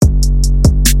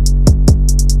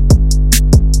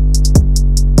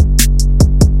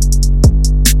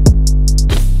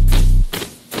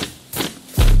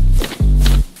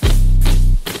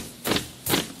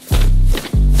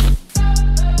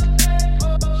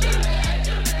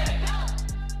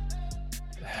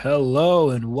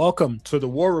Hello and welcome to the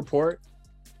War Report.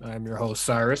 I'm your host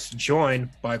Cyrus, joined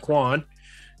by Quan.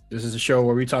 This is a show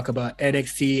where we talk about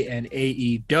NXT and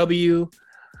AEW.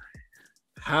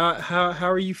 How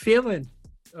are you feeling?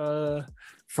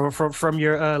 From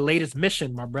your latest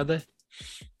mission, my brother.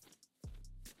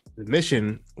 The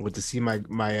mission was to see my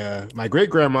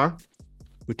great grandma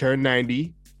who turned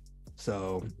 90.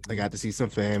 So I got to see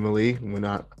some family. We're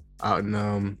not out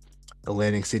in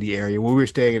Atlantic City area. When we were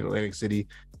staying in Atlantic City,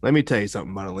 let me tell you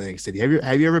something about Atlantic City.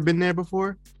 Have you ever been there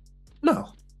before? No.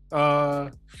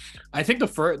 I think the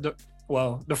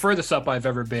furthest up I've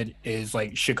ever been is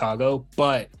like Chicago,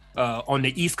 but on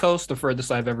the East Coast, the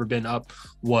furthest I've ever been up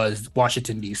was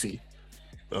Washington, D.C.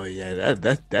 Oh yeah,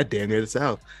 that damn near the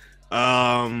south.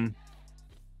 Well,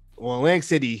 Atlantic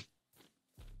City,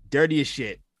 dirty as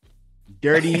shit.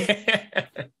 Dirty.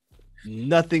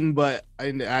 Nothing but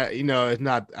it's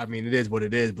not. I mean, it is what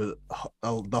it is. But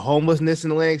the homelessness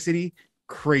in Atlantic City,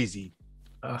 crazy,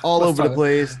 all over the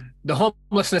place. The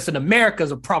homelessness in America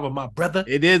is a problem, my brother.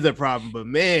 It is a problem, but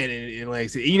man, in Atlantic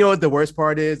City, you know what the worst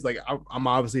part is? Like, I'm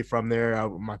obviously from there.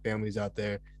 My family's out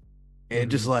there,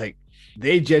 and just like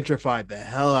they gentrified the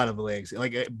hell out of Atlantic City.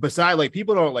 Like, besides, like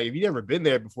people don't like if you've never been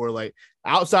there before. Like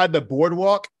outside the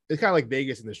boardwalk, it's kind of like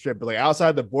Vegas in the Strip, but like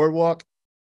outside the boardwalk.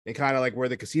 And kind of like where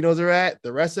the casinos are at,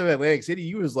 the rest of Atlantic City,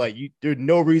 you was like, there's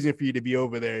no reason for you to be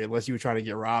over there unless you were trying to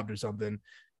get robbed or something,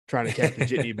 trying to catch the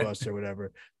jitney bus or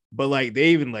whatever. But like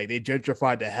they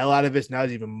gentrified the hell out of it. So now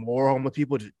there's even more homeless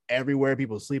people just everywhere.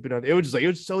 People sleeping on it. It was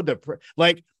so depressed.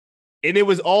 Like, and it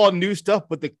was all new stuff,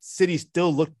 but the city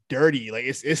still looked dirty. Like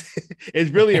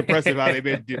it's really impressive how they've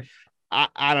been.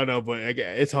 I don't know, but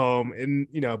again, it's home, and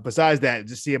besides that,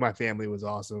 just seeing my family was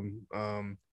awesome.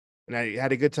 And I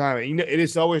had a good time. And, it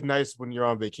is always nice when you're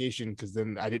on vacation because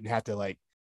then I didn't have to like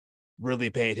really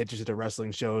pay attention to the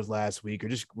wrestling shows last week or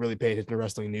just really pay attention to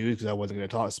wrestling news because I wasn't going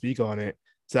to speak on it.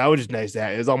 So that was just nice.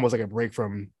 That it was almost like a break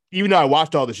from, even though I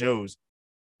watched all the shows,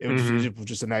 it was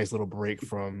just a nice little break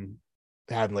from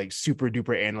having like super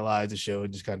duper analyze the show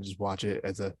and just kind of just watch it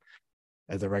as a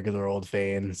regular old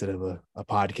fan instead of a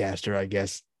podcaster, I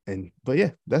guess. But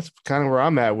yeah, that's kind of where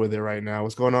I'm at with it right now.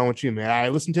 What's going on with you, man? I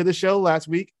listened to the show last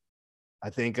week. I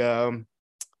think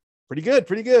pretty good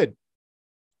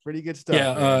stuff.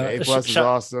 Yeah, A plus is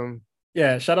awesome.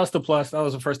 Yeah, shout outs to Plus. That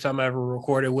was the first time I ever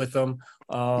recorded with them.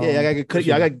 I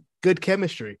got good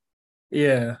chemistry.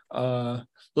 Yeah, I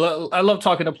love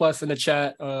talking to Plus in the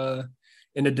chat,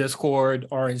 in the Discord,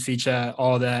 RNC chat,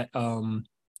 all that.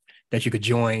 That you could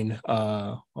join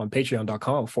on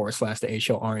patreon.com/the A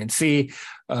Show RNC.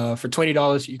 For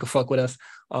 $20, you can fuck with us,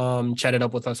 chat it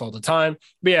up with us all the time.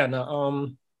 But yeah,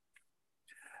 no,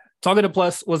 talking to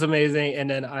Plus was amazing, and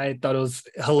then I thought it was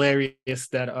hilarious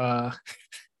that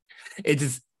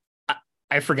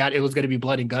I forgot it was going to be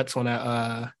blood and guts when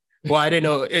I didn't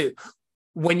know it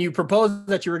when you proposed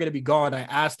that you were going to be gone. I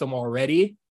asked them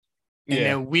already, and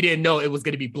then we didn't know it was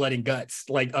going to be blood and guts.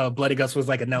 Like blood and guts was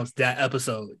like announced that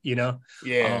episode, Yeah.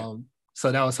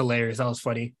 So that was hilarious. That was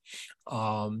funny.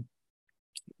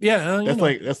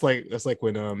 That's like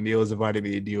when Neil's invited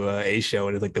me to do a show,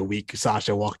 and it's like the week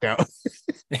Sasha walked out.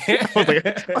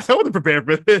 I wasn't prepared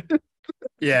for this.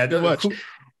 Yeah, much.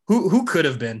 Who could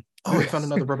have been? Oh, I found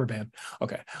another rubber band.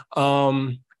 Okay.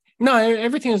 No,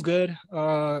 everything is good.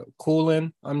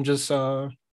 Cooling. I'm just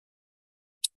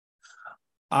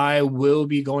I will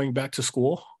be going back to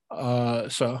school.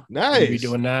 So nice. I'll be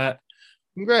doing that.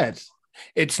 Congrats.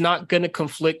 It's not going to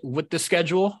conflict with the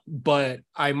schedule, but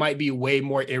I might be way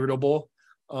more irritable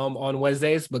on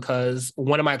Wednesdays because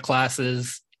one of my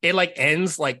classes, it like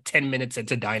ends like 10 minutes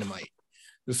into Dynamite.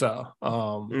 So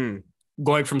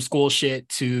going from school shit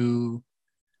to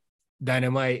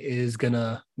Dynamite is going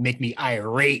to make me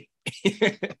irate.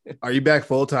 Are you back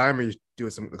full time or are you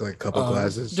doing some like a couple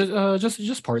classes?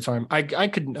 Just part-time.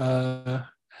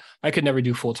 I could never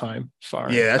do full time.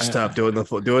 Sorry. Yeah, that's tough doing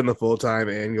the full time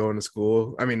and going to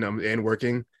school. I mean, and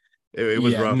working. It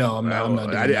was rough. No, I'm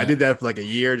not. I did that for like a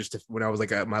year, when I was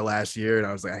like at my last year, and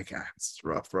I was like, it's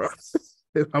rough, bro.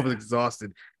 I was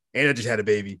exhausted, and I just had a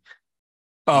baby.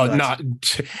 Oh, not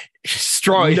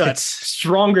strong. Nuts.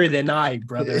 Stronger than I,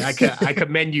 brother. I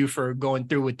commend you for going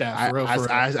through with that. For real.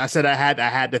 I said I had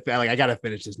to like I gotta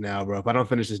finish this now, bro. If I don't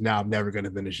finish this now, I'm never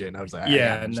gonna finish it. And I was like,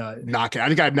 I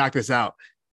just gotta knock this out.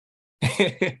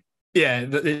 Yeah,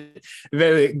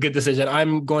 very good decision.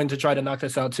 I'm going to try to knock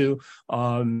this out too.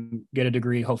 Get a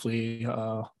degree, hopefully.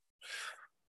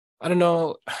 I don't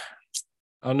know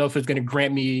if it's going to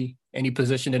grant me any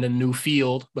position in a new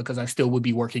field because I still would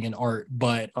be working in art,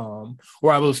 but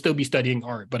or I will still be studying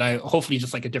art, but I hopefully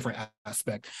just like a different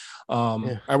aspect.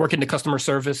 I work in the customer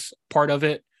service part of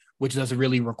it. which doesn't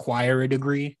really require a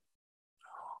degree.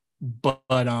 But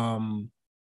the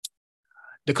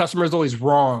customer is always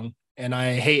wrong, and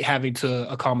I hate having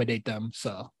to accommodate them.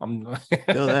 So I'm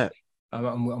Feel that.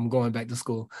 I'm going back to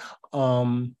school.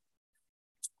 What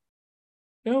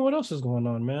else is going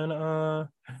on, man?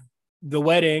 The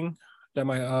wedding, that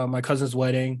my cousin's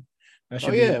wedding. That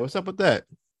should be. What's up with that?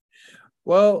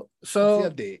 Well, so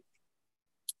what's the update?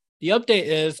 The update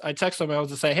is I text him. I was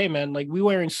to say, hey man, like we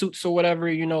wearing suits or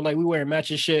whatever, like we wearing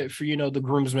matching shit for the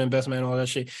groomsmen, best man, all that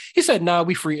shit. He said, nah,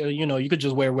 we free. You could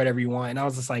just wear whatever you want. And I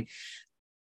was just like,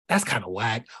 that's kind of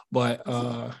whack. But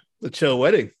the chill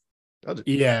wedding.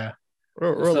 Yeah,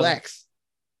 relax.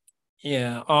 So,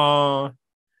 yeah.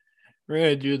 We're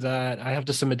gonna do that. I have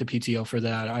to submit the PTO for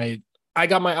that. I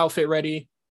got my outfit ready.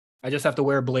 I just have to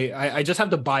wear a I just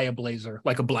have to buy a blazer,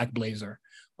 like a black blazer.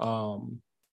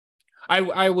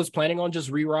 I was planning on just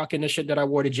re-rocking the shit that I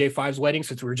wore to J5's wedding,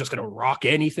 since we were just gonna rock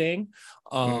anything.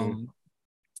 But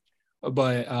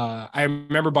I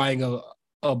remember buying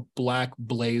a black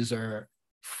blazer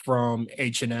from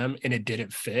H&M and it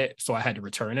didn't fit, so I had to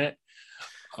return it.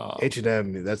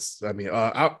 H&M,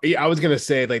 I was gonna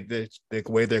say like the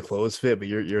way their clothes fit, but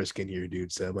you're a skinnier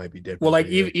dude, so it might be different. Well, like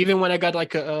even when I got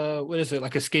like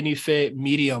like a skinny fit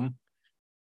medium,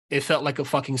 it felt like a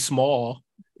fucking small.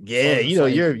 Yeah,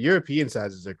 your European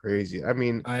sizes are crazy. I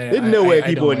mean, there's no way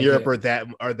people in Europe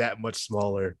are that much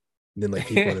smaller than like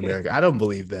people in America. I don't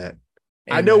believe that.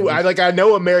 I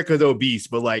know America's obese,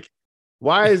 but like,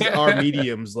 why is our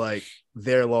mediums like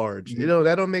they're large?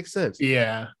 That don't make sense.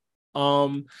 Yeah.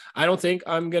 I don't think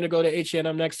I'm gonna go to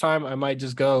H&M next time. I might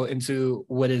just go into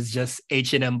what is just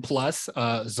H&M plus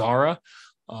Zara.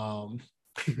 H&M.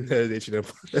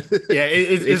 Yeah,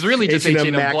 it's really just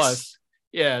H&M plus.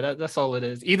 Yeah, that's all it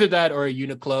is. Either that or a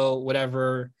Uniqlo,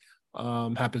 whatever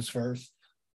happens first.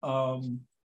 I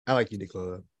like Uniqlo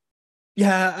though.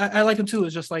 Yeah, I like them too.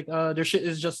 It's just like their shit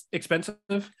is just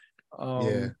expensive.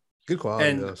 Yeah, good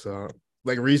quality though. So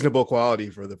like reasonable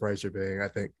quality for the price you're paying, I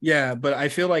think. Yeah, but I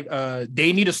feel like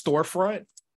they need a storefront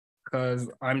because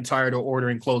I'm tired of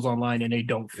ordering clothes online and they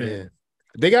don't fit. Yeah.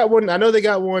 They got one. I know they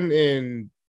got one in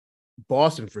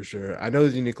Boston for sure. I know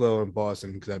there's Uniqlo in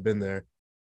Boston because I've been there.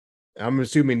 I'm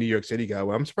assuming New York City got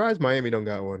one. I'm surprised Miami don't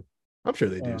got one. I'm sure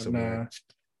they do somewhere. Nah.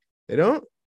 They don't?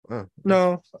 Oh.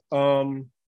 No.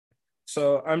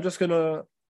 So I'm just gonna.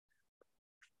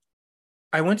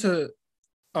 I went to.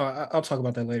 I'll talk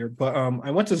about that later. But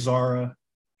I went to Zara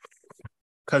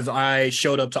because I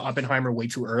showed up to Oppenheimer way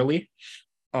too early,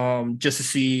 just to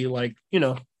see like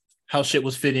how shit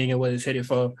was fitting and what it's hitting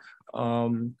for.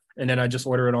 And then I just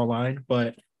ordered it online.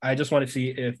 But I just want to see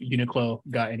if Uniqlo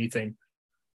got anything.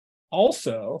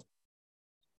 Also,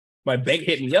 my bank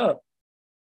hit me up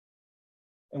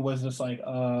and was just like,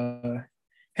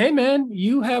 hey man,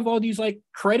 you have all these like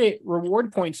credit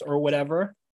reward points or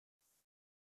whatever.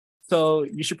 So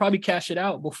you should probably cash it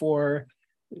out before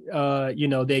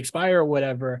they expire or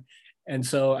whatever. And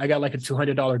so I got like a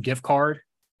 $200 gift card.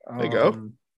 There you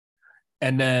go.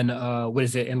 And then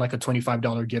and like a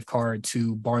 $25 gift card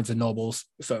to Barnes and Nobles.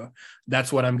 So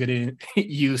that's what I'm gonna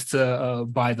use to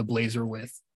buy the blazer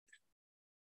with.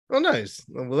 Oh, nice.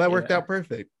 Well, that worked out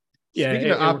perfect. Yeah.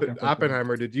 Speaking of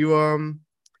Oppenheimer, did you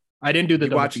I didn't do the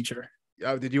double feature.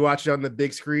 Did you watch it on the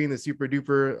big screen, the super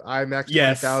duper IMAX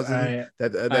 20,000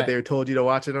 that they told you to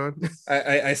watch it on?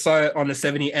 I saw it on the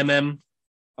 70mm.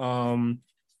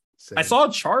 I saw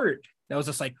a chart that was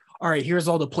just like, all right, here's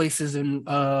all the places in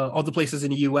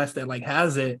the US that like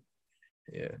has it.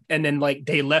 Yeah. And then like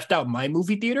they left out my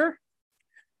movie theater.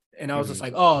 And I was just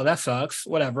like, oh, that sucks.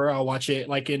 Whatever. I'll watch it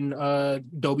like in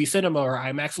Dolby Cinema or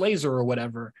IMAX Laser or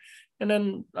whatever. And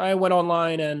then I went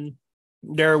online and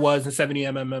there it was in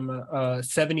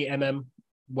 70mm,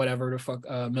 whatever the fuck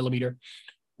millimeter.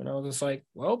 And I was just like,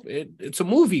 well, it's a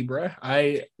movie, bruh.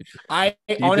 I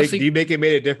honestly, do you think it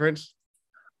made a difference?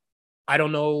 I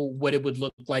don't know what it would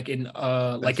look like in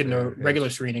the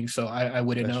regular screening, so I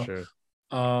wouldn't know. True.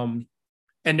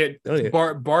 And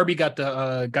Barbie got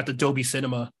the Dolby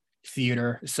Cinema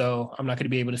theater, so I'm not going to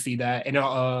be able to see that. And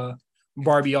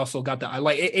Barbie also got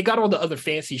it got all the other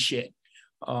fancy shit.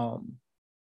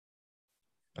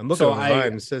 I'm looking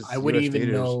online. It says I wouldn't even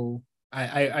know.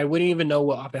 I wouldn't even know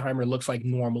what Oppenheimer looks like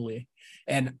normally,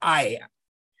 and I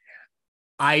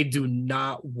do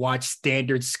not watch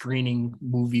standard screening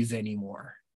movies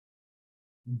anymore.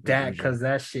 Because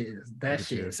that shit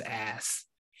is ass.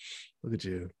 Look at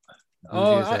you.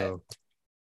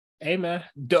 Hey man,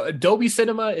 Dolby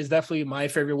Cinema is definitely my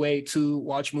favorite way to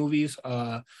watch movies.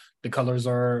 The colors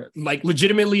are like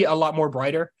legitimately a lot more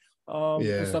brighter. and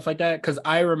Yeah. stuff like that. Because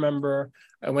I remember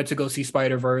I went to go see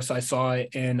Spider-Verse. I saw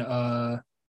it in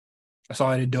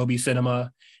Adobe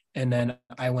Cinema, and then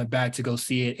I went back to go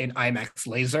see it in IMAX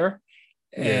Laser,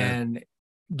 Yeah. and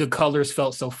the colors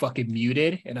felt so fucking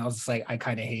muted, and I was just like, I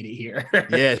kind of hate it here.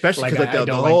 Yeah, especially Like because like I the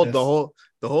don't like whole this.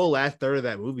 the whole last third of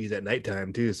that movie is at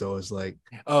nighttime too. So it's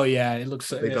Oh yeah, it looks.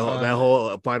 like that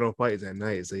whole final fight is at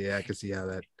night. So yeah, I can see how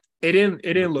that. It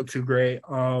didn't look too great.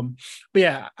 But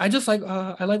yeah, I just like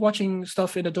I like watching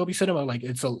stuff in Adobe Cinema. Like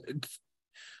it's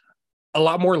a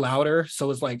lot more louder. So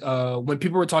it's like when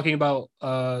people were talking about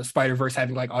Spider-Verse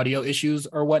having like audio issues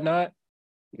or whatnot,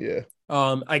 Yeah.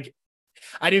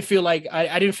 I didn't feel like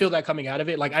I didn't feel that coming out of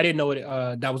it. Like I didn't know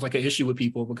that was like an issue with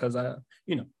people because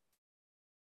you know,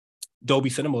 Dolby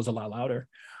Cinema is a lot louder.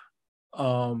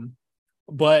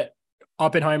 But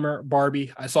Oppenheimer,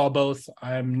 Barbie, I saw both.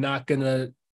 I'm not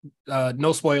gonna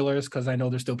no spoilers because I know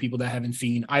there's still people that haven't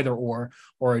seen either or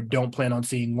don't plan on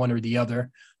seeing one or the other.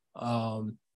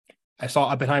 I saw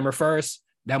Oppenheimer first.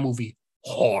 That movie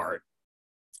hard.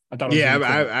 I thought it was Yeah, really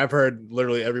cool. I've heard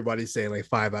literally everybody saying like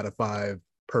 5 out of 5,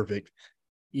 perfect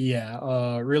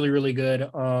Yeah, really, really good.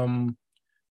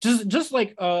 Just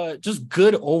like just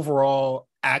good overall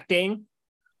acting.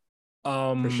 for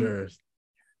Um, sure.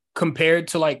 compared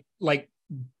to like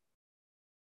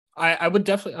I would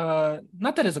definitely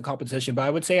not that it's a competition, but I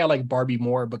would say I like Barbie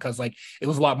more because like it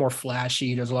was a lot more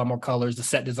flashy. There's a lot more colors, the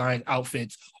set design,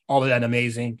 outfits, all of that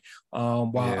amazing.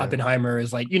 While Yeah. Oppenheimer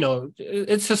is like,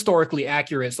 it's historically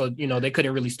accurate, so they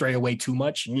couldn't really stray away too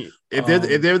much.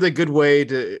 If there's a good way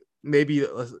to maybe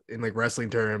in like wrestling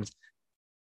terms,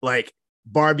 like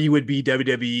Barbie would be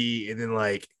WWE, and then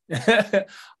like Oppen-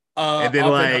 Oppenheimer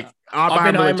like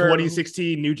Oppenheimer,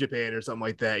 2016 New Japan or something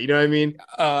like that. You know what I mean?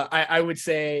 I would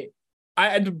say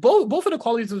both of the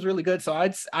qualities was really good. So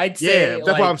I'd Yeah, say that's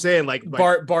what I'm like saying. Like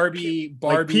Barbie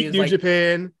peak is New like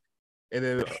Japan, and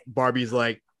then Barbie's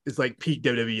like it's like peak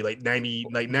WWE, like 98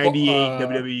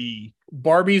 WWE.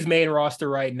 Barbie's main roster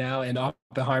right now, and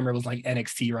Oppenheimer was like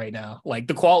NXT right now. Like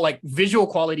like visual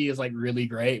quality is like really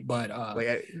great, but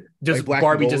Like just black and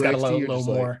Barbie just gold got a NXT, or little just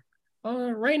like. more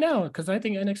right now because I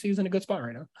think NXT is in a good spot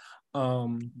right now.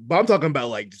 But I'm talking about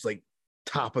like just like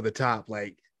top of the top,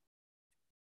 like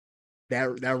that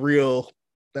real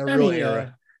I mean,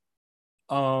 era.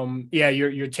 yeah,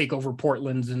 your takeover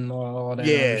Portland's and all that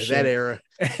other Yeah, that shit. era.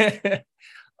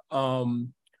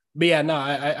 But yeah, no,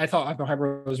 I thought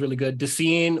Oppenheimer was really good. The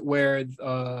scene where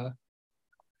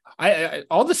I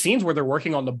all the scenes where they're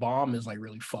working on the bomb is like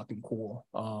really fucking cool.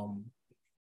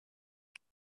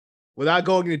 Without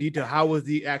going into detail, how was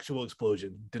the actual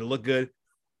explosion? Did it look good?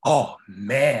 Oh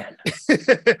man,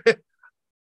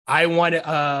 I wanted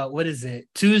what is it?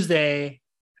 Tuesday.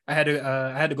 I had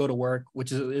to go to work,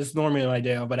 which is normally my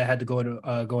day, but I had to go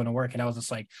into work, and I was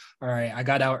just like, all right, I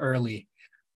got out early.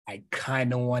 I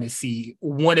kind of want to see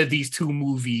one of these two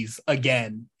movies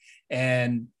again,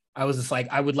 and I was just like,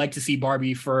 I would like to see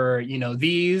Barbie for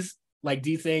these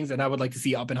things, and I would like to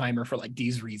see Oppenheimer for like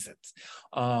these reasons.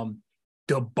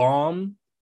 The bomb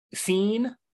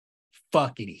scene,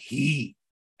 fucking heat.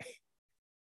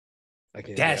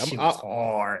 Okay, That yeah, shit was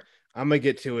hard. I'm gonna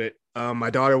get to it. My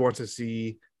daughter wants to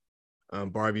see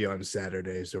Barbie on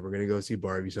Saturday, so we're gonna go see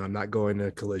Barbie. So I'm not going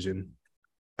to Collision.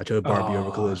 I chose Barbie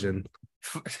over Collision.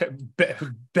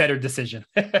 Better decision.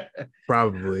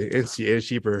 Probably it's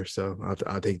cheaper, so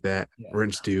I'll take that. Yeah.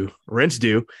 Rent's due.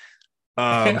 So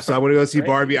I'm gonna go see Right?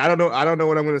 Barbie. I don't know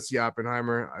when I'm gonna see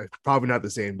Oppenheimer. Probably not the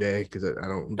same day because I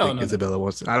don't think Isabella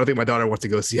wants. I don't think my daughter wants to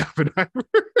go see Oppenheimer.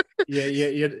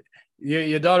 Yeah.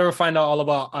 Your daughter will find out all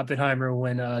about Oppenheimer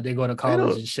when they go to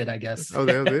college and shit, I guess. Oh,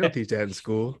 they don't teach that in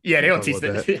school. Yeah, they don't Talk teach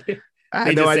about that. I They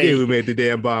had no just idea say who made the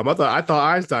damn bomb. I thought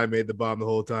Einstein made the bomb the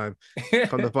whole time.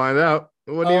 Come to find out,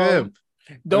 it wasn't even him.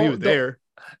 He was there.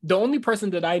 The only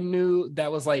person that I knew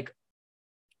that was like,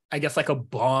 I guess like a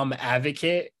bomb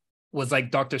advocate was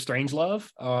like Dr. Strangelove,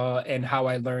 and How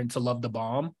I Learned to Love the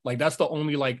Bomb. Like that's the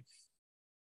only like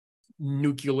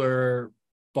nuclear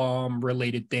bomb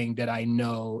related thing that I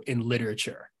know in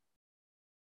literature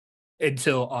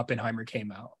until Oppenheimer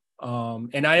came out.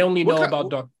 And I only know about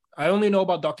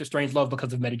Dr. Strangelove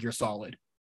because of Metal Gear Solid.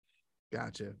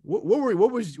 Gotcha. What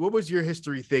was your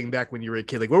history thing back when you were a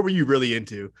kid? Like, what were you really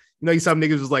into? You know, some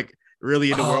niggas was like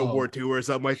really into World War II or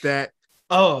something like that.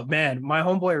 Oh man, my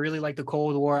homeboy really liked the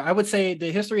Cold War. I would say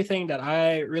the history thing that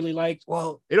I really liked.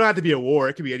 Well, it don't have to be a war.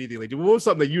 It could be anything. Like, what was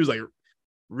something that you was like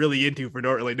really into for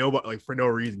no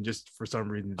reason, just for some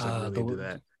reason, just like really into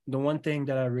that? The one thing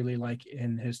that I really like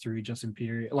in history, just in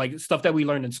period, like stuff that we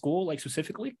learned in school, like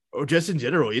specifically, or just in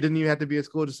general. You didn't even have to be at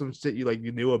school, just some shit you like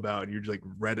you knew about, and you just like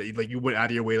read it, like you went out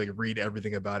of your way to like read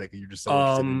everything about it because you're just so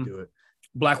interested into it.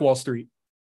 Black Wall Street.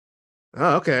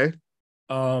 Oh, okay.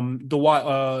 The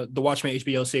Watchmen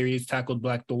HBO series tackled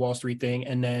the Wall Street thing,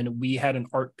 and then we had an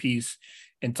art piece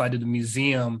inside of the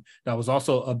museum that was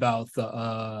also about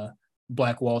the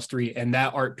Black Wall Street, and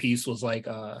that art piece was like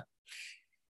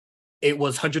it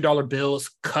was $100 bills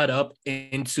cut up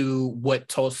into what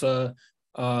Tulsa,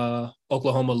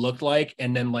 Oklahoma looked like,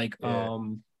 and then like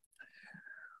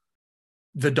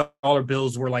the dollar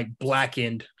bills were like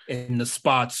blackened in the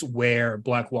spots where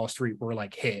Black Wall Street were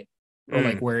like hit, or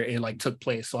like where it like took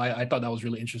place. So I thought that was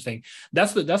really interesting.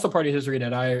 That's the part of history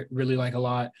that I really like a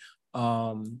lot.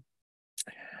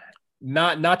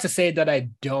 Not to say that I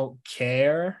don't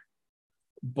care,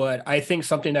 but I think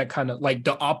something that kind of like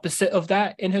the opposite of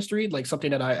that in history, like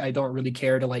something that I don't really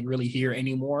care to like really hear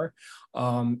anymore,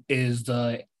 is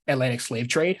the Atlantic slave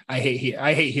trade. I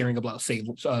hate hearing about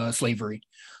slavery.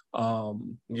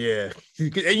 Yeah,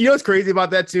 you know what's crazy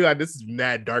about that too? This is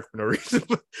mad dark for no reason,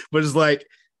 but it's like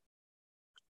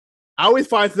I always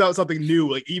find out something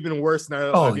new, like even worse than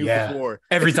I knew before.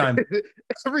 Every time.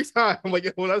 Every time. I'm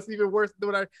like, well, that's even worse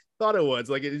than what I thought it was.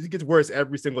 Like it gets worse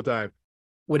every single time.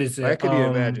 What is it? I couldn't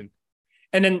even imagine.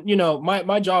 And then, you know,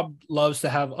 my job loves to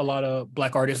have a lot of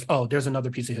Black artists. Oh, there's another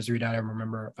piece of history that I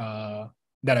remember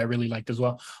that I really liked as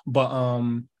well. But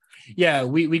yeah,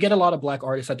 we get a lot of Black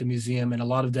artists at the museum, and a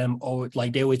lot of them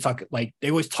they always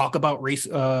talk about race,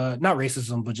 not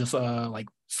racism, but just like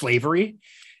slavery.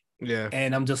 Yeah.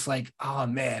 And I'm just like, oh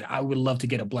man, I would love to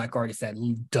get a Black artist that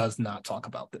does not talk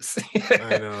about this.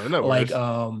 I know. Like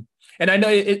and I know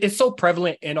it's so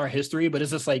prevalent in our history, but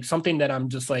it's just like something that I'm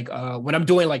just like when I'm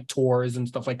doing like tours and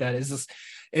stuff like that, it's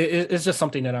just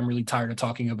something that I'm really tired of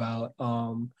talking about.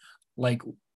 Like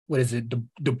what is it,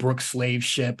 the Brooks slave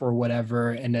ship or whatever.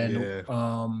 And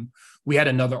then we had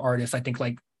another artist, I think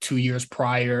like 2 years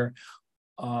prior.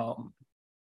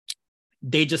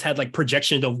 They just had like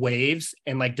projection of waves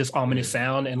and like this ominous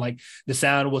sound, and like the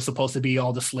sound was supposed to be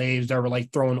all the slaves that were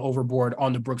like thrown overboard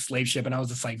on the Brooks slave ship, and I was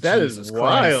just like, that is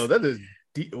wild. That is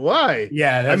why?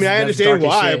 Yeah, I mean, I understand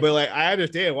why, but like,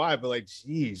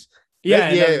 geez,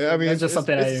 I mean, it's just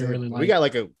something I didn't really like. We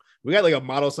got like a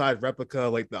model size replica,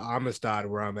 like the Amistad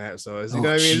where I'm at. So you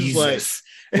know what I mean? Jesus.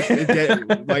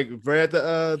 It's like right at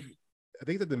the I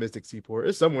think it's at the Mystic Seaport.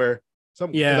 It's somewhere.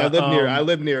 I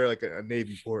live near like a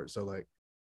Navy port, so like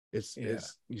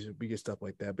we get stuff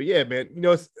like that. But yeah, man, you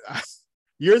know,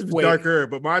 yours was darker,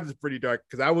 but mine is pretty dark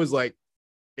because I was like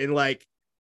in like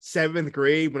 7th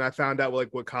grade when I found out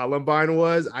what Columbine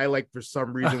was. I like for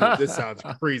some reason this sounds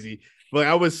crazy, but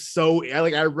I was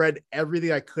I read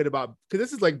everything I could about, because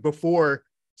this is like before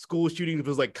school shootings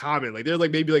was like common. Like there's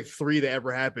like maybe like 3 that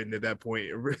ever happened at that point,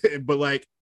 but like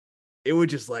it was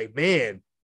just like, man.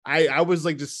 I was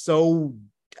like just so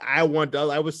I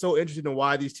was so interested in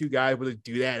why these two guys would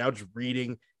do that. And I was just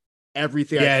reading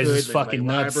everything I could. It's just fucking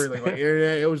nuts. Library, like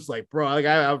internet. It was like, bro, like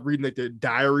I was reading like the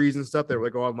diaries and stuff that were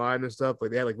like online and stuff.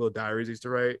 Like they had like little diaries used to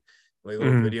write, like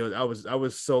little videos. I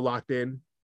was so locked in.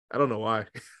 I don't know why,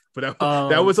 but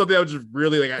that was something I was just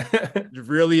really like I just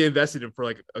really invested in for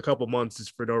like a couple months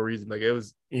just for no reason. Like it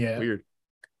was weird.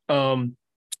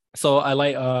 So I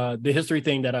like the history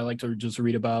thing that I like to just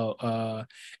read about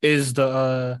is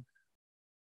the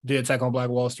attack on Black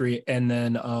Wall Street, and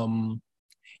then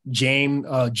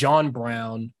John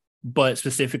Brown, but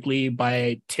specifically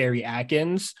by Terry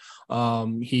Atkins.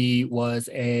 He was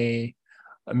a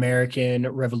American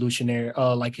revolutionary,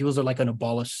 like he was like an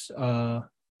abolish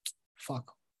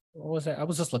what was that? I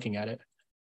was just looking at it.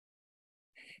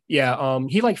 Yeah,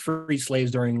 he like freed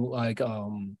slaves during like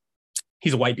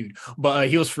he's a white dude, but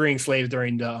he was freeing slaves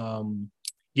during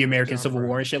the American Civil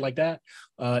War and shit like that.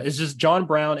 It's just John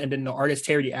Brown, and then the artist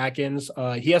Terry Atkins.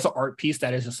 He has an art piece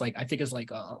that is just like, I think it's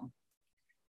like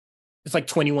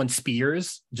 21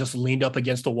 spears just leaned up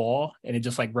against the wall, and it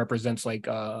just like represents like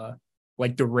the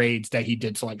raids that he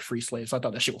did to like free slaves. So I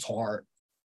thought that shit was hard.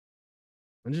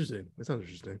 Interesting. That sounds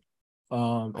interesting.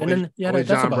 And then that's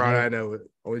John Brown. I know.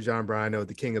 Always John Brown. I know,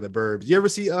 the king of the burbs. You ever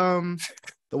see the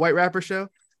White Rapper show?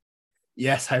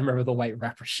 Yes, I remember the White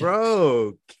Rapper show.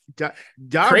 Bro,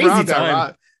 John Crazy Brown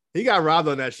time. He got robbed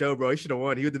on that show, bro. He should have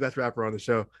won. He was the best rapper on the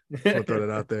show. I'll throw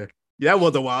that out there. Yeah, that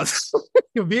was a while.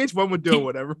 VH1 would do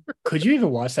whatever. Could you even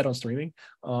watch that on streaming?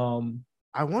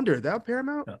 I wonder, that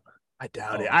Paramount? No. I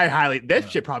doubt it. That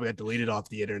shit probably got deleted off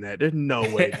the internet. There's no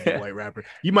way to be a White Rapper.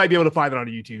 You might be able to find it on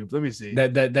YouTube. Let me see.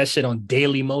 That shit on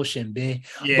Daily Motion, bitch.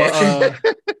 Yeah.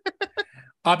 But,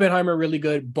 Oppenheimer really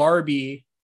good. Barbie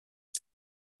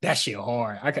That shit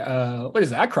hard. What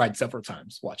is it? I cried several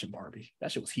times watching Barbie.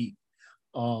 That shit was heat.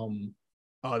 Um,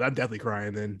 Oh, I'm definitely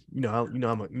crying. Then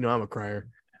I'm a crier.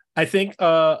 I think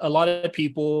a lot of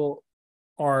people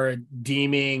are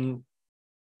deeming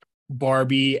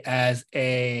Barbie as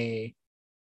a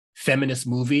feminist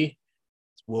movie,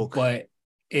 It's woke, but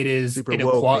it is super woke,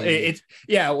 inequality. baby. It's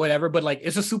yeah, whatever. But like,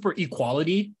 it's a super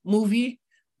equality movie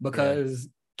Yeah, because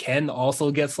Ken also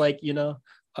gets like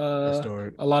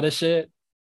historic. a lot of shit.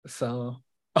 So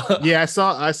Yeah, I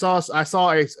saw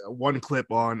one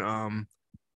clip on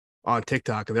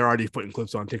TikTok, and they're already putting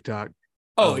clips on TikTok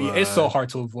oh of yeah, it's so hard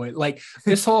to avoid. Like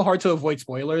it's so hard to avoid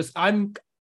spoilers. I'm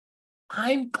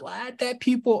glad that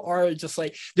people are just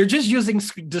like they're just using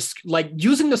just like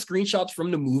using the screenshots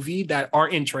from the movie that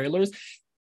aren't in trailers.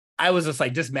 I was just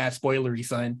like, this mad spoilery,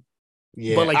 son. But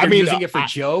yeah. like I they're mean, using it for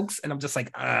jokes, and I'm just like,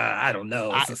 I don't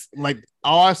know. It's I just like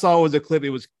all I saw was a clip. It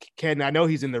was Ken. I know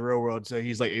he's in the real world, so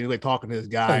he's like talking to this oh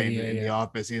guy yeah, in the yeah,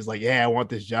 office. He's like, "Yeah, I want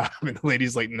this job," and the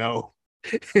lady's like, "No."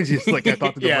 And she's like, "I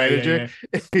talked to the yeah, yeah, manager."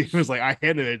 yeah, He was like, "I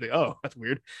handed it." Like, oh, that's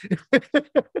weird.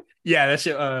 yeah. That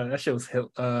shit was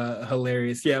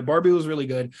hilarious. Yeah, Barbie was really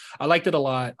good. I liked it a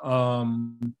lot.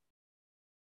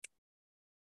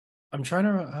 I'm trying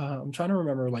to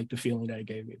remember like the feeling that it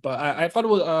gave me, but I thought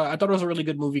it was a really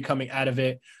good movie coming out of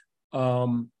it.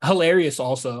 Hilarious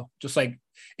also, just like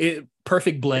it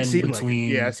perfect It blend seemed like it.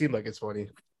 Yeah, it between seemed like it's funny.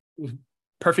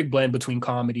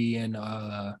 comedy and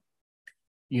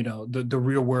the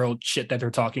real world shit that they're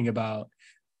talking about.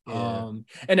 Yeah.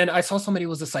 And then I saw somebody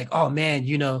was just like, oh man,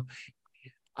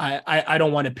 I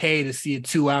don't want to pay to see a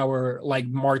 2 hour like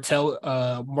Martell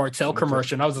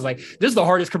commercial. And I was just like, this is the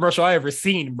hardest commercial I ever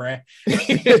seen, bruh.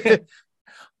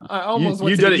 I almost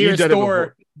went to the you nearest done it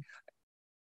before.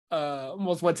 store.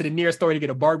 Almost went to the nearest store to get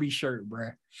a Barbie shirt,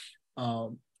 bruh.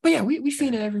 But yeah, we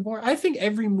seen it everywhere. I think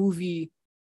every movie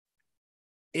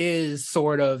is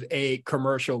sort of a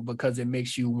commercial because it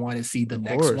makes you want to see the Of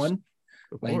next course, one.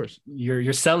 of Like course.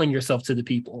 you're selling yourself to the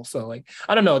people. So like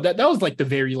I don't know, that was like the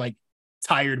very like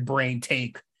tired brain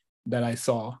take that I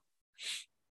saw.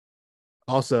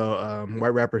 Also, White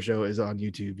Rapper Show is on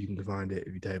YouTube. You can find it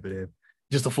if you type it in.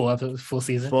 Just a full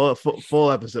season.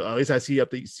 Full episode. At least I see up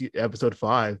to episode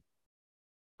 5.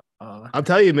 Uh, I'm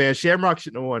telling you, man, Shamrock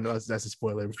shouldn't have won. That's a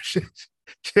spoiler.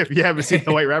 If you haven't seen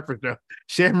the White Rapper Show,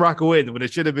 Shamrock wins when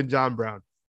it should have been John Brown.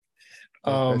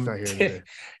 That's not here today.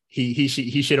 he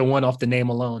should have won off the name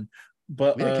alone.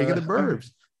 But Yeah, King of the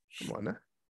Burbs. Come on now.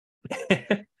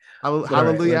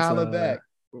 Hallelujah, Holla back.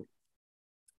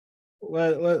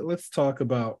 let's talk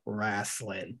about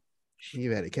wrestling.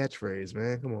 You had a catchphrase,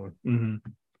 man. Come on.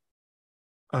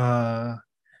 Mm-hmm.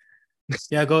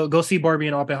 Yeah, go see Barbie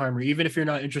and Oppenheimer. Even if you're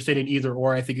not interested in either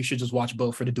or, I think you should just watch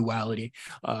both for the duality.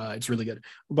 It's really good.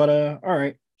 But all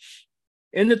right.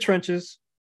 In the trenches,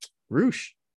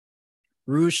 Roosh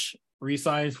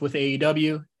resigns with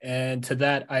AEW, and to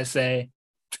that I say,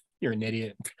 you're an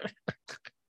idiot.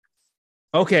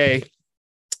 Okay.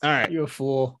 All right. You're a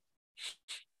fool.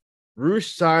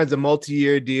 Roosh signs a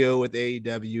multi-year deal with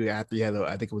AEW after he had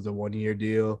I think it was a 1-year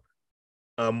deal.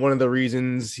 One of the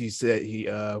reasons he said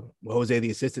Jose the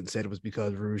assistant said it was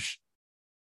because Roosh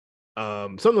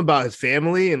something about his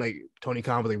family, and like Tony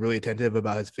Khan was like really attentive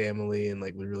about his family and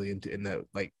like was really into in that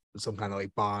like some kind of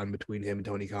like bond between him and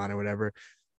Tony Khan or whatever.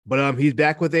 But he's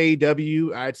back with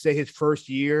AEW. I'd say his first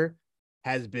year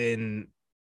has been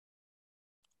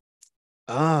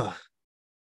I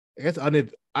guess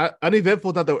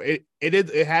uneventful. Not the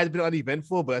it has been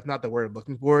uneventful, but that's not the word I'm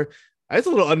looking for. It's a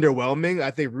little underwhelming.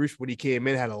 I think Roosh, when he came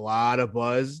in, had a lot of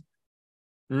buzz,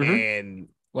 and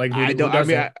like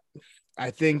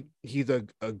I think he's a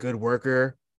good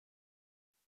worker.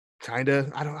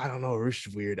 Kinda. I don't know. Roosh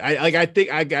is weird. I think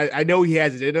I know he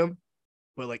has it in him,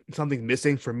 but like something's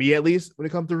missing for me at least when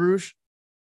it comes to Roosh.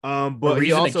 But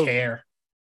he also care.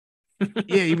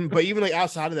 Yeah, even like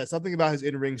outside of that, something about his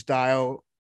in-ring style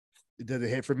doesn't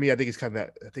hit for me. I think it's kind of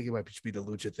I think it might be the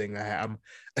lucha thing.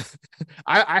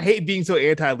 I hate being so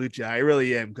anti-lucha. I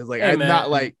really am, because like I'm not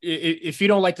like, if you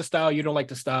don't like the style, you don't like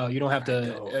the style. You don't have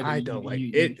to. I don't like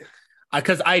it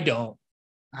because I don't.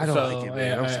 I don't like it,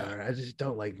 man. I'm sorry. I just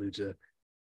don't like lucha.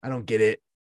 I don't get it.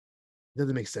 It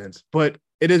doesn't make sense, but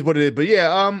it is what it is. But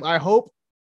yeah, I hope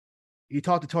he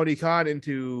talked to Tony Khan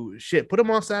into shit. Put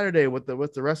him on Saturday with the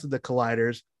rest of the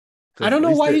colliders. I don't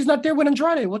know why he's not there with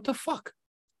Andrade. What the fuck?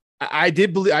 I do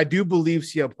believe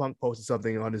CM Punk posted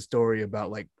something on his story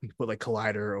about like he put like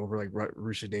Collider over like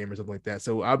Rush's name or something like that.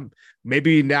 So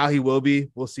maybe now he will be.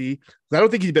 We'll see. I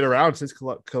don't think he's been around since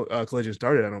Collision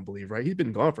started. I don't believe, right? He's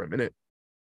been gone for a minute.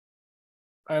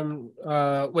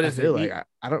 What is it?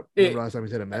 I don't remember last time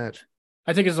he's had a match.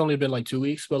 I think it's only been like 2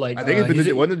 weeks, but like I think it's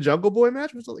been wasn't the Jungle Boy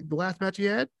match was it like the last match he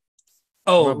had.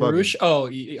 Oh, Roosh. Oh,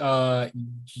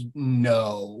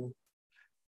 no.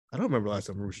 I don't remember last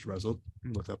time Roosh wrestled.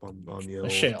 Looked up on the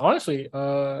old... shit. Honestly,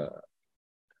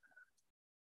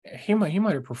 he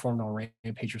might have performed on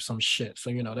Rampage or some shit.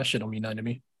 So that shit don't mean nothing to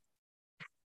me.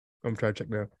 I'm trying to check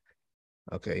now.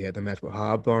 Okay, he had the match with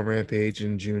Hobbs on Rampage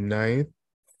in June 9th.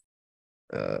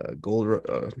 Gold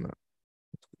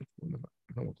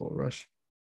Gold Rush.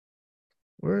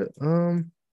 Where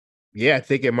yeah, I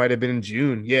think it might have been in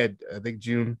June. Yeah, I think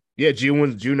June. Yeah, June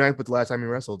 9th was the last time he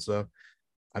wrestled. So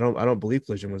I don't believe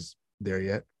Collision was there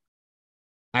yet.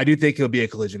 I do think he'll be a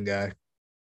Collision guy.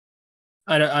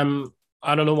 I don't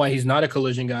know why he's not a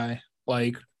Collision guy.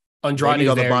 Like Andrade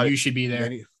is there, you should be there.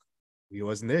 He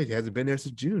wasn't there. He hasn't been there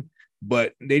since June.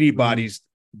 But they need bodies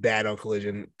bad on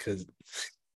Collision because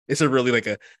it's a really like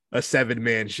a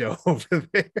 7-man show over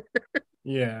there.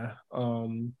 Yeah.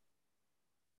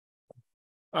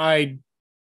 I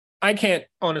can't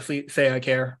honestly say I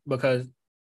care because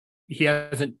he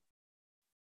hasn't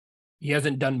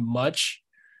done much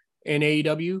in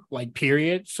AEW, like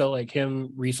period. So like him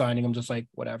re-signing, I'm just like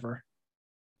whatever.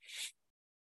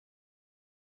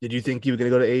 Did you think he was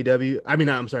gonna go to AEW? I mean,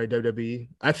 I'm sorry, WWE.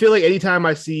 I feel like anytime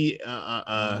I see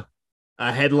a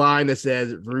headline that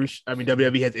says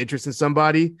WWE has interest in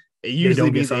somebody, it usually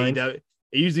means AEW.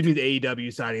 It usually means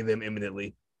AEW signing them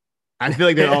imminently. I feel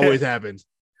like that always happens.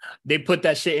 They put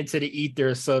that shit into the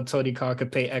ether so Tony Khan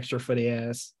could pay extra for the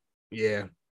ass. Yeah.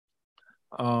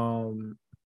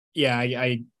 Yeah,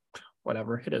 I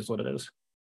whatever. It is what it is.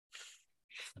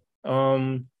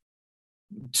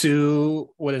 To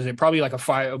what is it? Probably like a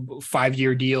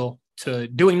 5-year deal to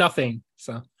doing nothing.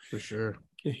 So for sure.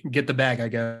 Get the bag, I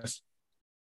guess.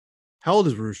 How old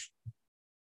is Roosh?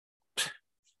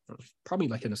 Probably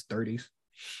like in his 30s.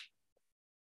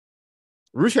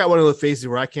 Roosh got one of those faces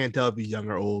where I can't tell if he's young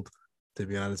or old, to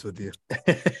be honest with you.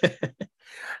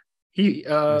 He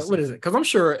what is it? Because I'm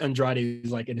sure Andrade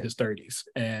is like in his 30s,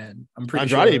 and I'm pretty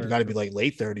Andrade sure got to be like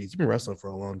late 30s. He's been wrestling for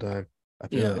a long time. I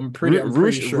feel like. I'm pretty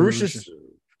sure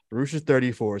Roosh is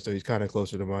 34, so he's kind of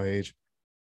closer to my age.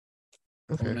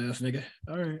 Okay, ass nigga.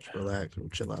 All right, relax,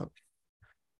 chill out,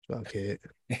 kid.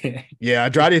 Yeah,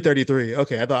 Andrade 33.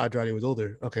 Okay, I thought Andrade was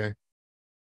older. Okay.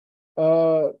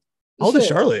 How old is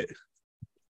Charlotte?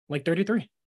 Like 33.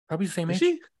 Probably the same age.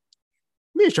 Me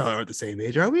and Charlotte are the same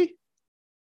age, are we?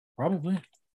 Probably.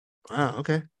 Wow,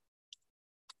 okay.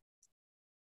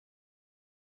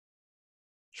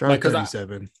 Charlotte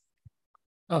 37.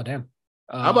 Oh, damn.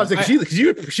 I'm about to say,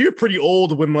 because she was pretty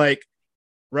old when like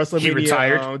WrestleMania he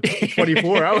retired.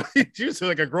 24. She was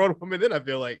like a grown woman then, I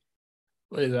feel like.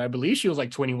 What is it? I believe she was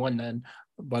like 21 then.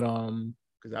 But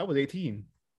because I was 18.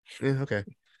 Yeah, okay.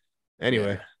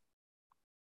 Anyway.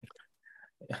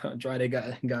 Andrade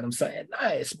got him saying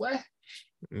nice, boy.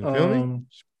 You feel me?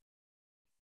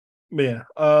 But yeah.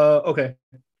 Okay.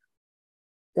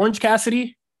 Orange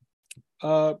Cassidy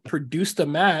produced a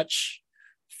match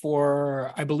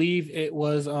for, I believe it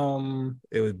was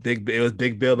Big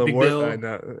Bill and Worth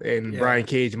and Brian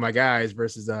Cage, my guys,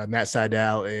 versus Matt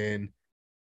Sydal and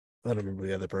I don't remember who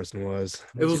the other person was.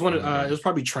 It was it was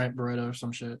probably Trent Beretta or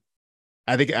some shit.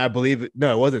 I believe it.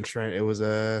 No, it wasn't Trent. It was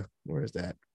where's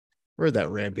that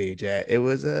Rampage at? It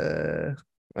was I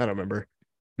don't remember.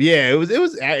 But yeah, it was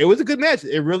a good match.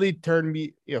 It really turned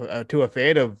me to a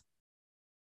fan of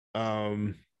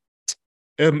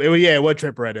it was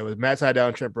Trent Beretta. It was Matt Sydal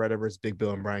and Trent Beretta versus Big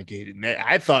Bill and Brian Cage. And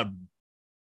I thought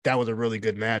that was a really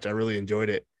good match. I really enjoyed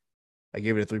it. I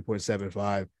gave it a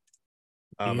 3.75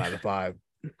 out of 5.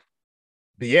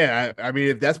 But yeah, I mean,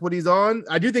 if that's what he's on,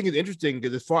 I do think it's interesting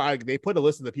because as far they put a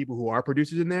list of the people who are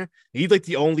producers in there, he's like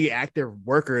the only active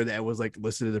worker that was like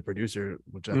listed as a producer,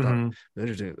 which I thought was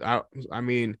interesting. I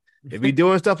mean, if he's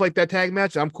doing stuff like that tag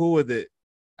match, I'm cool with it.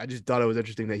 I just thought it was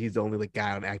interesting that he's the only like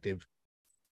guy on active.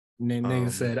 And then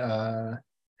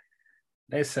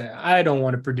they said, I don't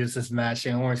want to produce this match.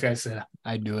 And Orange guy said,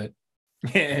 I do it.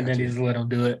 And then he just let him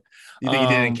do it. You think he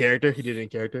did it in character? He did it in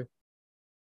character?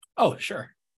 Oh, sure.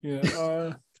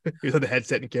 Yeah. He was on the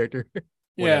headset in character.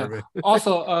 Yeah.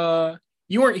 Also,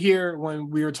 you weren't here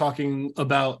when we were talking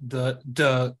about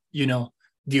the you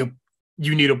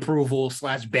need approval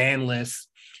 / ban list.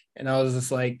 And I was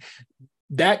just like,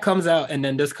 that comes out and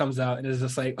then this comes out. And it's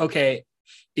just like, okay,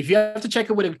 if you have to check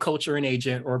it with a coach or an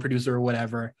agent or a producer or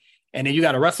whatever, and then you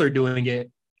got a wrestler doing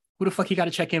it, who the fuck you got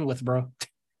to check in with, bro?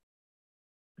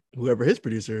 Whoever his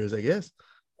producer is, I guess.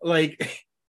 Like,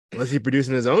 unless he's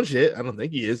producing his own shit. I don't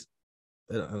think he is.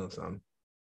 I don't sound.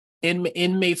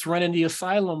 Inmates running the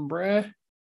asylum, bruh.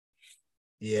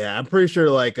 Yeah, I'm pretty sure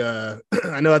like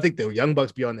I know. I think the Young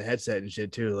Bucks be on the headset and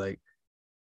shit too. Like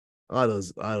a lot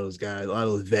of those guys, a lot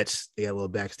of those vets, they got little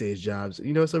backstage jobs.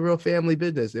 You know, it's a real family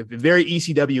business. If very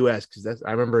ECWS, because that's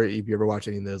I remember if you ever watch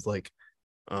any of those like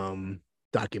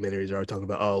documentaries or talking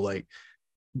about like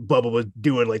Bubba was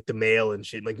doing like the mail and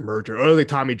shit, like merch, or like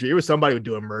Tommy Dreamer. It was somebody was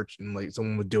doing merch and like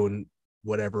someone was doing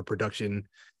whatever production.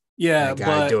 Yeah,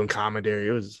 guy doing commentary.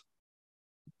 It was,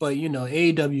 but you know,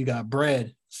 AEW got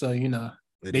bread, so you know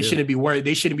they shouldn't be worried.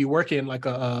 They shouldn't be working like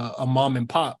a mom and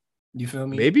pop. You feel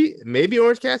me? Maybe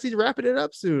Orange Cassidy's wrapping it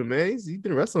up soon, man. He's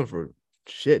been wrestling for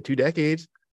 2 decades.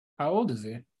 How old is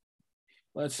he?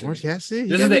 Let's see. Orange Cassidy.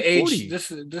 This is the age.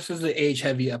 40. This is the age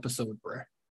heavy episode, bro.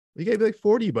 You gotta be like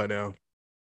 40 by now.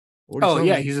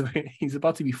 Yeah, he's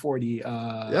about to be 40.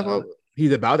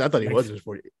 He's about. I thought he wasn't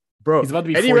 40, bro. He's about to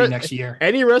be 40 next year.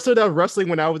 Any wrestler that was wrestling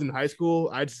when I was in high school,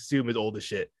 I just assume is old as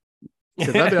shit.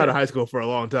 Because I've been out of high school for a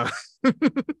long time.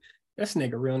 This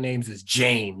nigga real names is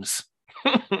James.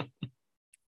 What you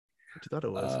thought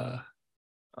it was?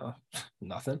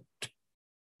 Nothing.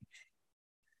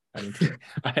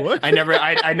 I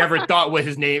never thought what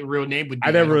his real name would be.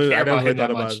 I never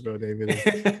thought about his real name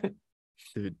either.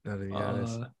 Dude, not to be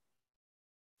honest.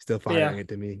 Still finding it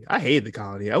to me. I hate the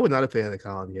Colony. I was not a fan of the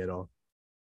Colony at all.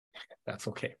 That's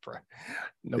okay, bro.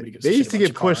 Nobody gives They used to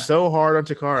get pushed so hard on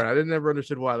Chikara. I never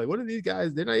understood why. Like, what are these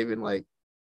guys? They're not even like.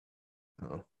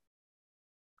 Oh.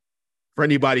 For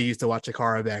anybody who used to watch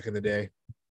Chikara back in the day,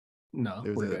 no,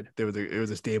 there was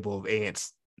a stable of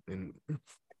ants, and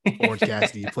Orange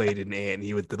Cassidy played an ant. And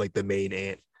he was the main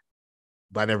ant,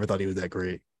 but I never thought he was that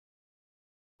great.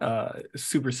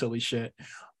 Super silly shit.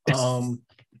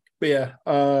 But yeah,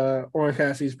 Orange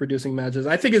Cassidy's producing matches.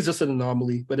 I think it's just an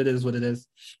anomaly, but it is what it is.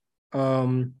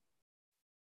 Kota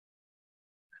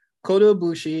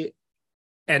Ibushi,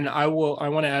 and I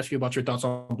want to ask you about your thoughts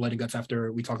on Blood and Guts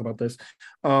after we talk about this.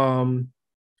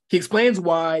 He explains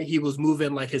why he was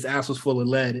moving like his ass was full of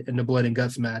lead in the Blood and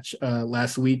Guts match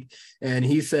last week. And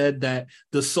he said that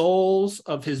the soles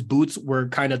of his boots were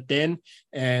kind of thin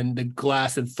and the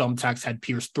glass and thumbtacks had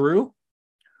pierced through.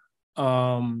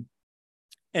 And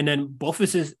then both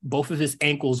of his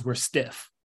ankles were stiff.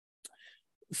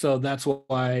 So that's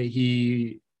why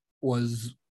he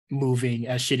was moving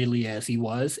as shittily as he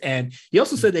was. And he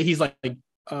also said that he's like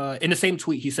in the same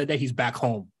tweet, he said that he's back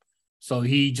home. So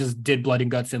he just did Blood and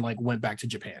Guts and like went back to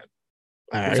Japan.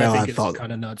 I got a lot of thoughts.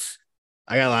 Kind of nuts.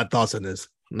 I got a lot of thoughts on this.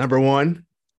 Number one,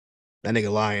 that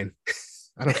nigga lying.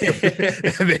 I don't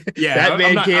care. Yeah, that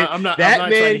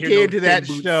man came to that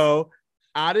show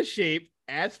out of shape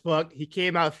as fuck. He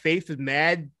came out face with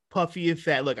mad puffy and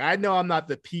fat. Look, I know I'm not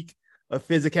the peak of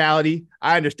physicality.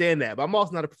 I understand that, but I'm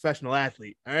also not a professional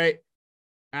athlete. All right.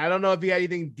 I don't know if he had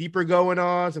anything deeper going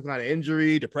on, some kind of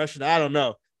injury, depression. I don't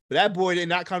know. But that boy did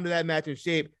not come to that match in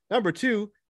shape. Number two,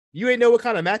 you ain't know what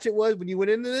kind of match it was when you went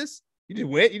into this. You just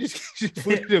went. You just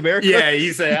flew to America. Yeah,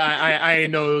 he said, I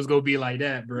didn't know it was gonna be like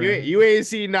that, bro. You ain't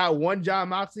seen not one Jon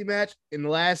Moxley match in the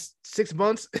last 6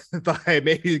 months. Thought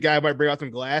maybe the guy might bring out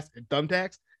some glass and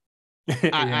thumbtacks.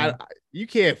 You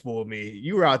can't fool me.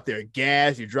 You were out there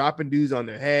gassed. You're dropping dudes on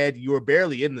their head. You were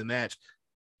barely in the match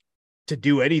to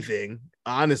do anything.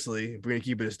 Honestly, if we're gonna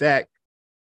keep it a stack.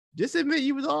 Just admit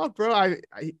you was off, bro.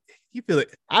 You feel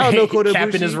it. I don't know Kota Ibushi.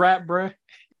 Capping his rap, bro.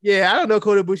 Yeah, I don't know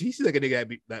Kota Ibushi. He seems like a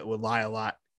nigga that would lie a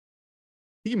lot.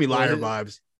 He give me liar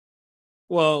vibes.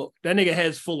 Well, that nigga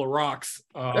head's full of rocks.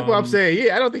 That's what I'm saying.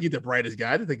 Yeah, I don't think he's the brightest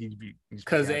guy. I don't think he'd be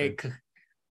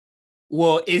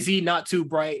well, is he not too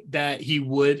bright that he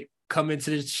would come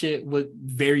into this shit with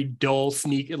very dull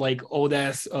sneak like old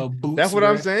ass boots? That's what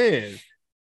I'm saying.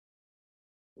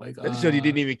 Like that showed he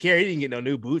didn't even care. He didn't get no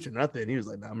new boots or nothing. He was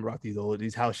like, nah, I'm gonna rock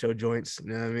these house show joints.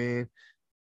 You know what I mean?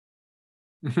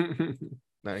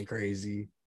 Nothing crazy.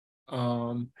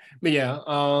 But yeah.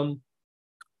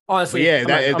 Honestly, yeah,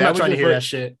 I'm not trying to hear that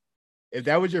shit. If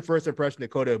that was your first impression of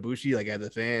Kota Ibushi, like as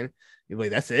a fan, you're like,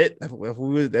 that's it. That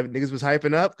niggas was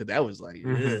hyping up because that was like,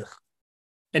 ugh.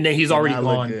 And then he's already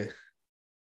gone.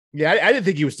 Yeah, I didn't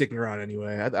think he was sticking around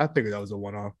anyway. I figured that was a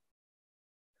one-off.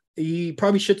 He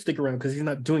probably should stick around because he's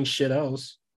not doing shit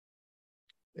else.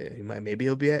 Yeah, he might. Maybe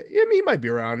he'll be at. Yeah, I mean, he might be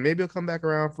around. Maybe he'll come back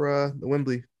around for the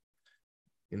Wembley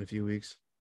in a few weeks.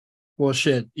 Well,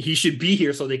 shit, he should be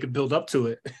here so they could build up to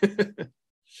it.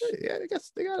 Yeah,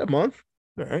 they got a month.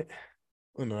 All right,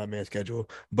 I don't know that man's schedule,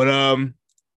 but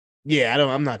yeah,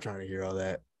 I'm not trying to hear all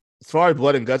that. As far as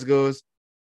Blood and Guts goes,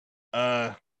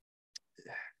 it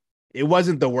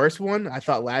wasn't the worst one. I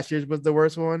thought last year's was the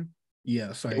worst one.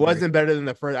 Yes, it wasn't better than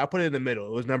the first. I put it in the middle.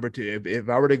 It was number 2. If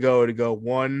I were to go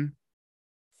 1,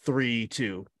 3,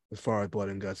 2, as far as Blood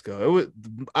and Guts go. It was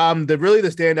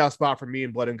the standout spot for me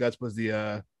in Blood and Guts was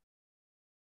the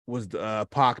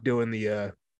Pac doing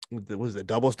the was the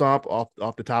double stomp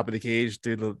off the top of the cage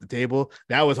through the table.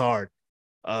 That was hard.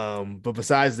 But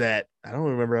besides that, I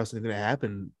don't remember else anything that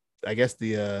happened. I guess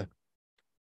the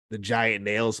giant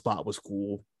nail spot was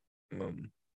cool.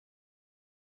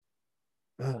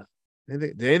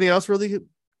 Did anything else really?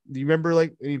 Do you remember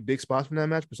like any big spots from that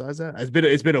match besides that?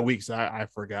 It's been a week, so I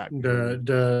forgot.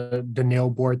 The nail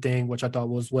board thing, which I thought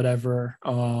was whatever.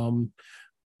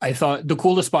 I thought the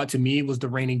coolest spot to me was the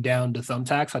raining down the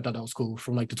thumbtacks. I thought that was cool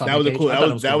from like the top. That was of the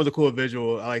cage. That was a cool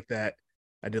visual. I like that.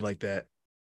 I did like that.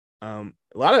 A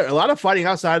lot of fighting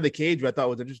outside of the cage, which I thought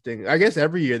was interesting. I guess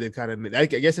every year they kind of. I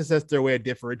guess that's their way of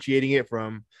differentiating it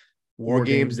from war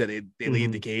games that they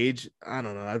leave the cage. I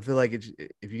don't know. I feel like if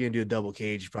you're gonna do a double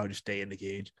cage, you probably just stay in the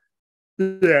cage.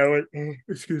 Yeah.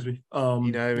 Excuse me. You know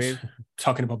what I mean?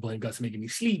 Talking about Blood and Guts making me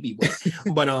sleepy,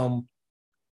 but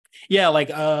yeah, like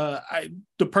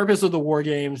the purpose of the war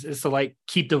games is to like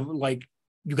keep the like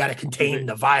you got to contain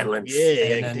the violence.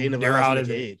 Yeah, and contain the violence out of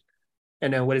the cage.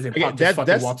 And then what is it? Pac just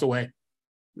fucking walks away.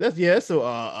 That's so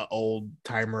old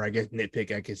timer, I guess,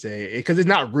 nitpick I could say, because it's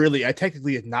not really.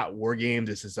 Technically it's not war games.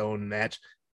 It's its own match.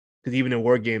 Because even in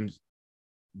war games,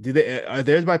 do they are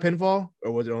theirs by pinfall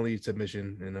or was it only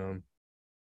submission? And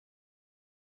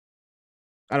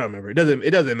I don't remember. It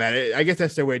doesn't matter. I guess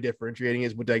that's their way of differentiating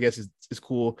it, which I guess is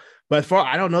cool. But as far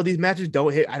I don't know, these matches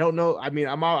don't hit. I don't know. I mean,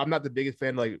 I'm not the biggest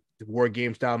fan of like the war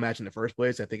game style match in the first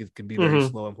place. I think it can be very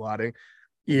slow and plodding.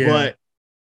 Yeah, but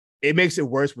it makes it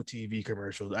worse with TV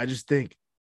commercials. I just think.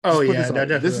 Oh yeah,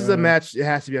 this is a match. It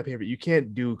has to be up here, but you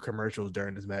can't do commercials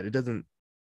during this match. It doesn't.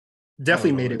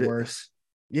 Definitely made it worse.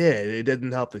 Yeah, it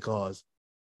didn't help the cause.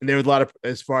 And there was a lot of,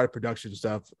 as far as production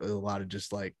stuff, a lot of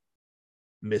just like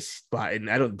misspot. And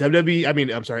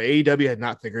AEW had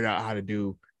not figured out how to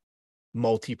do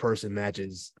multi-person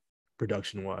matches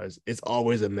production wise. It's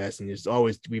always a mess, and it's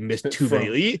always we miss too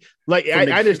many. Like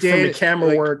I understand from the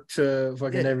camera work to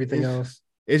fucking everything else.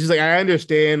 It's just like I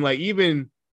understand, like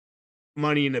even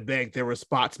Money in the Bank, there were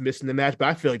spots missing the match, but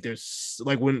I feel like there's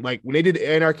like when they did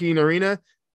Anarchy in Arena,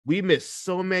 we missed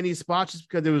so many spots just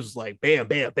because it was like bam,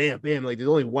 bam, bam, bam. Like there's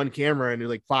only one camera and there's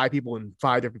like 5 people in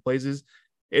 5 different places.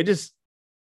 It's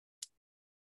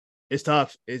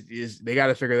tough. They got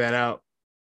to figure that out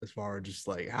as far as just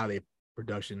like how they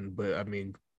production. But I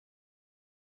mean,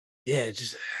 yeah, it's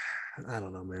just I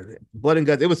don't know, man. Blood and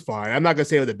Guts, it was fine. I'm not gonna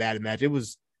say it was a bad match.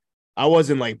 I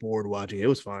wasn't like bored watching it. It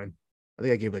was fine. I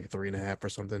think I gave like a 3.5 or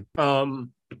something.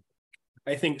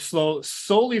 I think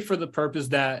solely for the purpose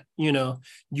that, you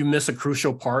miss a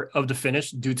crucial part of the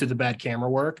finish due to the bad camera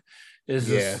work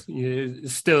it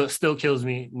still kills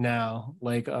me now.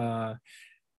 Like like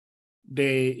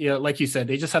you said,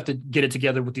 they just have to get it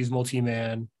together with these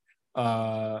multi-man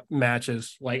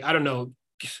matches. Like, I don't know,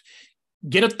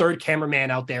 get a third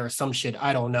cameraman out there or some shit.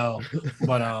 I don't know.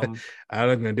 But I'm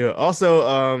not gonna do it.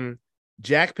 Also,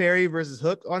 Jack Perry versus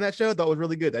Hook on that show, I thought was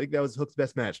really good. I think that was Hook's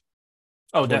best match.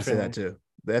 Oh, definitely. That too.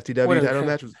 The FTW title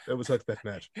match was Hook's best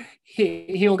match.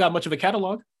 He don't got much of a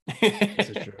catalog. This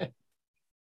is true.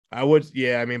 I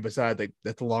besides like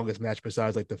that's the longest match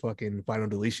besides like the fucking final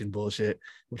deletion bullshit,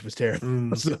 which was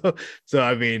terrible. So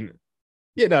I mean,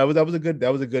 that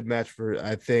was a good match for.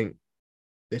 I think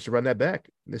they should run that back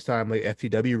this time, like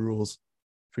FTW rules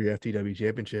for your FTW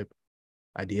championship.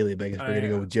 Ideally, but I guess we're gonna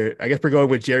go with Jerry. I guess we're going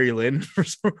with Jerry Lynn for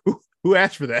who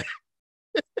asked for that.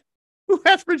 Who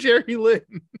asked for Jerry Lynn?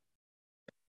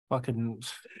 Fucking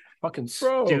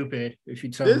bro, stupid. If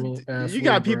you tell me, you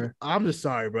got people. Bro. I'm just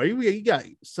sorry, bro. You got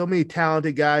so many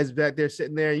talented guys back there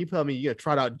sitting there. You tell me you gonna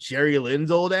trot out Jerry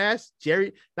Lynn's old ass?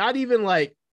 Jerry, not even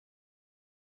like.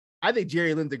 I think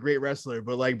Jerry Lynn's a great wrestler,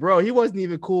 but like, bro, he wasn't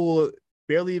even cool.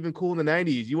 Barely even cool in the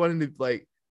 '90s. You wanted to like.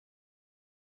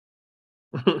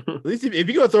 At least if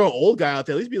you're gonna throw an old guy out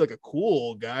there, at least be like a cool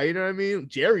old guy. You know what I mean?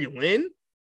 Jerry Lynn.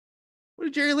 What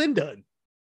did Jerry Lynn done?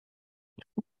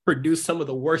 Produce some of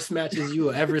the worst matches you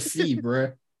will ever see,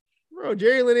 bro. Bro,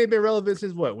 Jerry Lynn ain't been relevant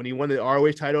since what? When he won the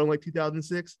ROH title in like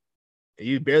 2006?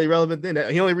 He was barely relevant then.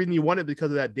 The only reason you won it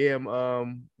because of that damn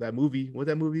that movie. What's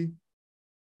that movie?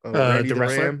 The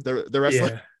Wrestler. The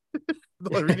Wrestler. Yeah. The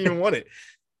only reason he even won it.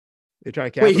 They're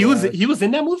trying to wait. He was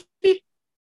in that movie.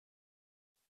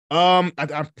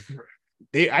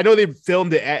 I know they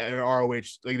filmed it at ROH.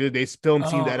 Like they filmed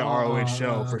scenes at an ROH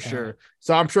show for sure.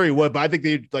 So I'm sure he would, but I think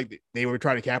they were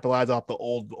trying to capitalize off the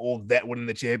old vet winning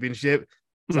the championship.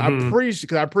 So I'm pretty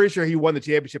sure he won the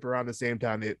championship around the same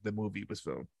time the movie was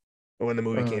filmed or when the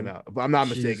movie came out. But I'm not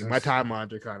mistaken. My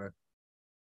timelines are kind of,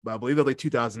 but I believe it was like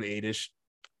 2008ish.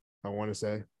 I want to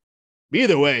say.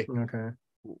 Either way, Okay.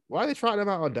 why are they trotting him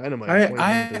out on Dynamite in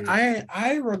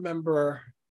 2023?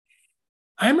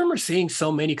 I remember seeing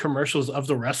so many commercials of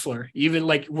the wrestler, even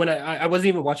like when I wasn't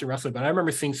even watching wrestling, but I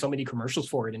remember seeing so many commercials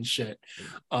for it and shit.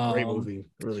 Great movie,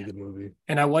 really good movie.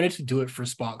 And I wanted to do it for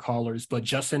Spot Callers, but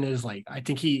Justin is like, I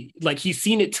think he's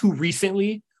seen it too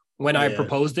recently when I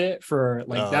proposed it for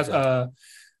like that's okay.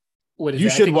 What is you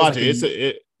it? should watch like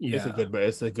it.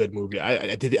 It's a good movie.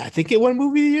 I think it won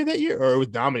movie that year, or it was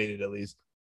nominated at least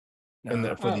in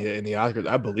the Oscars.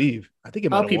 I believe. I think it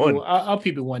might have won. I'll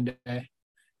peep it one day.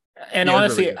 And yeah,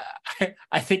 honestly, really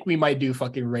I think we might do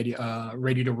fucking ready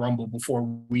to Rumble before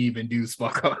we even do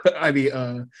Spock.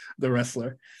 The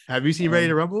wrestler. Have you seen Ready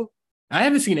to Rumble? I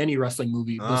haven't seen any wrestling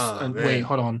movie. Wait,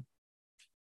 hold on.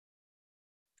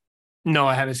 No,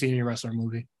 I haven't seen any wrestler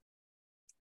movie.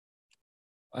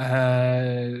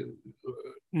 No,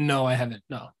 I haven't.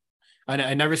 No,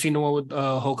 I never seen the one with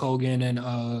Hulk Hogan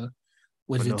and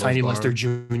was it Tiny Lister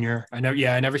Jr. I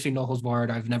never seen No Holds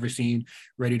Barred. I've never seen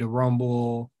Ready to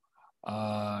Rumble.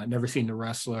 Never seen The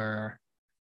Wrestler.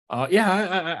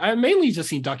 I mainly just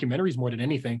seen documentaries more than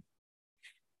anything.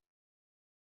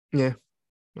 Yeah,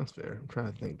 that's fair. I'm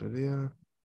trying to think. Did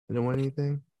they win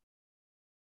anything?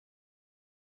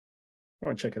 I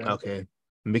want to check it out. Okay.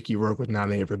 Mickey Rourke was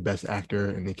nominated for Best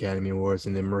Actor in the Academy Awards,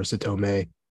 and then Marissa Tomei,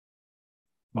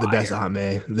 the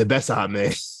best Aunt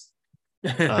May.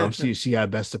 She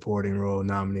got Best Supporting Role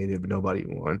nominated, but nobody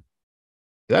won.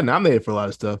 They got nominated for a lot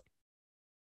of stuff.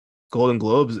 Golden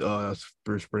Globes,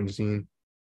 Bruce Springsteen.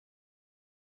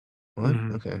 What?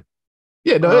 Mm-hmm. Okay.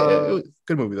 Yeah, no, it was a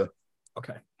good movie though.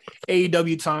 Okay.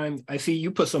 AEW time. I see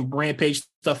you put some Rampage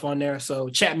stuff on there, so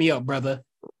chat me up, brother.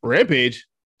 Rampage?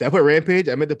 Did I put Rampage?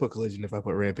 I meant to put Collision if I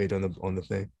put Rampage on the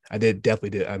thing. I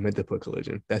definitely did. I meant to put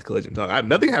Collision. That's Collision talk.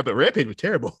 Nothing happened. Rampage was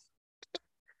terrible.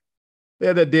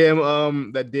 Yeah, that damn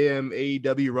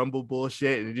AEW Rumble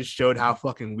bullshit, and it just showed how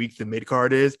fucking weak the mid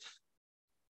card is.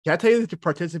 Can I tell you the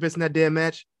participants in that damn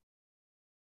match?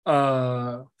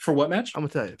 For what match? I'm gonna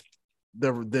tell you.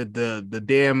 The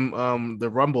damn the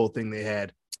Rumble thing they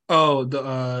had. Oh,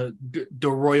 the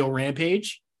Royal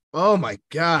Rampage. Oh my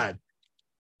god,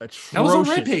 atrocious. That was on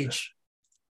Rampage.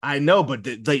 I know, but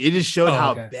it just showed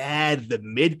how bad the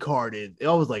mid card is. It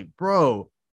was like,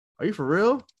 bro, are you for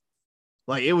real?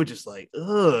 Like it was just like,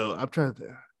 ugh. I'm trying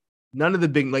to. None of the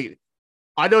big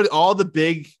I know all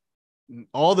the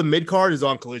mid card is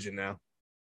on Collision now.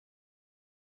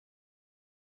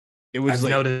 It was I've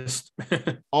noticed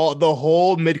the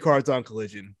whole mid card's on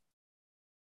Collision,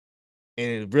 and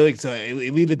it really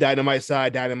it leave the Dynamite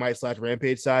 /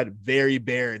 Rampage side very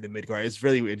bare in the mid card. It's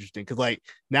really interesting because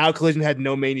now Collision had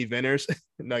no main eventers,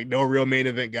 no real main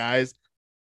event guys,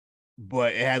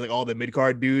 but it has all the mid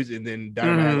card dudes, and then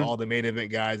Dynamite has all the main event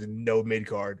guys and no mid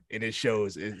card, and it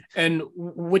shows. And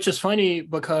which is funny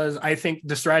because I think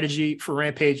the strategy for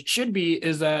Rampage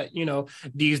is that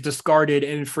these discarded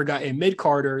and forgotten mid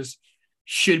carders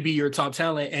should be your top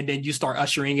talent, and then you start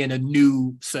ushering in a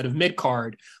new set of mid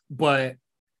card. But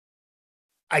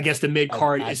I guess the mid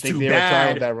card is too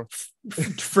bad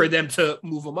for them to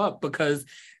move them up because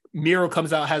Miro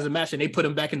comes out, has a match, and they put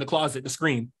him back in the closet to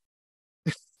scream.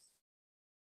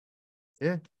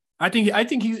 Yeah, I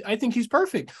think he's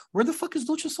perfect. Where the fuck is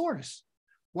Luchasaurus?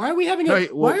 Why are we having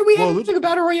a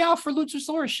battle royale for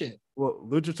Luchasaurus shit? Well,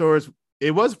 Luchasaurus,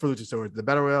 it was for Luchasaurus. The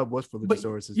battle royale was for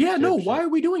Luchasaurus. Why are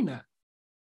we doing that?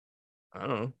 I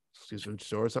don't know. Is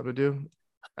Luchasaurus something to do?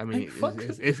 I mean,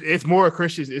 it's more a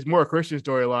Christian. It's more a Christian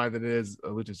storyline than it is a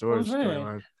Luchasaurus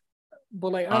storyline.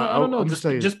 But I don't know.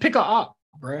 Just pick a op,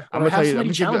 bro. I'm gonna tell you. I'm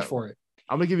gonna challenge for it.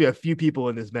 I'm gonna give you a few people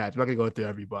in this match. I'm not gonna go through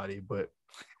everybody, but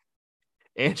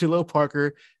Angelo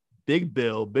Parker, Big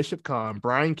Bill, Bishop Khan,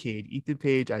 Brian Cage, Ethan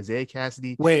Page, Isaiah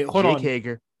Cassidy. Wait, hold on.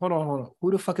 Hager. Hold on.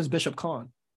 Who the fuck is Bishop Khan?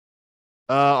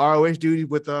 ROH dude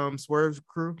with Swerve's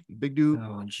crew, big dude.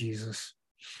 Oh Jesus.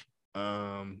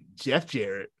 Jeff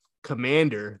Jarrett,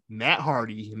 Commander, Matt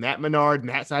Hardy, Matt Menard,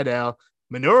 Matt Sydal,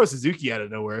 Minoru Suzuki out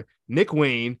of nowhere, Nick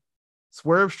Wayne,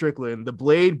 Swerve Strickland, The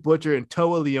Blade, Butcher, and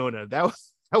Toa Leona. That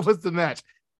was the match.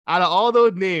 Out of all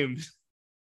those names,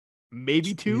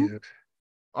 maybe two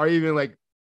are even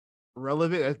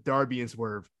relevant. That's Darby and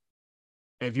Swerve.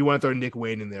 And if you want to throw Nick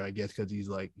Wayne in there, I guess because he's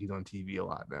on TV a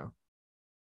lot now.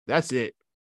 That's it.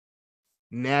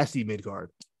 Nasty mid card.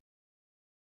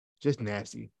 Just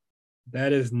nasty.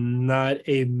 That is not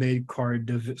a mid card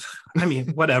division. I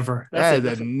mean, whatever. That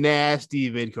is a nasty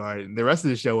mid card. The rest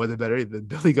of the show wasn't better either.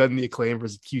 Billy Gunn and the Acclaim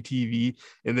versus QTV,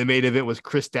 and the main event was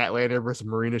Chris Statlander versus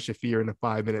Marina Shafir in a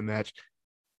 5-minute match.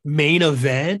 Main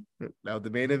event? That was the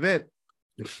main event.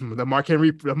 The Mark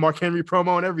Henry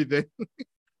promo and everything.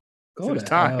 Go his to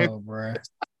time. hell, bro.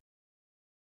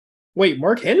 Wait,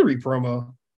 Mark Henry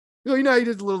promo. You know, he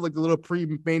does a little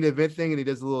pre-main event thing, and he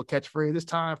does a little catchphrase. This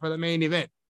time for the main event.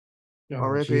 Oh,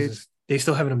 Rampage. They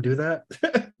still having him do that?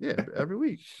 Yeah, every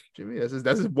week. Jimmy, that's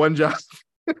his one job.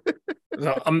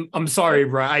 No, I'm sorry,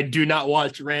 bro. I do not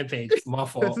watch Rampage. My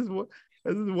fault. That's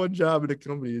his one job in the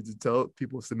company is to tell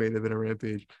people it's the main event of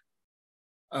Rampage.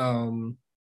 Well,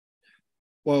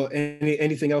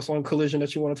 anything else on Collision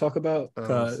that you want to talk about?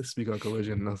 Speak on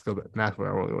Collision. Let's go back. That's what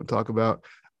I really want to talk about.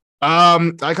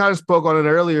 I kind of spoke on it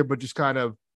earlier, but just kind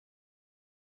of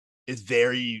it's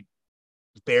very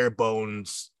bare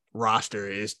bones roster.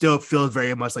 It still feels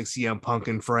very much like CM Punk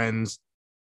and friends.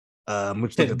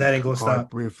 Which that ain't gonna stop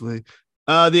briefly.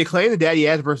 The Acclaim, the Daddy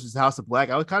Ass versus House of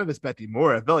Black. I was kind of expecting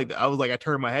more. I felt like I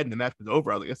turned my head and the match was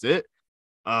over. I was like, that's it.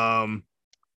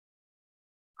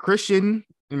 Christian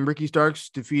and Ricky Starks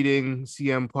defeating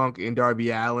CM Punk and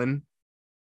Darby Allin.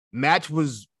 Match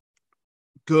was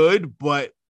good,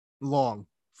 but long.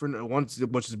 For once,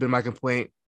 which has been my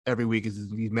complaint every week, is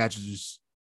these matches just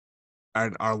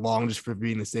are long just for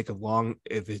being the sake of long.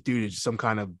 If it's due to some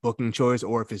kind of booking choice,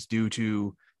 or if it's due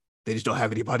to they just don't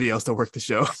have anybody else to work the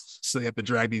show, so they have to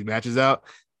drag these matches out.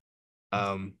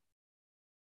 Anything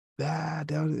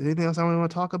else I want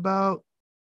to talk about?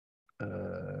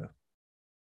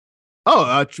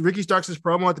 Ricky Starks'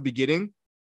 promo at the beginning.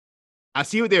 I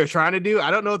see what they were trying to do.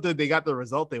 I don't know if they got the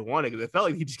result they wanted, because it felt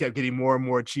like he just kept getting more and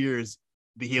more cheers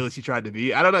the heel as he tried to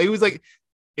be. I don't know.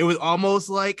 It was almost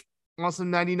like on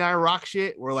some 99 Rock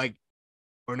shit, or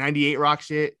 98 Rock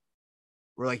shit,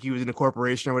 where like he was in a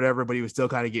corporation or whatever, but he was still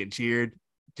kind of getting cheered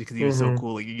just because he was so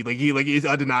cool. He's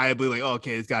undeniably like, oh,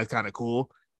 okay, this guy's kind of cool.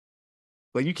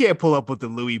 Like, you can't pull up with the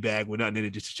Louis bag with nothing in it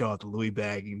just to show off the Louis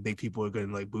bag and think people are going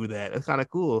to like boo that. That's kind of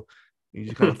cool. You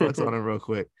just kind of flex on it real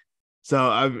quick. So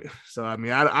I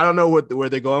mean, I don't know where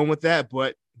they're going with that,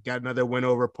 but got another win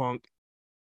over Punk.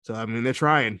 So I mean, they're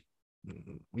trying.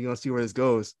 We're gonna see where this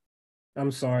goes.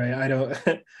 I'm sorry, I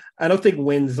don't think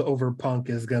wins over Punk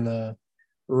is gonna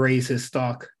raise his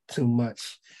stock too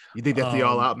much. You think that's the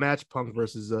all-out match, Punk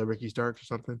versus Ricky Starks or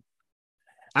something?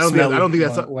 I don't think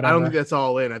that's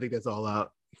all in. I think that's all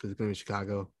out because it's gonna be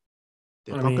Chicago.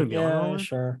 Punk gonna be on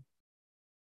sure.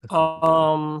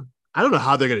 I don't know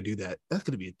how they're gonna do that. That's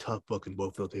gonna be a tough book in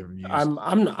both those reviews. I'm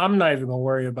not even gonna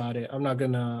worry about it. I'm not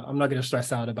gonna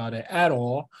stress out about it at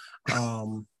all.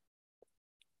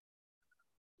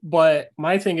 But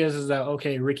my thing is that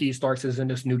okay, Ricky Starks is in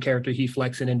this new character, he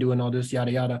flexing and doing all this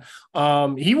yada yada.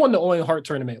 He won the Owen Hart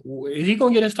tournament. Is he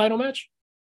gonna get his title match?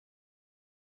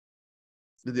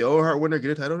 Did the Owen Hart winner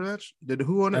get a title match?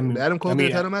 Who won it? Adam Cole get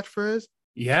a title match for his?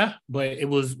 Yeah, but it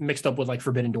was mixed up with like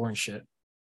Forbidden Door and shit.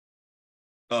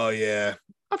 Oh yeah,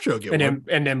 I'm sure he'll get one.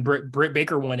 And then Britt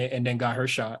Baker won it and then got her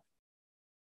shot.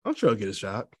 I'm sure he'll get a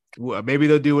shot. Maybe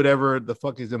they'll do whatever the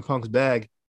fuck is in Punk's bag,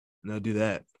 and they'll do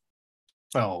that.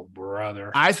 Oh brother,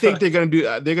 I think they're gonna do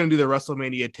the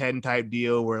WrestleMania 10 type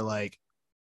deal where like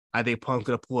I think Punk's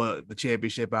gonna pull the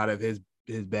championship out of his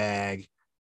bag.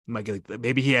 Might get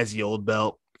maybe he has the old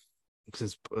belt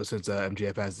since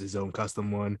MJF has his own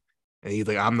custom one, and he's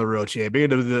like, I'm the real champ. They're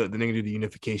gonna do the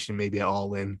unification maybe at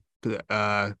All In.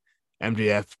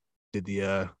 MJF did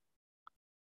the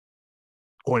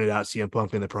pointed out CM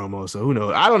Punk in the promo, so who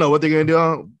knows? I don't know what they're gonna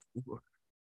do.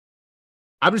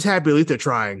 I'm just happy at least they're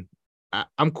trying.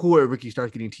 I'm cool with Ricky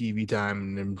Starks getting TV time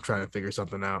and them trying to figure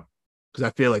something out, because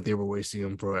I feel like they were wasting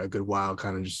him for a good while,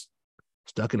 kind of just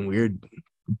stuck in weird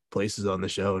places on the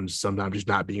show and sometimes just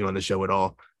not being on the show at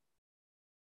all.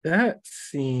 That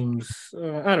seems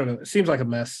I don't know. It seems like a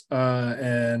mess,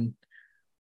 and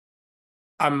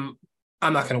I'm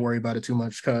not gonna worry about it too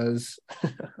much because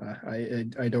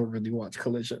I don't really watch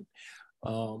Collision.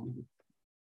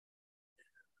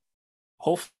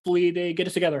 Hopefully they get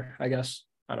it together. I guess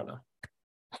I don't know.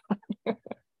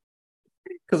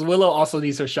 Because Willow also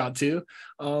needs her shot too,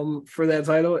 for that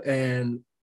title, and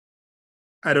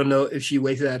I don't know if she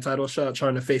wasted that title shot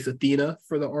trying to face Athena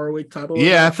for the ROH title.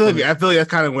 Yeah, I feel like that's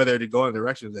kind of where they're going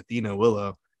direction is Athena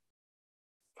Willow,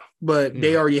 but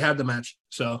they already have the match.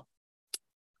 So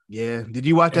yeah, did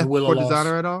you watch that Before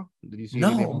Dishonor at all? Did you see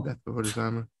anything from Before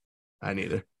Dishonor? I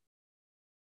neither.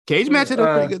 Cage match hit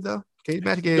up pretty good though. Cage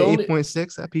match gave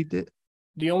 8.6. I peeped it.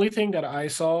 The only thing that I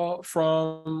saw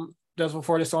from Death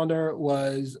Before Dishonor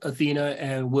was Athena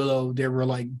and Willow. They were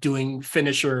like doing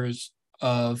finishers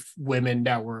of women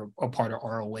that were a part of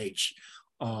ROH.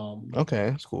 Okay,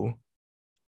 that's cool.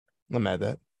 I'm mad at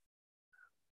that.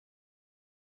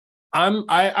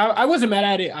 I wasn't mad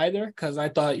at it either because I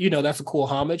thought, that's a cool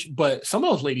homage, but some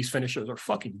of those ladies' finishers are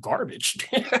fucking garbage.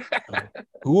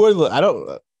 Who are I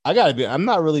don't I gotta be. I'm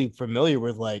not really familiar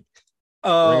with like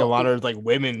Ring Uh, of Honor's like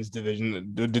women's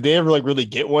division. Did they ever like really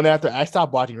get one after? I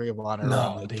stopped watching Ring of Honor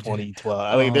around no, like they didn't.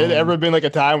 2012. Like, did there ever been like a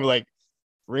time where like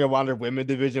Ring of Honor women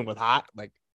division was hot?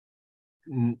 Like,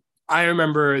 I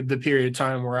remember the period of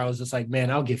time where I was just like, man,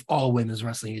 I'll give all women's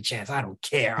wrestling a chance. I don't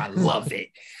care. I love it.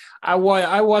 I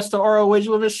watched the ROH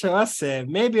women's show. I said,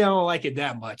 maybe I don't like it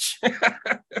that much.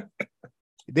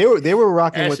 they were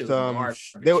rocking That with shit was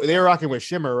garbage. they were rocking with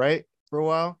Shimmer, right, for a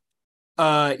while.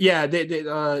 Yeah,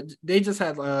 they just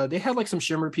had they had like some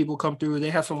Shimmer people come through. They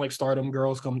had some like Stardom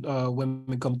girls come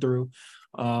women come through.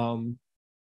 Um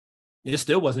it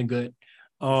still wasn't good.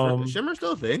 Shimmer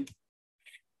still a thing?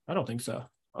 I don't think so.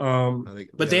 I think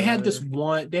But they had this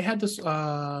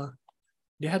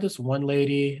one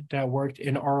lady that worked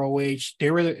in ROH.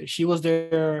 She was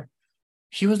their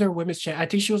women's champ. I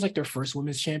think she was like their first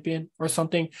women's champion or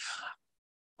something.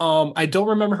 I don't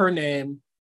remember her name,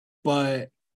 but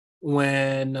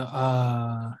when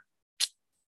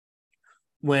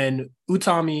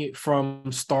Utami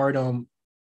from Stardom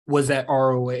was at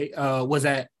ROH, was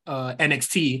at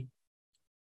NXT,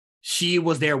 she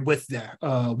was there with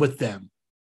them.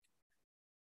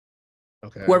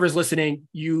 Okay. Whoever's listening,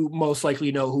 you most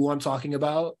likely know who I'm talking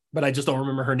about, but I just don't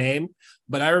remember her name.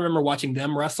 But I remember watching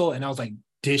them wrestle, and I was like,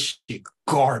 "This shit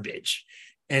garbage."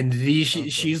 And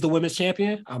she's the women's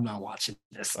champion. I'm not watching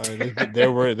this.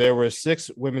 There were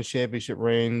 6 women's championship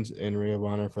reigns in Ring of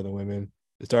Honor for the women.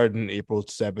 It started in April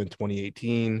 7,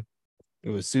 2018. It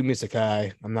was Sumi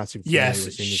Sakai. I'm not super familiar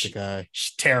with Sumi Sakai.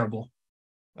 She's terrible.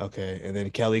 Okay, and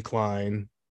then Kelly Klein.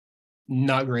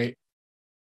 Not great.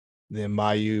 Then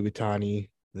Mayu Iwatani,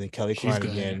 then Kelly She's Klein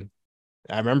good. again.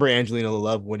 I remember Angelina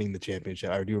Love winning the championship.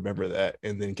 I do remember that.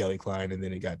 And then Kelly Klein, and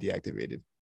then it got deactivated.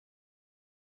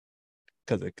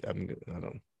 Because I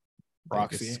don't.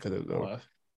 Roxy.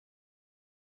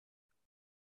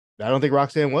 I don't think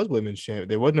Roxanne was women's champ.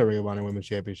 There was no Ring of Honor women's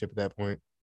championship at that point.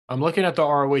 I'm looking at the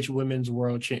ROH Women's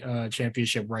World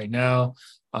Championship right now.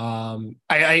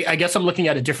 I guess I'm looking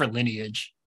at a different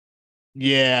lineage.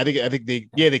 Yeah, I think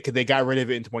they got rid of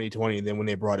it in 2020, and then when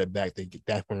they brought it back,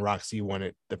 that's when Roxy won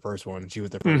it, the first one. She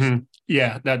was the 1st. Mm-hmm.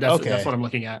 Yeah, that's what I'm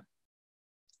looking at.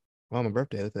 Well, my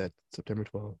birthday, that's that September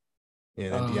 12th.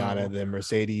 Yeah, then Deanna, then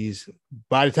Mercedes.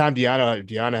 By the time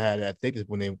Deanna had, I think, is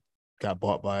when they got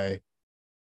bought by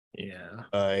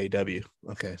AEW.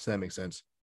 Okay, so that makes sense.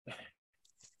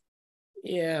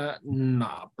 Yeah,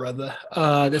 nah, brother.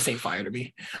 This ain't fire to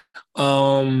me.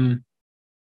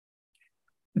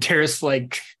 There's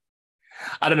like,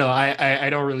 I don't know. I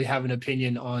don't really have an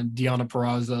opinion on Deonna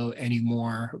Purrazzo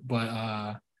anymore,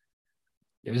 but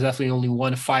there's definitely only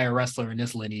one fire wrestler in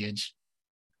this lineage.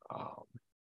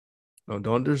 No,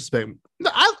 don't disrespect me. No,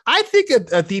 I think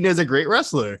Athena is a great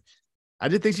wrestler. I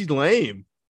just think she's lame.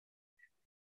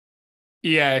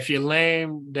 Yeah, if you're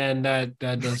lame, then that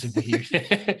doesn't be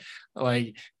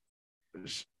like.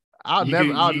 I'll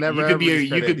never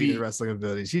discredit Athena's wrestling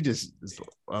ability. She just is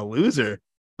a loser.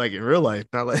 Like in real life,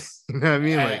 not like you know what I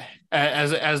mean. Like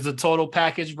as the total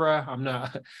package, bro. I'm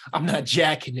not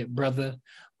jacking it, brother.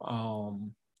 But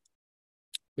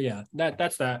yeah,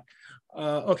 that's that.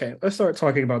 Okay, let's start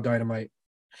talking about Dynamite.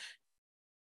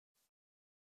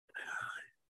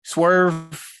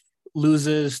 Swerve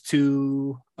loses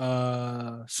to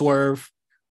Swerve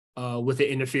with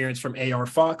the interference from AR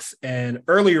Fox, and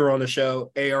earlier on the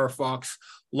show, AR Fox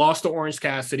lost to Orange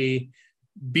Cassidy,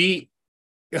 beat.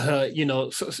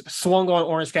 Swung on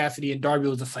Orange Cassidy, and Darby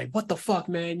was just like, "What the fuck,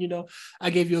 man? I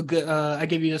gave you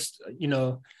this,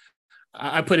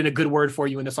 I put in a good word for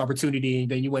you in this opportunity, and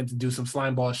then you went to do some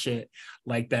slime ball shit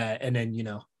like that." And then,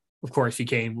 of course, he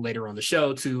came later on the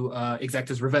show to exact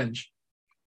his revenge.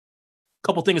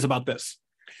 Couple things about this.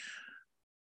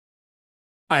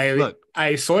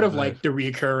 I sort of like the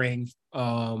reoccurring.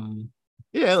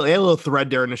 Yeah, a little thread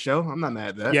there in the show. I'm not mad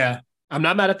at that. Yeah, I'm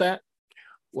not mad at that.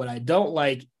 What I don't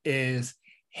like is,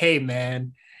 hey,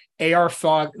 man, AR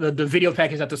Fox, the video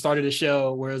package at the start of the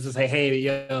show where it was just like, hey,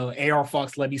 yo, AR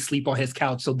Fox let me sleep on his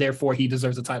couch, so therefore he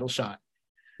deserves a title shot.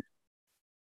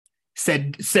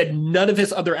 Said none of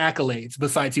his other accolades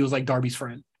besides he was like Darby's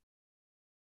friend.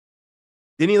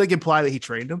 Didn't he like imply that he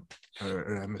trained him?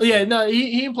 Yeah, no,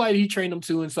 he implied he trained him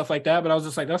too and stuff like that. But I was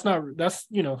just like, that's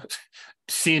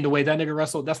seeing the way that nigga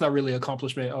wrestled, that's not really an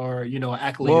accomplishment or an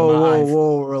accolade.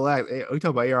 Whoa, relax. Hey, are you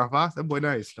talking about AR Fox? That boy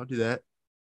nice. Don't do that.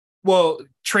 Well,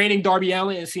 training Darby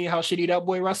Allin and seeing how shitty that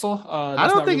boy wrestle. I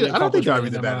don't think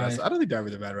Darby's a bad wrestler. I don't think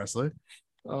Darby's a bad wrestler.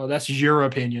 Oh, that's your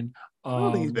opinion. I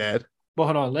don't think he's bad. But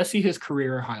hold on, let's see his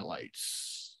career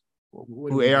highlights.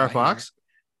 Who, AR Fox?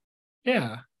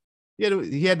 Here? Yeah.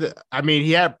 he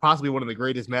had possibly one of the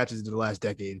greatest matches in the last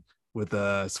decade with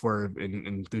Swerve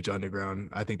and Lucha Underground.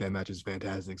 I think that match is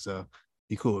fantastic. So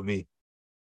he cool with me.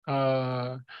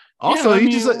 Yeah, Also, he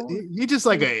just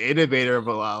like an innovator of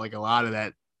a lot of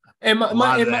that. And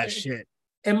that shit.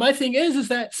 And my thing is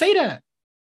that say that.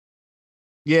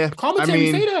 Yeah,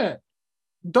 commentary say that.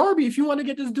 Darby, if you want to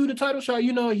get this dude a title shot,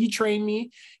 he trained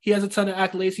me. He has a ton of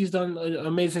accolades. He's done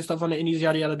amazing stuff on the indies,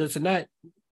 yada yada, this and that.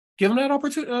 Give him that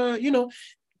opportunity.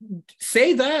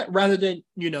 Say that rather than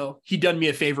he done me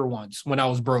a favor once when I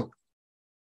was broke.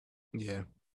 Yeah,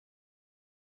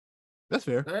 that's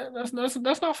fair. That's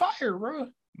not fire, bro.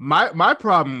 My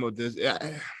problem with this,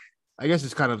 I guess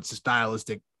it's kind of a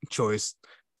stylistic choice.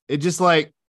 It just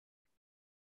like.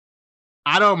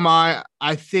 I don't mind.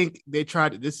 I think they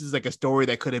tried. This is like a story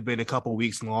that could have been a couple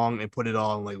weeks long and put it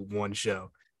all in like one show.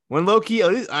 When low key,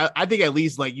 I think at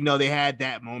least like they had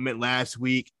that moment last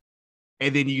week,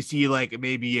 and then you see like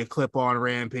maybe a clip on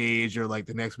Rampage or like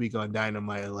the next week on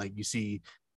Dynamite, like you see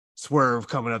Swerve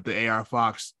coming up to AR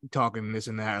Fox talking this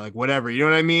and that, or like whatever, you know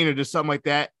what I mean, or just something like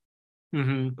that.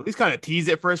 Mm-hmm. At least kind of tease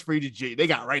it first for you to. They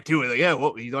got right to it. Like, yeah,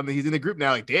 well, he's in the group now.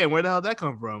 Like, damn, where the hell did that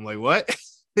come from? Like, what?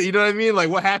 You know what I mean?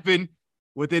 Like, what happened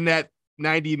within that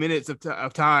 90 minutes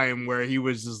of time where he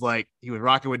was just like, he was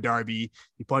rocking with Darby,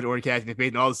 he punched Orange Cassidy in the face,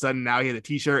 and all of a sudden now he had a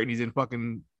t-shirt and he's in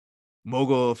fucking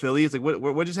Mogul affiliates. Like,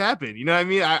 what just happened? You know what I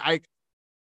mean?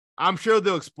 I'm sure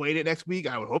they'll explain it next week.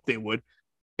 I would hope they would.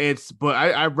 But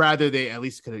I'd rather they at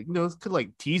least could like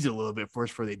tease it a little bit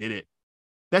first before they did it.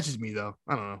 That's just me though.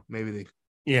 I don't know. Maybe they.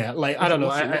 Yeah, like I don't know.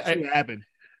 We'll see what happened.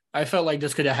 I felt like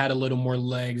this could have had a little more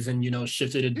legs and,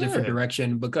 shifted a different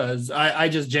direction, because I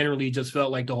just generally just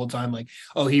felt like the whole time, like,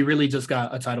 oh, he really just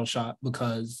got a title shot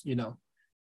because,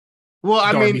 Well,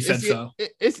 I Darby mean, said so.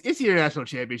 It's the international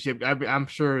championship. I'm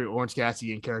sure Orange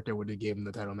Cassidy in character would have given him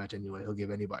the title match anyway. He'll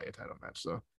give anybody a title match.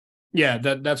 So yeah,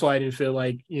 that's why I didn't feel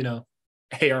like,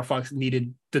 AR Fox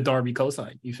needed the Darby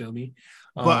cosign. You feel me?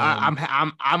 But I'm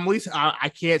at least I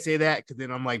can't say that, because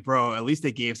then I'm like, bro, at least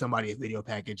they gave somebody a video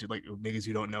package, like niggas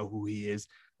who don't know who he is.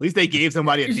 At least they gave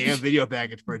somebody a damn video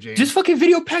package for James. This fucking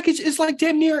video package is like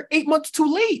damn near 8 months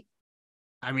too late.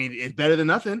 I mean, it's better than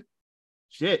nothing.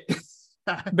 Shit.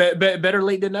 Better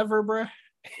late than never, bro.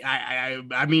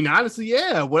 I mean, honestly,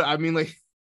 yeah. What I mean, like,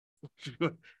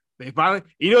 they finally,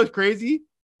 it's crazy.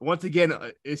 Once again,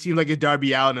 it seems like it's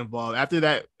Darby Allin involved.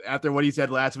 After what he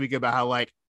said last week about how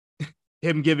like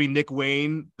him giving Nick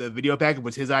Wayne the video package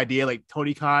was his idea, like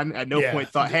Tony Khan at no point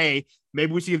thought, hey,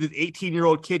 maybe we should give this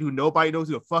 18-year-old kid who nobody knows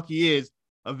who the fuck he is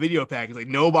a video package. Like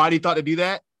nobody thought to do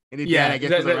that. And his dad, I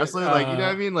guess, was a wrestler. Like, you know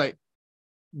what I mean? Like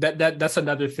that's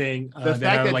another thing that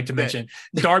I would like to mention.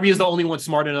 Darby is the only one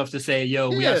smart enough to say, yo,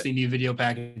 we actually need video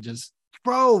packages.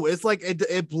 Bro, it's like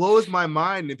it blows my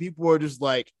mind. And people are just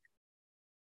like,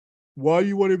 why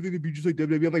you want everything to be just like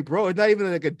WWE? I'm like, bro, it's not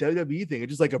even like a WWE thing. It's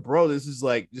just like this is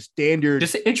like just standard.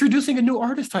 Just introducing a new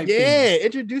artist type thing. Yeah,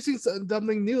 introducing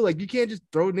something new. Like, you can't just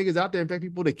throw niggas out there and expect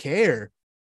people to care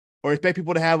or expect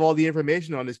people to have all the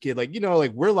information on this kid. Like,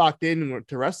 like we're locked in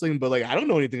to wrestling, but like I don't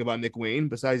know anything about Nick Wayne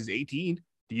besides he's 18.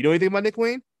 Do you know anything about Nick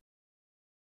Wayne?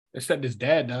 Except his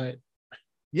dad died.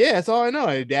 Yeah, that's all I know.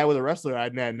 His dad was a wrestler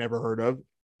I'd never heard of.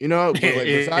 But like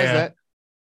besides that.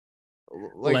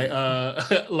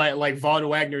 Like Von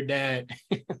Wagner dad.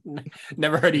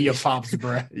 Never heard of your pops,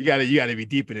 bro. You gotta be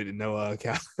deep in it to know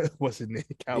what's his name.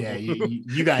 Yeah,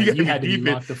 you had to be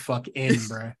locked the fuck in,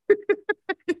 bro.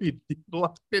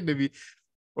 Locked in to be,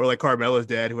 or like Carmelo's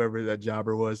dad, whoever that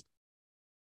jobber was.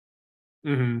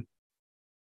 Mm-hmm.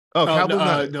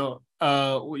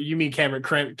 No, you mean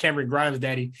Cameron Grimes'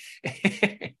 daddy?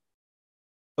 At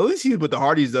least he was with the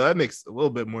Hardys though. That makes a little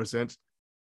bit more sense.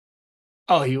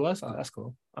 Oh, he was? Oh, that's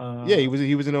cool. Yeah, he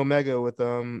was in Omega with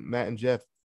Matt and Jeff.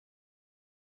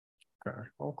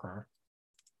 Okay.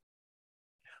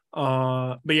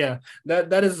 But yeah,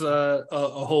 that is a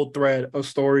whole thread of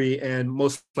story, and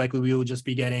most likely we will just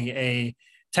be getting a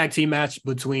tag team match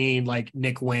between like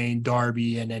Nick Wayne,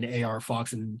 Darby, and then AR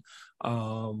Fox and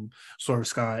Swerve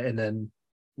Scott, and then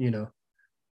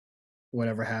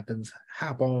whatever happens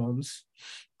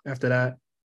after that.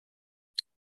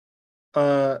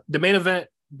 The main event,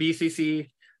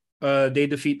 BCC, they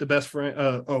defeat the best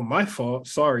friend. My fault.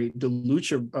 Sorry. The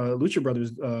Lucha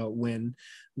Brothers win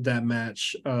that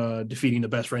match, defeating the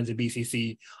best friends in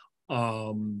BCC.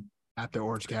 After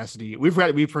Orange Cassidy, we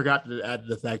forgot to add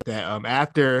the fact that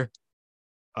after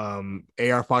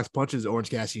AR Fox punches Orange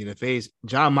Cassidy in the face,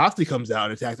 Jon Moxley comes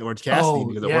out and attacks Orange Cassidy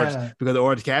because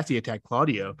Orange Cassidy attacked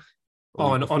Claudio.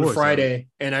 On Friday, so.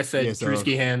 And I said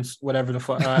Drewski hands, whatever the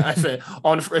fuck. I said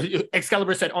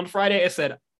Excalibur said on Friday. I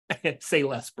said Say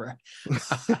less, bro.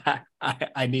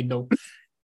 I need no.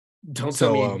 Don't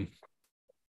tell So me.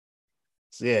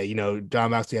 so yeah,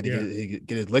 John Moxley had to Yeah.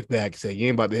 get his lick back. Say you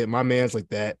ain't about to hit my man's like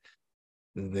that.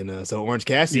 And then so Orange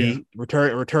Yeah. Cassidy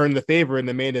returned the favor in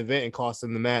the main event and cost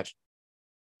him the match.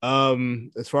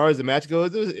 As far as the match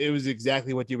goes, it was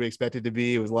exactly what you would expect it to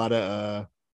be. It was a lot of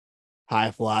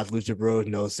high flies, Lucha Bros,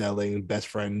 no selling, best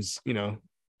friends,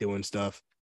 doing stuff.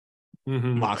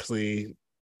 Mm-hmm. Moxley,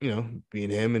 being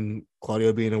him, and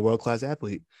Claudio being a world class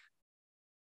athlete.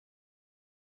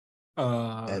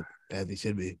 As he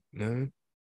should be.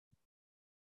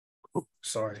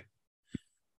 Sorry.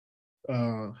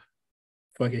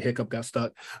 Fucking hiccup got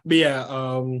stuck. But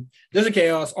yeah, there's a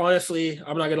chaos. Honestly,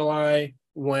 I'm not gonna lie.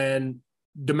 When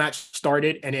the match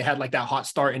started and it had like that hot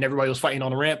start and everybody was fighting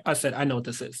on the ramp, I said, I know what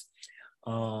this is.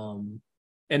 And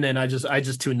then I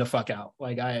just tuned the fuck out.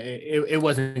 Like it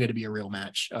wasn't gonna be a real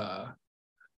match.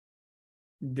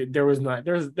 There wasn't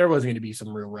gonna be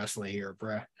some real wrestling here,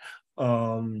 bruh.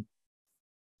 And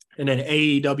then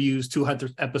AEW's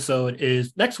 200th episode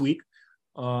is next week.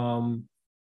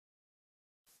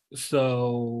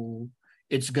 So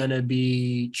it's gonna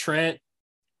be Trent,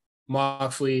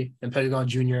 Moxley, and Pentagon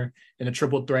Jr. in a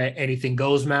triple threat anything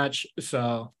goes match.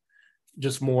 So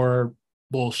just more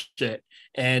bullshit.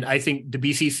 And I think the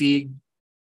BCC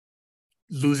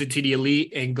losing to the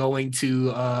Elite and going to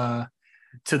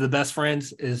the Best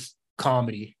Friends is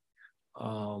comedy.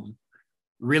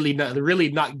 Really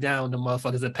knocked down the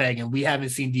motherfuckers at Peg, and we haven't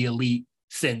seen the Elite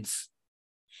since.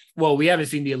 Well, we haven't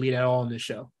seen the Elite at all on this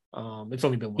show. It's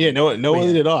only been one. Yeah, no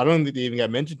Elite at all. I don't think they even got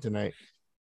mentioned tonight.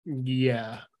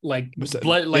 Yeah, like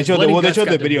blood. Like they showed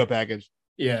the video package.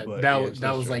 Yeah, that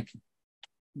was like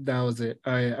that was it.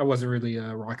 I wasn't really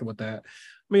rocking with that.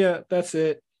 But yeah, that's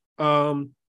it.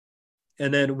 And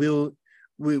then we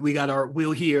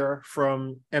we'll hear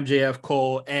from MJF,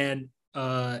 Cole, and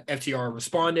FTR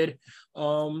responded.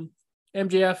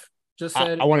 MJF just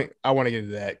said I want to get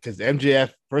into that because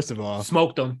MJF, first of all,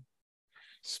 smoked them.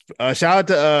 Shout out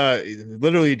to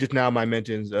literally just now my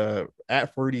mentions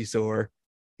at Fruity Sore.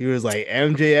 He was like,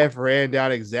 MJF ran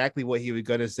down exactly what he was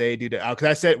gonna say due to because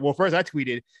I said, well, first I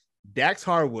tweeted Dax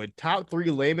Harwood, top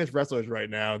 3 lamest wrestlers right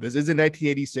now. This isn't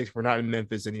 1986. We're not in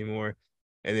Memphis anymore.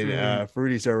 And then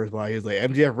Fruity Sore was he was like,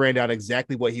 MJF ran down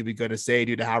exactly what he was gonna say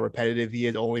due to how repetitive he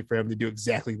is, only for him to do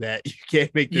exactly that. You can't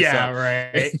make this up.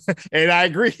 Right. And I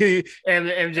agree. And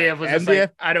MJF was just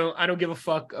like, I don't give a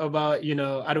fuck about,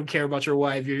 I don't care about your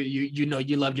wife. You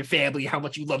love your family, how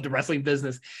much you love the wrestling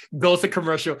business. Goes to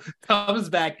commercial, comes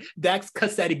back. Dax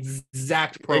cuts that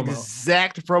exact promo.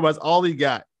 Exact promo. That's all he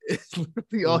got. It's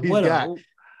literally all he got.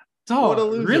 Dog,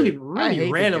 really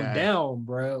ran him down,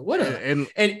 bro.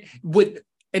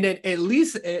 And then at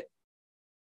least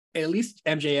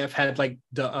MJF had like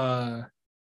the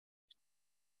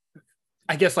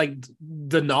I guess like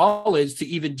the knowledge to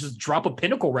even just drop a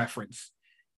Pinnacle reference,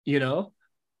 I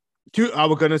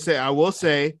will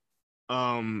say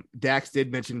Dax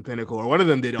did mention Pinnacle, or one of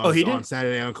them did on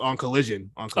Saturday on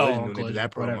Collision when they did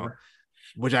that promo. Whatever.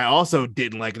 Which I also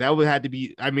didn't like. That would have to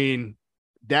be, I mean,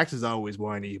 Dax is always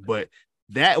whiny, but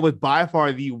that was by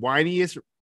far the whiniest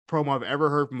promo I've ever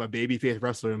heard from a babyface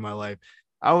wrestler in my life.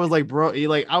 I was like, bro,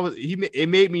 it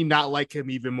made me not like him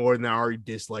even more than I already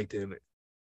disliked him.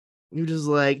 You're just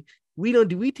like,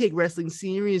 we take wrestling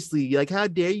seriously. Like, how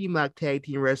dare you mock tag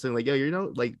team wrestling? Like, yo,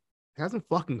 have some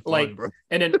fucking fun, bro.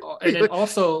 And then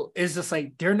also it's just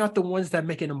like they're not the ones that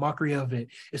making a mockery of it.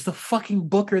 It's the fucking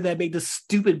booker that made the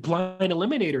stupid blind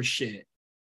eliminator shit.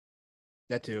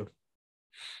 That too.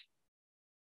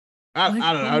 I don't know.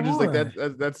 I'm just like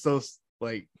that's so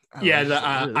like.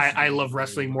 I love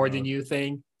wrestling more than you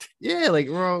thing. Yeah, like,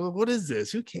 bro, what is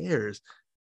this? Who cares?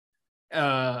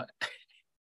 I'm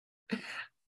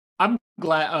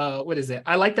glad. What is it?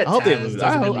 I like that. I hope they lose.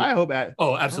 I hope.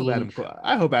 Oh, absolutely.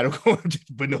 I hope Adam Cole just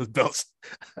win those belts.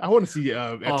 I want to see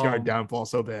FTR downfall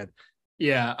so bad.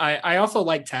 Yeah, I also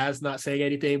like Taz not saying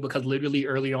anything because literally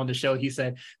earlier on the show he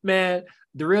said, "Man,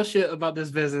 the real shit about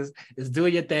this business is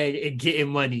doing your thing and getting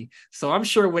money." So I'm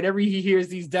sure whenever he hears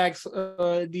these Dax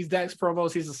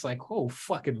promos, he's just like, "Oh,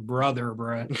 fucking brother,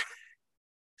 bro,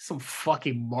 some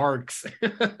fucking marks."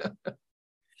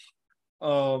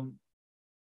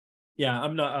 Yeah,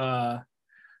 I'm not.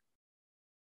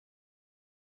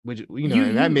 Which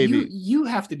that may be. You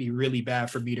have to be really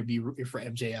bad for me to be rooting for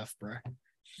MJF, bro.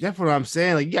 That's what I'm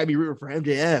saying. Like, you gotta be rooting for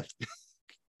MJF.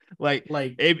 like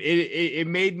it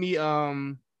made me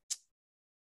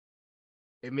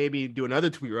it made me do another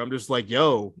tweet where I'm just like,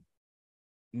 yo,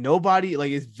 nobody,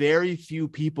 like, it's very few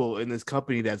people in this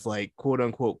company that's like quote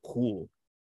unquote cool.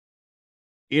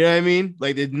 You know what I mean?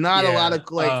 Like there's not a lot Yeah.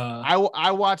 of like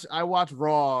I watch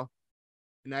Raw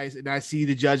and I see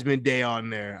the Judgment Day on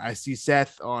there. I see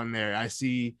Seth on there. I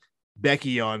see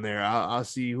Becky on there. I'll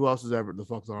see who else is ever the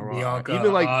fuck's on Raw. Even Bianca,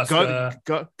 like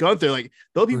Asuka, Gunther, like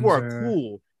those people are Gunther,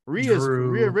 cool. Rhea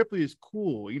Drew. Ripley is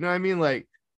cool. You know what I mean? Like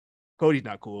Cody's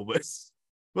not cool, but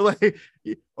like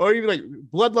or even like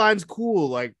Bloodline's cool.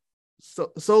 Like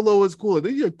Solo is cool.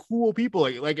 These are cool people.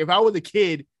 Like if I was a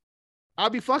kid,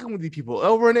 I'd be fucking with these people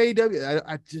over in AEW.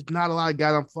 I just not a lot of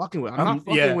guys I'm fucking with. I'm not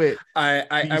fucking Yeah. with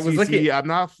I was BCC. looking.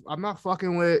 I'm not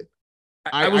fucking with.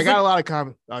 I was I got look, a lot of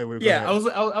comments. Oh, yeah,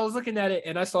 I was looking at it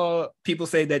and I saw people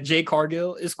say that Jade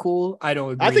Cargill is cool. I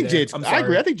don't agree. I think there. Jade. I'm I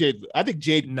agree. sorry. I think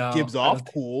Jade No, gives I off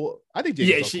don't. cool. I think Jade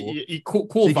Yeah, gives off cool.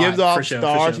 cool She vibe gives off for sure.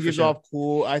 star. For sure, She for gives sure. off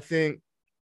cool. I think.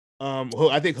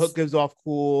 I think Hook gives off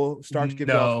cool. Starks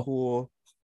gives off No, cool.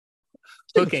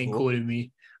 Hook ain't cool to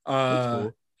me. Hook's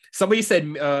cool. Somebody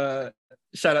said,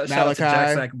 shout out to Jack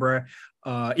Malachi. Sack, bro.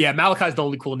 Yeah, Malachi's the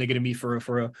only cool nigga to me for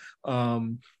real.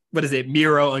 What is it?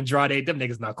 Miro, Andrade, them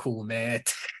niggas not cool, man.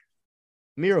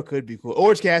 Miro could be cool.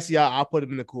 Orange Cassidy, I'll put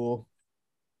him in the cool.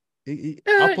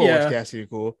 I'll put Orange Cassidy in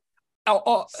cool.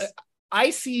 I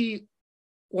see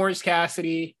Orange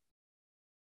Cassidy.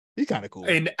 He's kind of cool.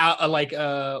 And like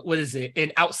what is it?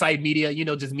 In outside media, you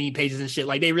know, just meme pages and shit.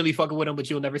 Like they really fucking with him, but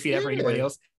you'll never see that for anybody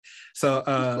else.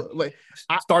 So like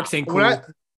Starks ain't cool.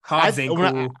 Hobbs ain't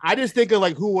cool. I just think of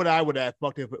like who would I would have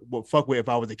fuck with if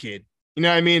I was a kid. You know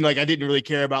what I mean? Like I didn't really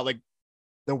care about like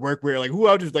the workwear. Like who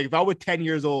I was just like if I was 10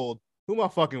 years old, who am I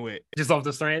fucking with? Just off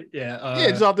the strength, yeah. Yeah,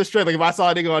 just off the strength. Like if I saw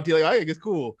a nigga on TV, like I think it's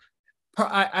cool.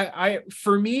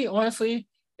 For me, honestly,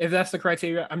 if that's the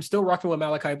criteria, I'm still rocking with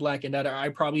Malachi Black, and that I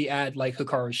probably add like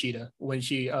Hikaru Shida when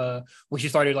she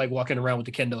started like walking around with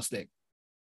the kendo stick.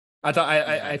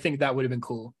 I think that would have been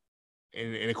cool.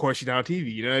 And of course she's not on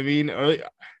TV. You know what I mean?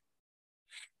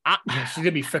 She's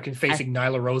gonna be fucking facing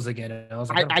Nyla Rose again. And I was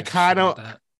like, I kind of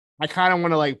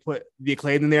want to like put the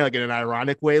Acclaimed in there like in an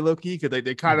ironic way, low key, because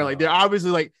they're kind of like they're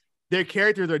obviously like their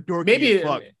characters are dorky as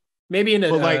fuck. Maybe in a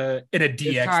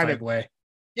DX type way.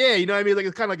 Yeah, you know what I mean? Like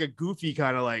it's kind of like a goofy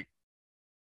kind of like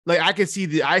I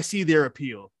see their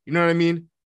appeal. You know what I mean?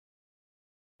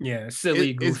 Yeah,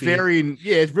 silly, goofy.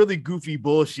 It's really goofy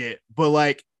bullshit. But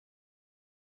like,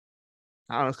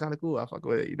 I don't know, it's kind of cool. I fuck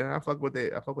with it. You know, I fuck with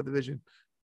the vision.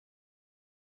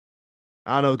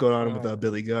 I don't know what's going on with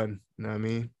Billy Gunn. You know what I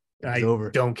mean? It's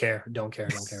over. Don't care.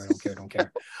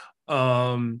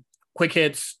 Quick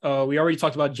hits. We already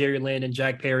talked about Jerry Lynn and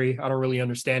Jack Perry. I don't really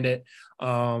understand it.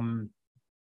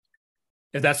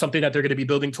 If that's something that they're going to be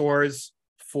building towards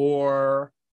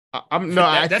for, I think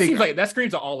seems like that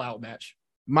screams an all-out match.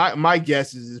 My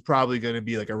guess is it's probably going to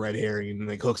be like a red herring, and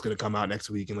like Hook's going to come out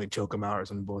next week and like choke him out or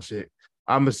some bullshit.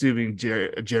 I'm assuming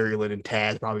Jerry Lynn and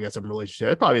Taz probably got some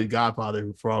relationship. It's probably the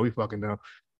Godfather for all we fucking know.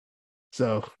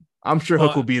 So I'm sure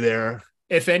Hook will be there.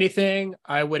 If anything,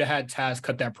 I would have had Taz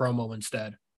cut that promo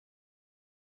instead.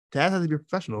 Taz has to be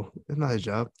professional. It's not his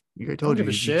job. You told you.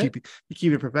 You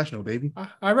keep it professional, baby.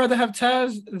 I'd rather have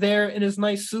Taz there in his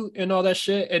nice suit and all that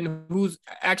shit, and who's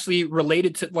actually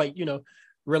related to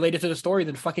the story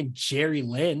than fucking Jerry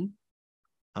Lynn.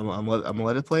 I'm gonna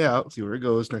let it play out. See where it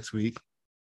goes next week.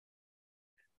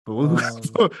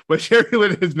 But Jerry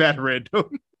Lynn is mad random.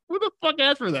 Who the fuck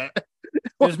asked for that?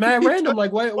 It's mad random.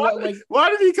 Like why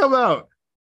did he come out?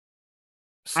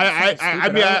 I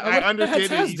mean I understand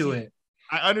Taz do it.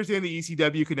 I understand the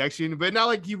ECW connection, but not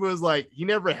like he was like he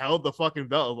never held the fucking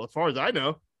belt, as far as I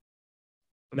know.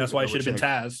 That's why it should have been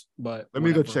Taz. But let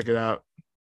me go check it out.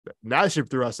 Now they should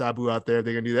throw out Sabu out there.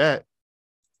 They're gonna do that.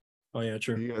 Oh yeah,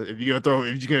 true. If you're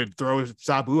gonna throw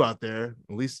Sabu out there,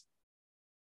 at least.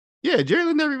 Yeah, Jerry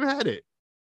Lynn never even had it.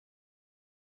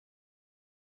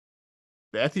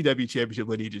 The FTW championship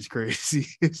lineage is crazy.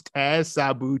 It's Taz,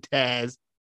 Sabu, Taz,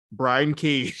 Brian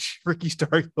Cage, Ricky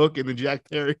Stark, Hook, and then Jack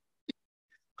Perry.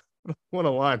 What a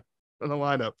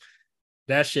lineup.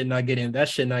 That shit not getting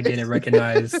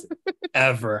recognized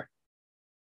ever.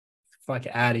 Fuck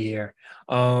out of here.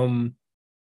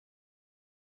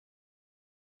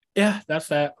 Yeah, that's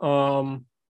that.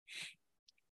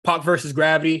 Pac versus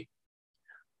Gravity.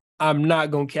 I'm not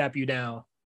gonna cap you down.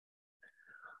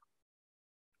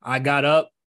 I got up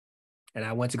and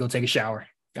I went to go take a shower.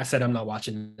 I said, I'm not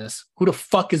watching this. Who the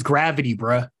fuck is Gravity,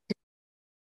 bruh?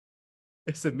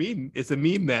 It's a meme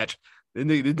match. This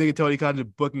nigga Tony Khan's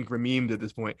booking for memes at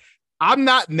this point. I'm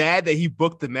not mad that he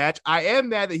booked the match. I am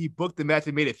mad that he booked the match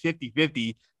and made it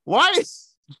 50-50. Why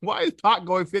is Pac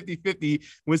going 50-50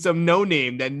 with some no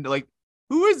name? Then like,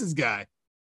 who is this guy?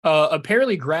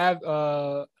 Apparently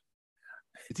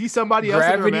is he somebody else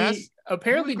in our match?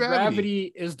 Apparently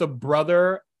Gravity is the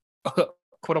brother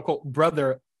quote unquote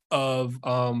brother of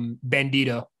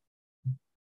Bandito.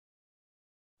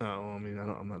 Oh, I mean,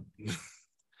 I'm not.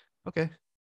 Okay.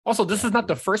 Also, this is not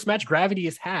the first match Gravity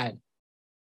has had.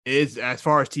 Is as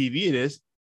far as TV, it is.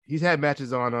 He's had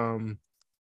matches on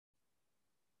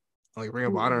like Ring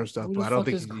of Honor and stuff, but I don't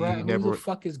think he never. Who the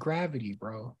fuck is Gravity,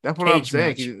 bro? That's what I'm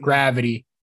saying. Gravity.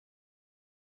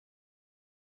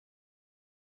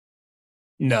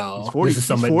 No, he's 40, this is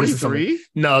somebody. 43.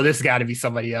 No, this got to be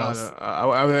somebody else.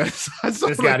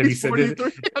 This got to be somebody.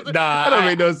 Nah, I don't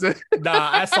make no sense.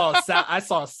 Nah, I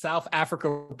saw South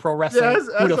Africa Pro Wrestling. Yes,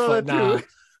 who the fuck? Nah,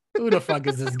 who the fuck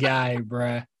is this guy,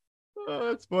 bruh? Oh,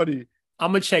 that's funny.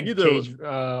 I'm gonna check Cage.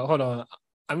 Hold on.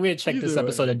 I'm gonna check this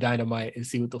episode of Dynamite and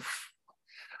see what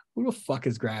who the fuck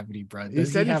is Gravity, bro? He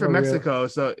said he's from Mexico,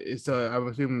 so I'm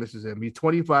assuming this is him. He's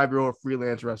 25-year-old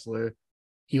freelance wrestler.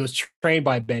 He was trained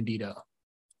by Bandito,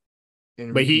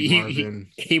 but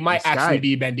he might actually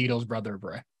be Bandito's brother,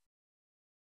 bro.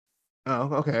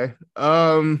 Oh, okay.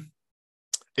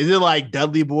 Is it like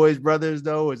Dudley Boy's brothers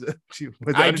though? Was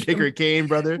Undertaker and Kane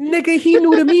brother? Nigga, he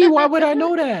knew to me. Why would I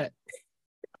know that?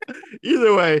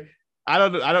 Either way, I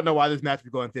don't know why this match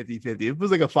was going 50-50. If it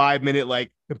was like a 5-minute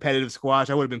like competitive squash,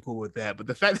 I would have been cool with that. But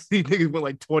the fact that these niggas went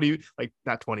like 20, like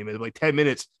not 20 minutes, but like 10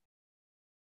 minutes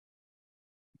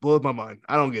blows my mind.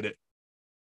 I don't get it.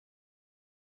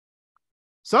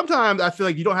 Sometimes I feel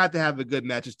like you don't have to have a good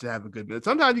match just to have a good match.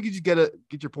 Sometimes you can just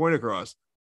get your point across.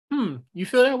 You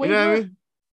feel that way? You know what I mean?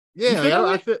 Yeah,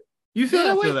 I feel. You feel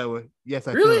that way? I feel that way. Yes,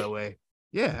 I feel that way.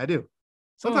 Yeah, I do.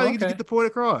 Sometimes you can just get the point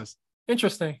across.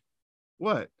 Interesting.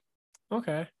 What?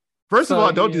 Okay. First of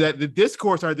all, don't do that. The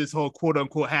Discord started this whole quote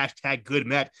unquote hashtag good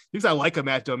match. Because I like a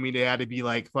match don't mean they had to be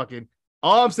like fucking.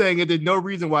 All I'm saying is there's no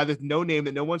reason why there's no name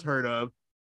that no one's heard of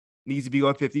needs to be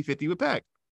on 50-50 with Pac.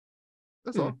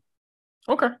 That's all.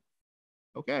 Okay.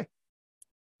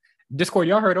 Discord,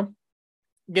 y'all heard him.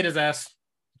 Get his ass.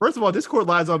 First of all, Discord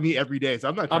lies on me every day, so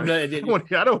I'm not. I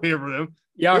don't hear from them.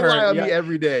 Y'all heard lie on me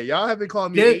every day. Y'all have been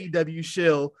calling me AEW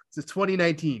shill since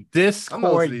 2019.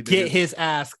 Discord, get his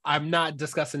ass. I'm not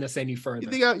discussing this any further.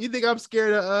 You think I'm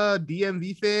scared of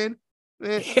DMV fan?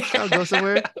 Man, I'll go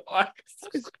somewhere.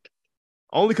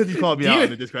 Only because you called me out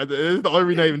in the Discord. It's the only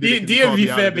reason I even did it.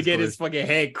 DMV fan began his fucking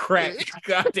head cracked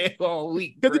goddamn all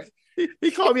week.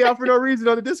 He called me out for no reason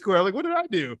on the Discord. I'm like, what did I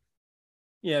do?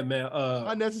 Yeah, man.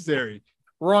 Unnecessary.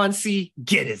 Ron C,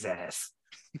 get his ass.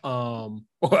 My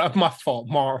fault.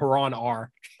 Ron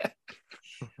R.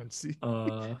 Ron C.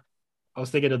 I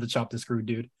was thinking of the chopped and screwed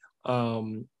dude.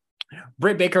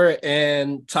 Britt Baker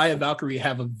and Taya Valkyrie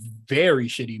have a very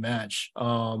shitty match.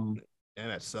 Yeah,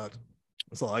 that sucked.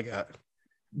 That's all I got.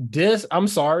 I'm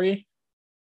sorry.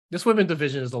 This women's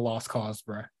division is a lost cause,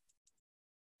 bro.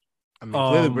 I mean,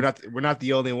 clearly we're not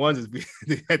the only ones.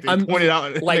 They pointed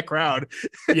out in the crowd.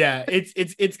 Yeah,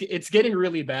 it's getting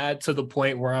really bad to the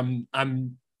point where I'm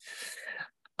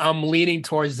leaning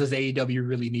towards, does AEW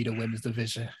really need a women's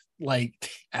division? Like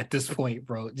at this point,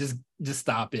 bro, just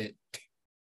stop it.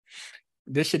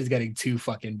 This shit is getting too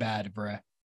fucking bad, bro.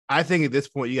 I think at this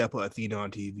point you gotta put Athena on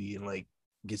TV and like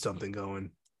get something going,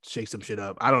 shake some shit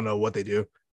up. I don't know what they do.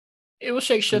 It will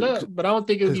shake shit up, but I don't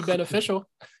think it would be beneficial.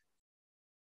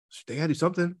 They gotta do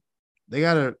something.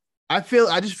 I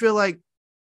just feel like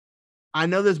I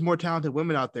know there's more talented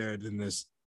women out there than this.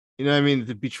 You know what I mean?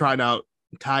 To be trying out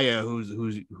Taya,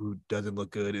 who doesn't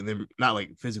look good, and then not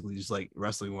like physically, just like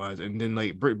wrestling wise, and then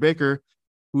like Britt Baker,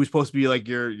 who's supposed to be like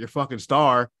your fucking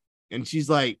star, and she's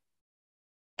like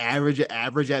average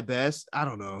at best. I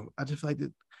don't know. I just feel like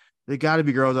there got to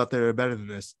be girls out there that are better than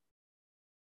this.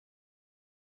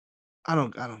 I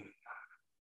don't.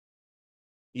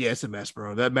 Yeah, it's a mess,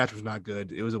 bro. That match was not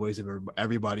good. It was a waste of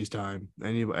everybody's time.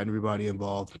 Everybody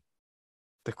involved.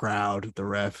 The crowd, the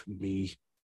ref, me.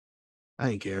 I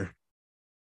didn't care.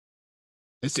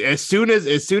 As soon as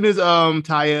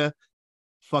Taya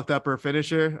fucked up her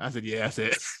finisher, I said, yeah, that's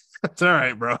it. That's all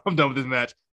right, bro. I'm done with this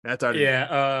match. That's already.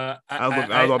 Yeah. I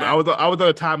was on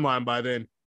a timeline by then.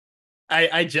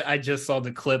 I just saw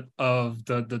the clip of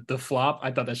the flop.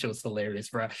 I thought that shit was hilarious,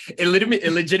 bro. It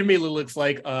legitimately looks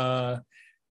like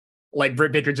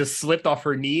Britt Baker just slipped off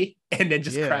her knee and then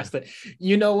just crashed it.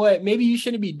 You know what? Maybe you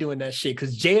shouldn't be doing that shit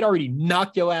because Jade already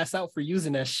knocked your ass out for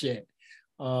using that shit.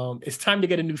 It's time to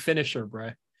get a new finisher,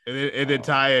 bro. And then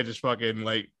Taya just fucking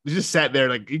like just sat there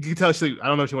like you can tell she, I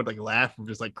don't know if she went like laugh or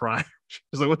just like crying.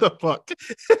 She's like, what the fuck?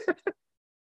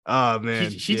 Oh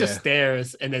man, she just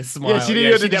stares and then smiles.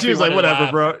 Yeah, she was like, whatever,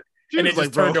 laugh. Bro. And it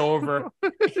just turned over.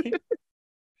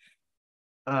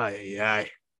 Yeah.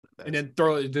 And then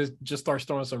just starts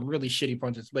throwing some really shitty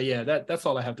punches. But yeah, that's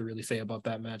all I have to really say about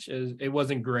that match. It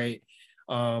wasn't great.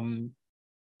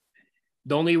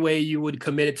 The only way you would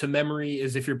commit it to memory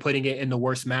is if you're putting it in the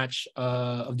worst match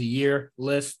of the year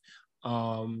list.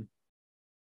 It'll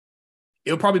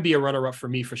probably be a runner-up for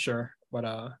me for sure,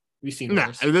 but we've seen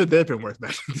worse. There's been worse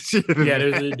matches. Yeah,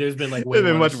 there's been like way it's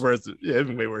been worse. much worse. Yeah, it's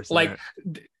been way worse. Like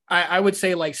I would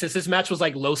say, like, since this match was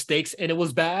like low stakes and it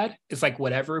was bad, it's like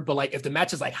whatever. But like if the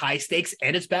match is like high stakes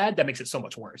and it's bad, that makes it so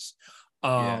much worse.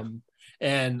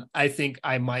 And I think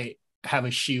I might have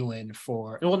a shoe-in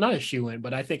for, well, not a shoe-in,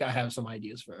 but I think I have some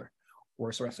ideas for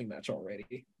worst wrestling match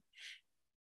already.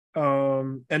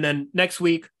 And then next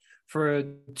week for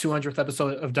 200th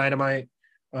episode of Dynamite,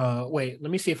 wait,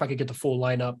 let me see if I could get the full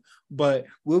lineup, but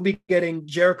we'll be getting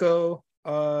Jericho,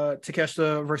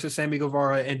 Takeshita versus Sammy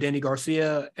Guevara and Danny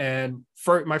Garcia. And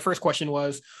my first question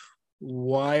was,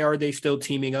 why are they still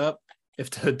teaming up if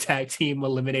the tag team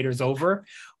eliminator is over?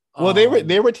 Well,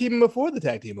 they were teaming before the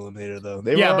tag team eliminator, though.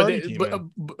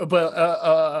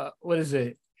 But what is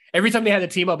it? Every time they had to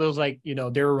team up, it was like, you know,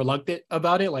 they were reluctant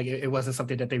about it. Like it wasn't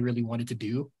something that they really wanted to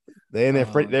do. They're in their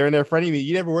friend.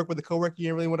 You never work with a coworker you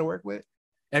didn't really want to work with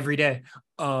every day.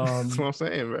 That's what I'm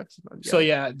saying, bro. So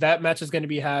yeah, that match is going to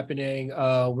be happening.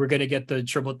 We're going to get the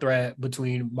triple threat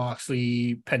between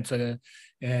Moxley, Penta,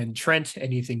 and Trent.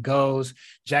 Anything goes.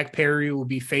 Jack Perry will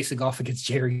be facing off against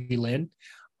Jerry Lynn.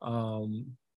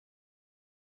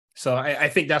 So I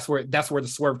think that's where the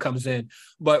swerve comes in.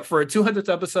 But for a 200th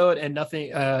episode and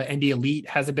nothing, and the Elite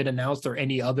hasn't been announced or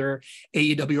any other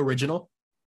AEW original,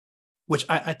 which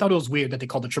I thought it was weird that they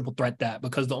called the triple threat that,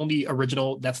 because the only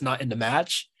original that's not in the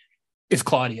match is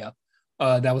Claudia.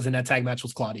 That was in that tag match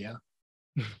was Claudia.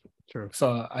 True.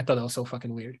 So I thought that was so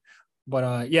fucking weird.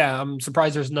 But yeah, I'm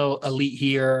surprised there's no Elite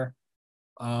here.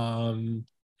 I'm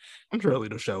sure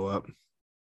Elite will show up.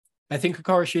 I think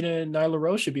Hikaru Shida and Nyla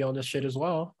Rose should be on this shit as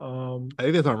well. I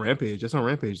think that's on Rampage. That's on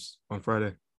Rampage on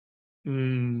Friday.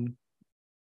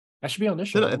 I should be on this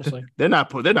show. Honestly, they're not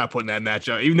putting that match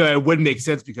out, even though it wouldn't make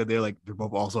sense because they're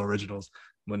both also originals.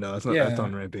 But no, it's not. Yeah. That's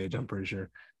on Rampage. I'm pretty sure.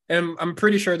 And I'm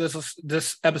pretty sure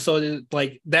this episode is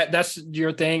like that. That's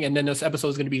your thing, and then this episode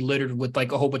is going to be littered with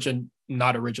like a whole bunch of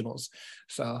not originals.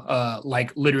 So,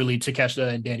 like literally,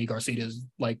 Takeshita and Danny Garcia is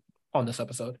like on this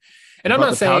episode, and I'm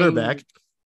not saying powder back.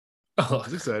 Oh,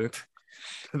 I'm excited.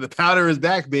 The powder is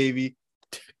back, baby.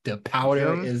 The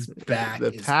powder is back.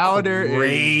 The powder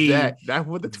is back. That's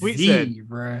what the tweet said.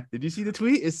 Bruh. Did you see the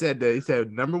tweet? It said that. He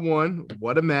said, number one,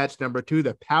 what a match. Number two,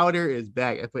 the powder is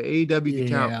back. That's what AEW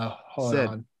account said.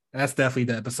 On. That's definitely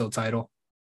the episode title.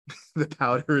 The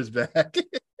powder is back.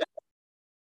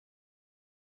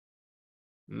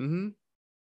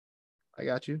 I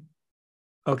got you.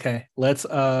 Okay, let's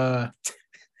go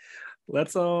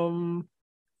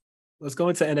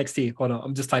into NXT. Hold on,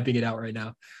 I'm just typing it out right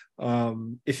now.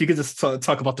 If you could just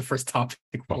talk about the first topic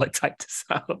while I type this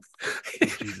out.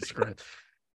 Jesus Christ.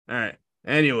 All right.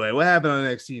 Anyway, what happened on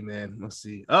NXT, man? Let's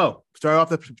see. Oh, start off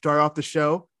the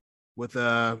show with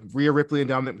Rhea Ripley and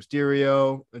Dominic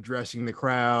Mysterio addressing the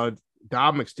crowd.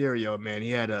 Dom Mysterio, man, he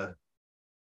had a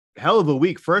hell of a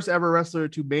week. First ever wrestler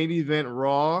to main event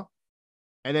Raw,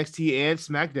 NXT, and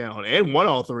SmackDown, and won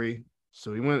all three.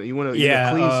 So he went a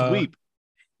clean sweep.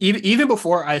 Even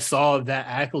before I saw that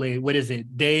accolade, what is it?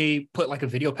 They put like a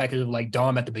video package of like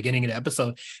Dom at the beginning of the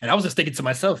episode, and I was just thinking to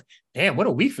myself, "Damn, what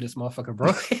a week for this motherfucker,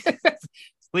 bro!"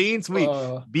 Clean sweep.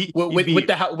 With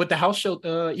the house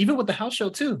show, even with the house show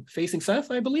too, facing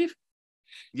Seth, I believe.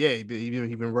 Yeah, he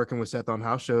been working with Seth on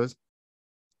house shows.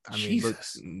 I mean, look,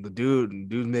 the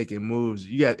dude's making moves.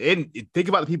 You got and think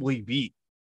about the people he beat.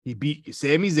 He beat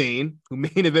Sami Zayn, who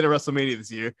main event at WrestleMania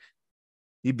this year.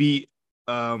 He beat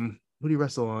who did he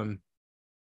wrestle on?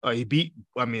 Oh, he beat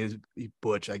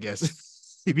Butch, I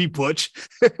guess. He beat Butch.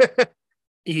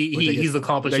 He's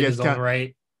accomplished his own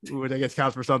right. Which I guess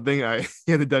counts for something. He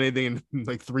hasn't done anything in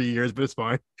like 3 years, but it's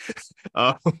fine.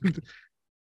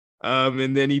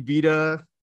 And then he beat who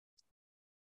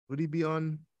did he beat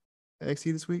on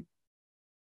NXT this week?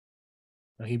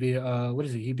 He beat what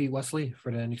is it? He beat Wesley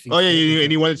for the NXT. Oh yeah,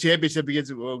 and he won the championship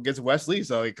against Wesley.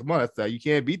 So like, come on, you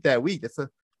can't beat that week. That's a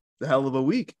hell of a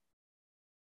week.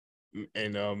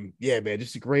 And yeah, man,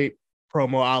 just a great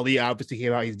promo. Ali obviously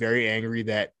came out. He's very angry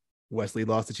that Wesley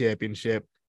lost the championship.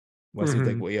 Wesley's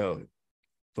like, well, yo,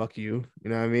 fuck you. You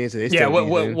know what I mean? So yeah.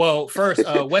 Well, first,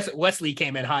 Wesley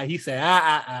came in high. He said,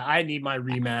 I need my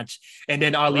rematch. And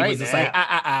then Ali was just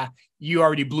like, you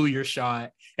already blew your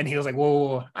shot. And he was like,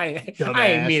 whoa, I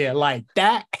ain't mean it like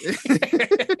that.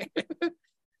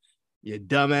 Yeah,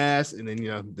 dumbass. And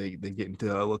then they get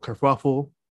into a little kerfuffle.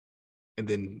 And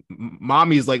then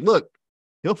Mommy's like, look,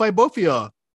 he'll fight both of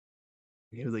y'all.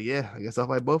 And he was like, yeah, I guess I'll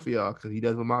fight both of y'all because he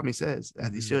does what Mommy says,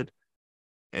 as he should.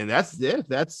 And that's it.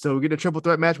 That's so we get a triple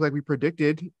threat match like we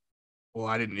predicted. Well,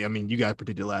 I didn't. I mean, you guys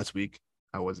predicted last week.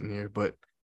 I wasn't here, but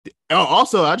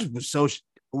also I just was so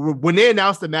when they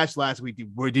announced the match last week.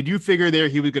 Did you figure there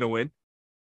he was gonna win?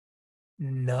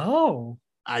 No,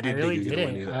 I didn't really think he was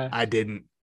gonna win either. I didn't.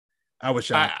 I was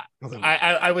shocked.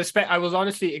 I was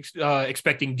honestly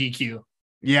expecting DQ.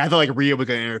 Yeah, I thought like Rhea was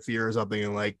gonna interfere or something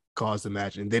and like cause the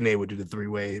match, and then they would do the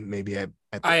 3-way. Maybe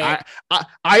I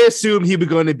assumed he was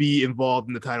going to be involved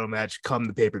in the title match come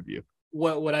the pay-per-view.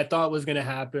 What I thought was going to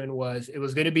happen was it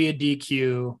was going to be a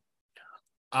DQ.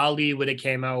 Ali would have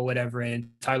came out or whatever, and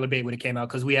Tyler Bate would have came out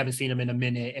because we haven't seen him in a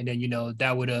minute, and then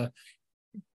that would have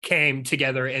came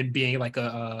together and being like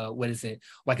a what is it,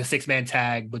 like a 6-man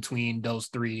tag between those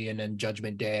three, and then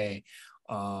Judgment Day.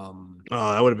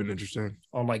 That would have been interesting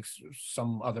on like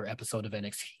some other episode of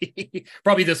NXT,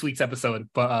 probably this week's episode,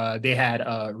 but they had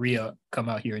Rhea come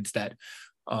out here instead,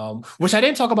 which I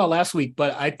didn't talk about last week,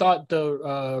 but I thought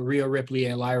the Rhea Ripley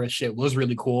and Lyra shit was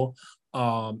really cool.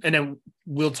 And then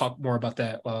we'll talk more about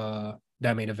that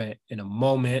main event in a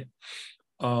moment.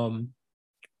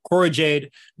 Cora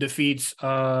Jade defeats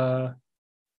was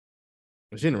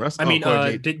she in wrestling? I mean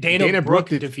Dana Brooke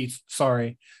defeats,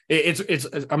 sorry, it's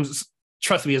I'm just,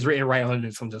 trust me, it's written right on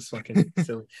this. I'm just fucking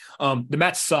silly. The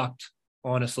match sucked,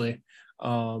 honestly.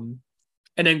 And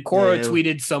then Cora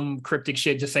tweeted some cryptic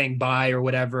shit just saying bye or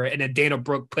whatever. And then Dana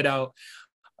Brooke put out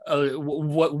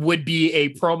what would be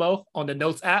a promo on the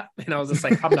Notes app. And I was just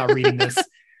like, I'm not reading this.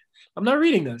 I'm not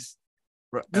reading this.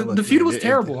 The feud was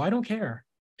terrible. I don't care.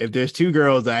 If there's two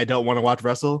girls that I don't want to watch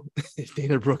wrestle, it's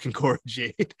Dana Brooke and Cora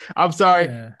Jade. I'm sorry.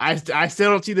 Yeah. I still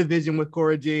don't see the vision with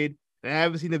Cora Jade. I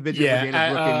haven't seen the video of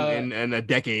Dana Brooke in a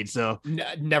decade, so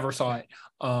never saw it.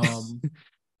 Well,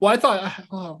 I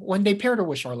thought when they paired her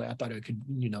with Charlotte, I thought it could,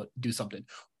 do something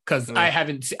because I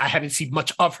haven't seen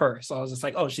much of her, so I was just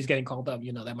like, oh, she's getting called up,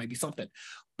 that might be something.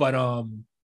 But also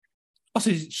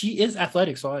she is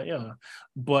athletic, so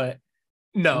but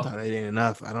no, sometimes it ain't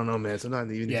enough. I don't know, man.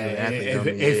 Sometimes even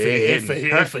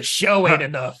if a show ain't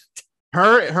enough.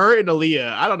 Her and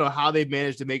Aaliyah, I don't know how they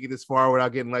managed to make it this far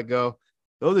without getting let go.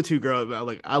 Those are two girls.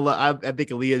 Like I think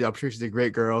Aaliyah. I'm sure she's a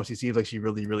great girl. She seems like she's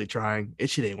really, really trying. It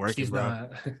shit ain't working, bro.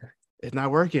 Not. It's not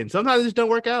working. Sometimes it just don't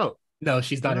work out. No,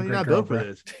 she's not a great girl, bro. For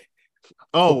this.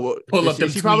 Oh, pull up them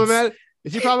tweets. She problematic?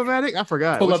 Is she problematic? I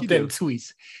forgot. Pull up them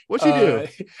tweets. What she do?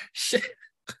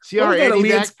 She on her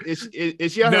anti-vax? Is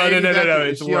she on her no.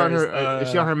 Is she on her? Is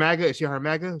she on her MAGA? Is she on her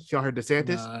MAGA? Is she on her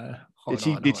DeSantis?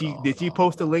 Did she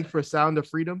post a link for Sound of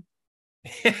Freedom?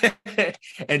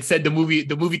 And said the movie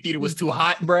theater was too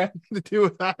hot, bruh.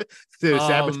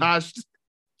 Sabotaged.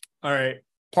 All right,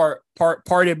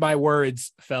 pardon my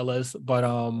words, fellas, but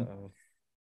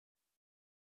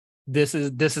this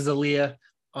is Aaliyah.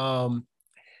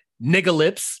 Nigga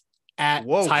lips at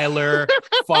Tyler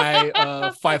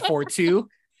 542.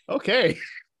 Okay,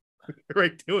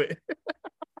 right to it.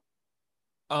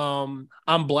 I'm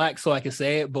black, so I can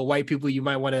say it, but white people, you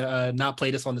might want to not play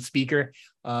this on the speaker.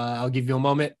 I'll give you a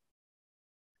moment.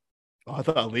 Oh, I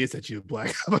thought Aaliyah said she was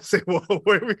black. I'm gonna say, whoa,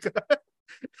 where we got?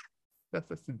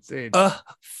 That's insane.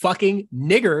 Fucking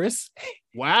niggers.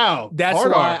 Wow. That's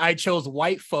why I chose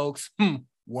white folks.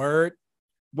 Word.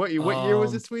 What year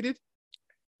was this tweeted?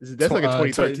 That's like a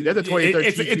 2013. That's a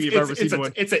 2013 tweet if I've ever seen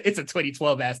one. It's a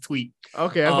 2012 ass tweet.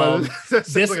 Okay,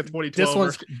 that's like a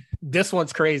 2012. This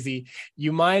one's crazy.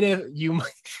 You might.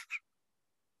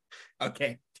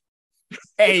 Okay.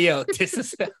 Hey yo, this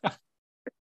is.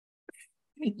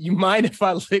 You mind if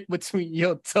I lick between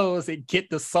your toes and get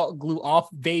the salt glue off,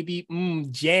 baby?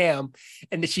 Jam.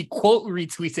 And then she quote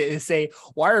retweets it and say,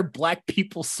 "Why are black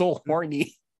people so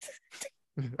horny?"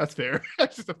 That's fair.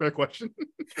 That's just a fair question.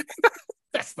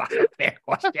 That's not a fair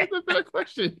question. That's a fair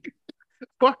question.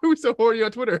 Why are we so horny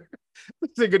on Twitter?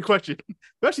 That's a good question.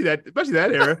 Especially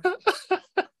that era.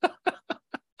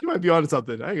 You might be onto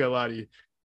something. I ain't gonna lie to you.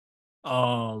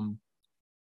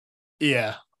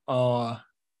 Yeah. I'm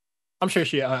sure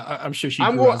she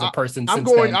grew as a person. I'm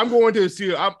going to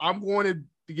assume I'm going to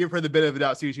give her the benefit of the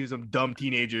doubt. See, she was some dumb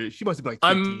teenager. She must have been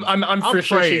like 15. I'm for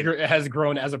sure she has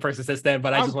grown as a person since then.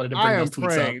 But I just wanted to bring those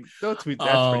tweets up. Those tweets,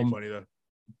 that's pretty funny though.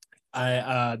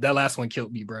 That last one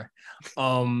killed me, bro.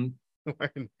 You're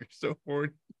so horny.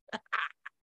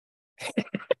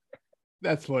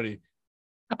 That's funny.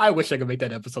 I wish I could make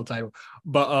that episode title,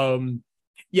 but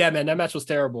yeah, man, that match was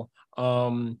terrible.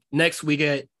 Next we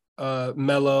get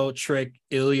Mello, Trick,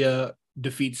 Ilya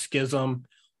defeats Schism.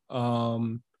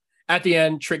 At the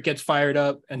end, Trick gets fired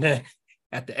up, and then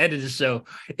at the end of the show,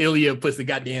 Ilya puts the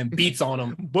goddamn beats on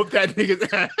him. Whoop that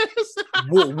nigga's ass.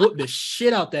 whoop the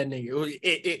shit out that nigga.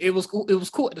 It was cool. It was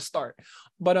cool at the start.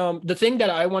 But the thing that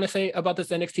I want to say about this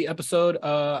NXT episode,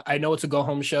 I know it's a go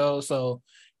home show, so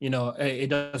it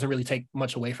doesn't really take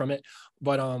much away from it.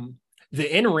 But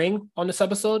the in ring on this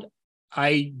episode,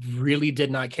 I really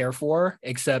did not care for,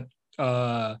 except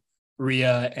Rhea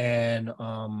and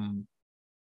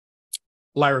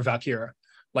Lyra Valkyria.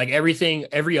 Like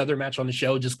every other match on the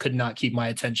show just could not keep my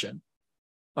attention.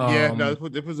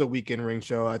 This was a weekend ring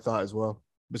show, I thought as well.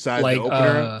 Besides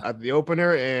the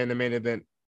opener and the main event.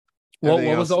 What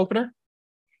was the opener?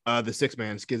 The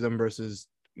 6-man Schism versus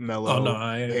Mello, Oh no,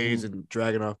 Hayes, and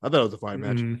Dragunov. I thought it was a fine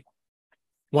match.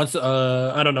 Once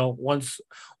I don't know, once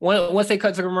they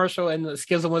cut to commercial and the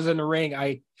Schism was in the ring,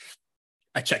 I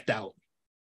checked out.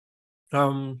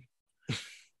 And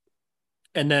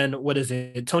then what is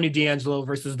it? Tony D'Angelo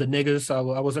versus the niggas.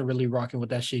 So I wasn't really rocking with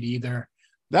that shit either.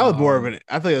 That was more of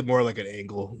I think it was more like an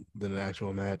angle than an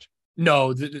actual match.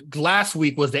 No, the last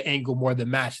week was the angle more than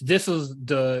match. This was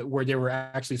where they were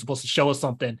actually supposed to show us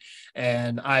something,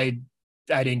 and I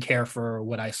didn't care for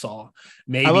what I saw.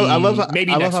 Maybe I love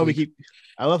how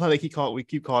we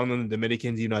keep calling them the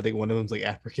Dominicans. I think one of them's like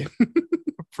African.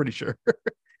 Pretty sure.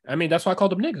 I mean, that's why I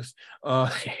called them niggas.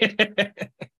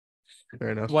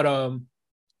 Fair enough.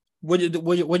 What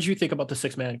did you think about the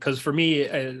 6-man? Because for me,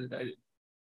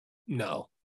 no.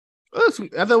 I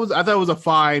thought it was a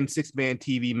fine 6-man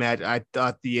TV match. I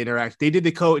thought the interaction they did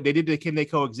the Can They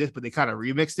Coexist, but they kind of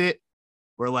remixed it.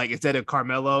 Where like instead of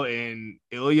Carmelo and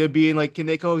Ilya being like Can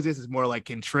They Coexist, it's more like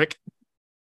Can Trick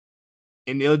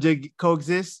and Ilya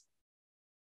coexist.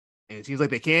 And it seems like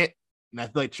they can't. And I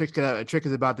feel like Trick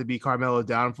is about to be Carmelo's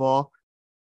downfall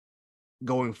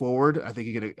going forward. I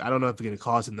think I don't know if it's gonna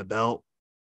cost him the belt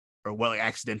or what, like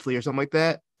accidentally or something like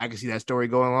that. I can see that story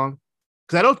going along.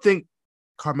 Because I don't think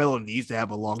Carmelo needs to have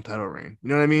a long title reign. You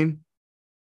know what I mean?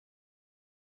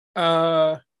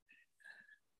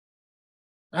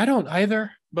 I don't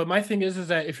either. But my thing is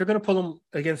that if you're gonna pull him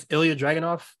against Ilya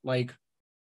Dragunov, like,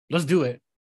 let's do it.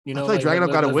 I feel like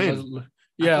Dragunov got to win.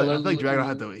 Yeah, I feel like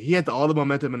Dragunov had all the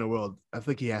momentum in the world. I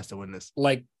think he has to win this.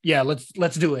 Like, yeah, let's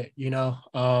do it.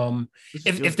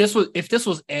 If this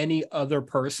was any other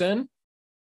person,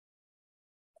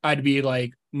 I'd be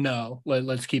like, no,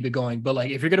 let's keep it going. But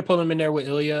like, if you're gonna put him in there with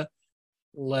Ilya,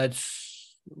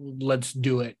 let's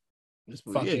do it.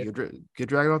 Get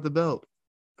Dragon off the belt.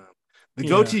 The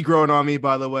goatee growing on me,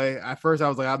 by the way. At first, I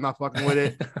was like, I'm not fucking with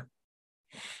it.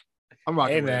 I'm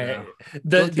rocking with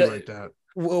it now.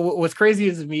 What's crazy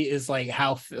to me is like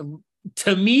how,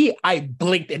 to me, I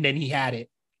blinked and then he had it.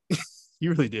 He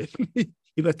really did.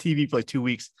 He left TV for like 2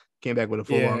 weeks. Came back with a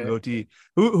full-on goatee.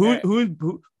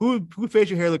 Who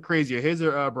facial hair look crazier, his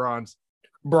or Braun's?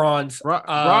 Braun's.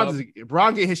 Braun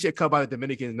getting his shit cut by the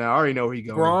Dominicans now. I already know where he's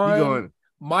going.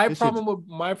 My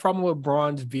problem with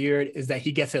Braun's beard is that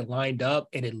he gets it lined up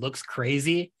and it looks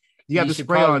crazy. You got the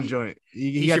spray on joint.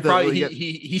 He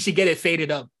should get it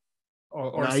faded up.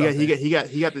 Or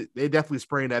they definitely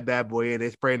spraying that bad boy in. They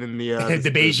spraying in the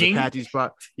Beijing the patchy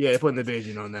spot. Yeah, they're putting the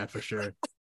Beijing on that for sure.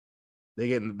 They're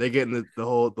getting the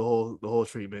whole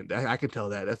treatment. I can tell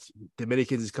that. That's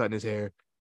Dominicans is cutting his hair.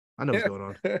 I know what's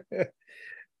going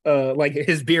on. Like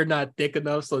his beard not thick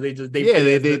enough, so they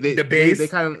the base. They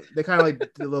kind of like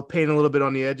a little paint a little bit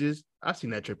on the edges. I've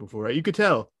seen that trick before. Right? You could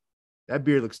tell that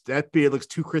beard looks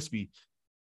too crispy.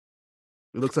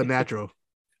 It looks unnatural.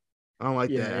 I don't like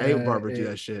that. I hate when barbers do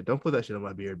that shit. Don't put that shit on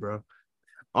my beard, bro.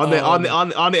 On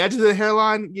the edges of the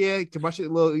hairline, yeah, my shit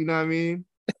a little. You know what I mean?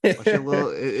 My shit a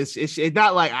little. It's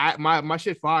not like my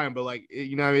shit fine, but like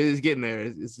you know what I mean. It's getting there.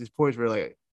 It's points where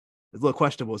like it's a little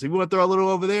questionable. So if you want to throw a little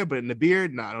over there, but in the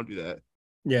beard, nah, don't do that.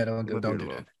 Yeah, don't do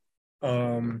that.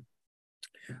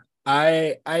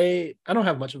 I don't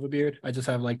have much of a beard. I just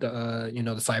have like the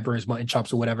the sideburns, mutton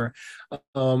chops, or whatever.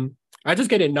 I just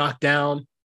get it knocked down.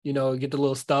 Get the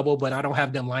little stubble, but I don't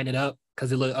have them line it up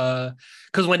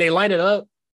because when they line it up,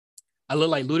 I look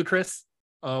like Ludacris.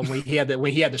 When he had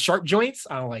the sharp joints,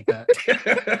 I don't like that.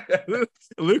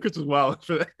 Ludacris was wild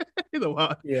for that. He's a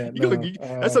wild. Yeah,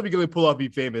 that's something you can pull off. Be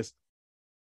famous.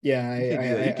 Yeah,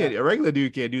 a regular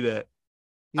dude can't do that.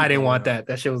 I didn't want that.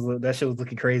 That shit was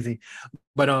looking crazy.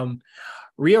 But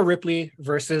Rhea Ripley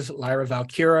versus Lyra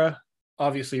Valkyria.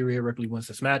 Obviously, Rhea Ripley wins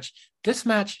this match. This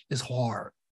match is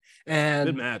hard. And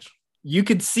good match. You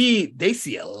could see they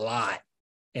see a lot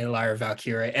in Lyra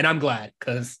Valkyria, and I'm glad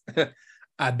because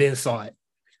I've been saw it.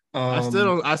 I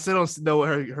still don't know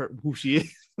who she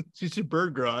is. She's a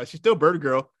bird girl. She's still bird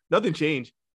girl. Nothing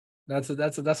changed.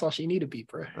 That's all she need to be,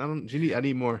 bro. I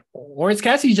need more. Orange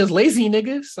Cassidy just lazy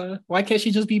niggas. Why can't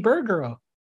she just be bird girl?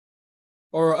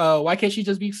 Or why can't she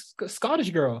just be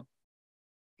Scottish girl?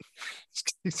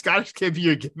 Scottish can't be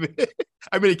your gimmick.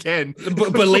 I mean, it can,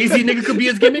 but lazy nigga could be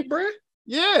his gimmick, bro.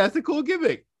 Yeah, that's a cool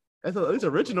gimmick. It's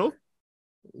original.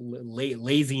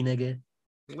 Lazy nigga.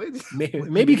 Lazy.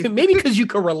 Maybe because you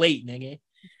can relate, nigga.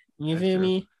 You feel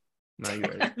me? No, you're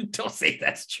right. Don't say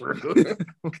that's true.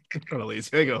 I'm kind of lazy.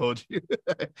 I ain't gonna hold you.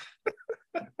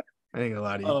 I ain't gonna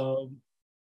lie to you.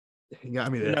 You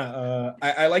got me there.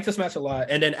 I like this match a lot.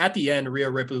 And then at the end, Rhea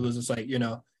Ripley was just like,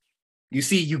 you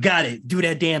see, you got it. Do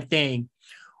that damn thing.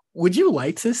 Would you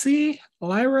like to see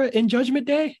Lyra in Judgment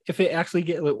Day? If it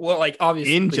actually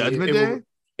obviously in Judgment Day,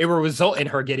 it will result in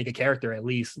her getting a character at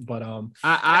least. But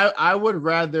I would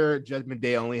rather Judgment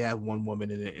Day only have one woman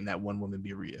in it, and that one woman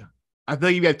be Rhea. I feel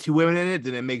like if you have two women in it,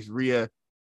 then it makes Rhea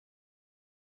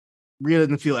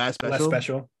doesn't feel as special. Less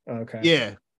special. Okay.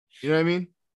 Yeah, you know what I mean.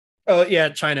 Oh yeah,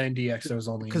 China and DX. There was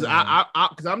only because I'm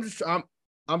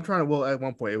trying to. Well, at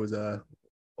one point it was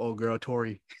old girl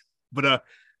Tori, but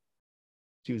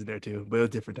she was there too, but it was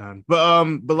a different time.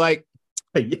 But like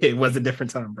it was a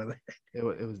different time, brother. It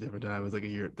was a different time. It was like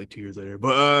 2 years later.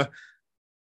 But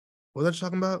what was I just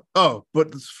talking about? Oh,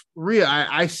 but Rhea,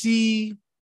 I see.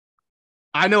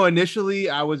 I know initially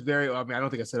I was very. I mean, I don't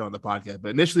think I said it on the podcast, but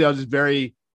initially I was just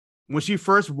very. When she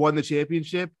first won the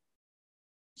championship,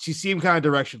 she seemed kind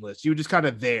of directionless. She was just kind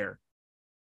of there.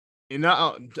 And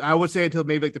I would say until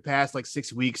maybe like the past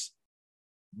 6 weeks,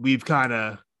 we've kind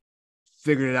of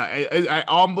figured it out.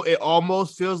 It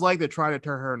almost feels like they're trying to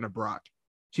turn her into Brock.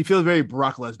 She feels very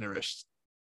Brock Lesnar-ish.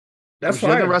 That's fine.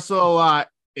 She doesn't wrestle a lot.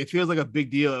 It feels like a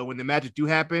big deal. And when the matches do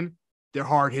happen, they're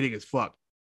hard hitting as fuck.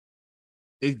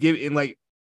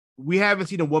 We haven't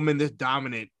seen a woman this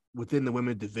dominant within the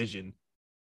women's division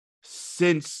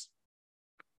since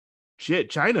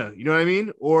China. You know what I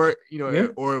mean? Or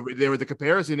or there was a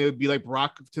comparison. It would be like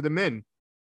Brock to the men.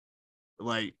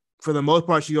 Like for the most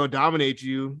part, she's gonna dominate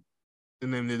you.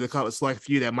 And then there's a select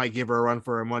few that might give her a run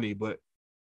for her money, but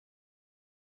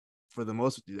for the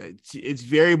most, it's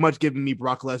very much giving me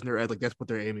Brock Lesnar as that's what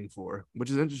they're aiming for, which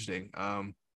is interesting.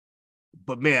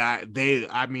 But man,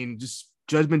 just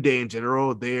Judgment Day in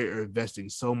general, they are investing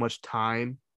so much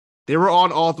time. They were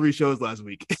on all 3 shows last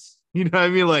week. You know what I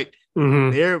mean?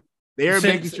 They're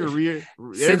making sure Rhea.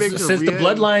 Since the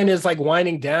bloodline is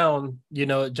winding down,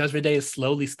 Judgment Day is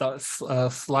slowly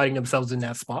sliding themselves in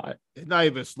that spot. It's not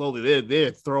even slowly;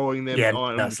 they're throwing them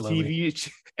on TV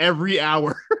every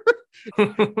hour.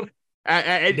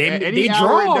 At any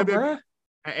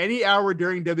hour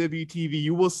during WWE TV,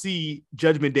 you will see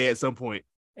Judgment Day at some point.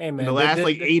 Hey man, in the last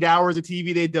 8 hours of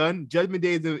TV they've done, Judgment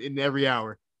Day is in every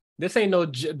hour. This ain't no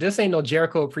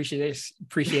Jericho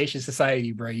appreciation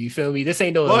society, bro. You feel me? This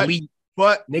ain't no elite.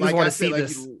 But niggas want to see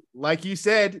this. Like you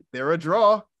said, they're a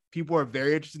draw. People are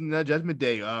very interested in that Judgment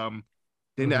Day.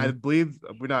 Then I believe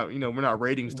we're not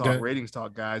ratings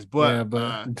talk guys, but,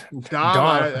 Dom,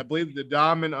 I believe the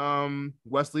Dom and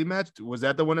Wesley match, was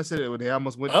that the one that said it? They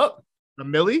almost went up a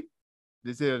milli.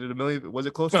 They said a milli. Was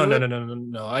it close?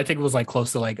 No. I think it was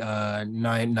close to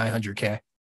 900K.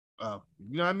 Oh,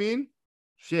 you know what I mean?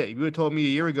 Shit, if you would have told me a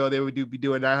year ago they would be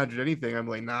doing 900 anything, I'm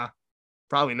like, nah,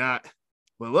 probably not.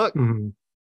 But look,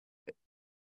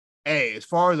 hey, as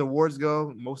far as awards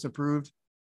go, most improved,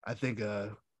 I think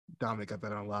Dominic got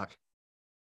that on lock.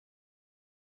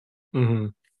 Yeah,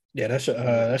 that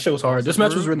show was hard. This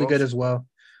match was really good as well.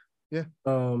 Yeah.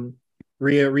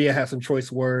 Rhea had some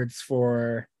choice words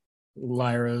for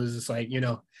Lyra. It was just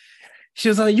she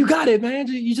was like, "You got it, man.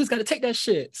 You just got to take that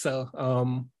shit."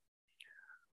 So,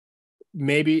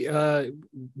 maybe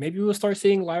we'll start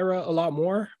seeing Lyra a lot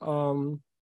more.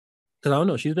 Because I don't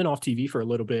know, she's been off TV for a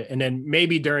little bit, and then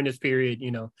maybe during this period,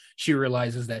 she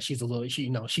realizes that she's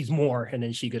she's more, and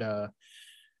then she could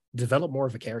develop more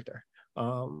of a character.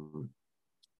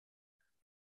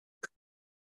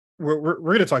 We're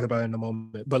gonna talk about it in a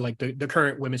moment, but the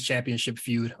current women's championship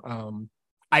feud,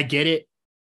 I get it,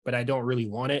 but I don't really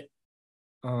want it.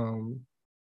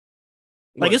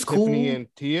 It's cool. Tiffany and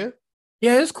Tia?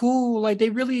 Yeah, it's cool. They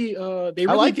really they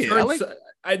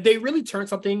really turned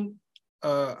something.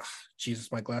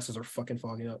 Jesus, my glasses are fucking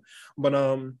fogging up. But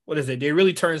what is it? They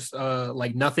really turns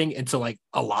nothing into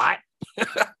a lot.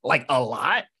 A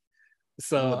lot.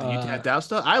 So the you tapped out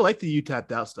stuff. I like the you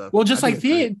tapped out stuff. Well, just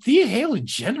Thea Hale in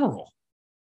general.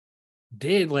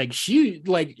 She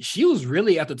was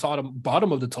really at the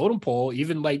bottom of the totem pole.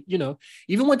 Even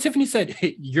even when Tiffany said,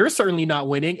 "You're certainly not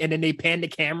winning," and then they panned the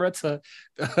camera to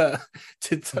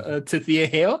Thea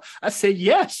Hale, I said,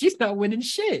 "Yeah, she's not winning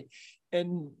shit."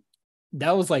 And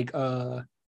that was a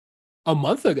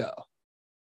month ago.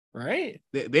 right?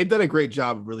 They've done a great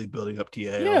job of really building up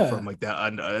TAO Yeah. from like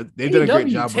that. They've done a great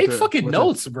job take fucking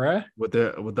notes, bruh. with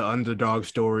the underdog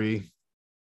story.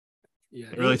 Yeah,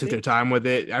 They really took their time with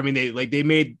it. I mean, they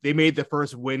made the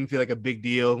first win feel like a big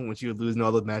deal when she was losing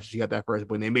all those matches. She got that first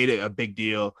win. They made it a big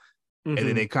deal, and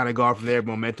then they kind of go off from there.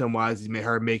 Momentum wise,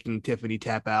 her making Tiffany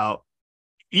tap out.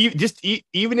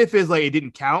 Even if it's like it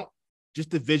didn't count, just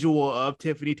the visual of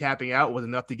Tiffany tapping out was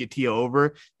enough to get Tia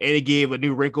over, and it gave a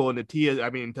new wrinkle into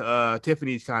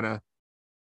Tiffany's kind of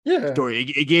story.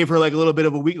 It gave her like a little bit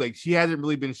of a weak, like she hasn't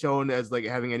really been shown as like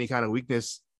having any kind of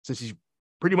weakness since she's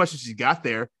got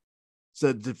there.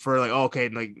 So for like, okay,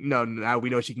 like no, now we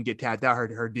know she can get tapped out.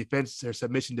 Her defense, her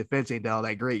submission defense ain't all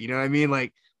that great. You know what I mean?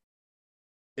 Like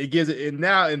it gives it,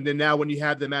 and then now when you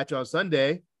have the match on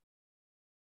Sunday,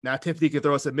 now Tiffany can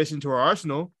throw a submission to her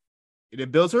arsenal.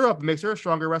 It builds her up and makes her a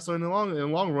stronger wrestler in the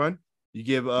long run. You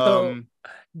give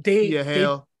Tia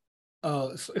Hale.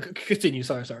 Continue.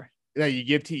 Sorry. Yeah,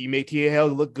 you make Tia Hale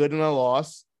look good in a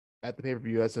loss at the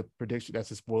pay-per-view. That's a prediction.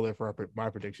 That's a spoiler for my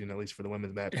prediction, at least for the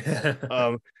women's match.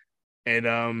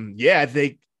 I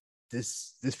think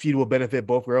this feud will benefit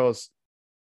both girls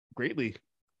greatly,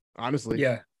 honestly.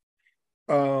 Yeah.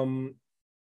 I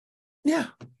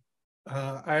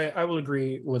will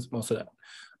agree with most of that.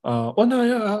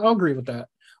 I'll agree with that.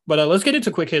 But let's get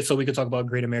into quick hits so we can talk about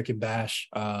Great American Bash.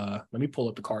 Let me pull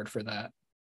up the card for that.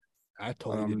 I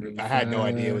totally didn't. I had no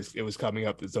idea it was coming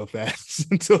up so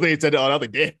fast until they said, "Oh, another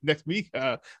day next week."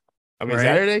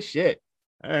 Saturday. Shit.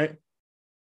 All right.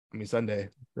 Sunday.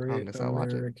 Great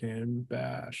American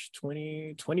Bash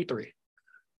 2023.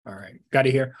 All right, got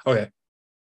it here. Okay.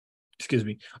 Excuse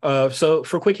me. So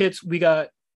for quick hits, we got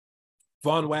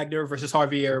Von Wagner versus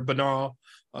Javier Bernal.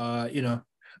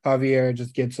 Javier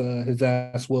just gets his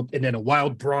ass whooped, and then a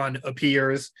Wild Braun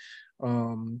appears.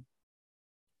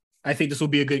 I think this will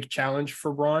be a good challenge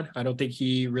for Braun. I don't think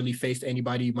he really faced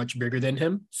anybody much bigger than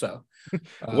him. So,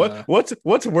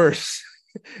 what's worse,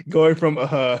 going from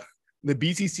the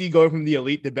BCC going from the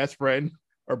Elite, the best friend,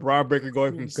 or Braun Breaker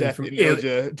going from Seth and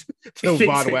Ilja to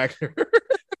Von Wagner?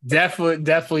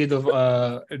 Definitely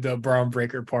the Braun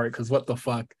Breaker part, because what the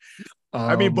fuck.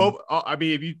 Both.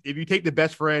 If you take the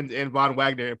best friend and Von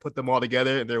Wagner and put them all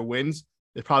together and their wins,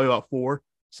 it's probably about 4.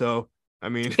 So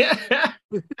much better.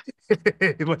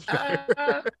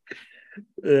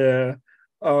 Yeah.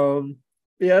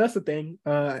 That's the thing.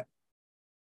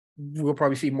 We'll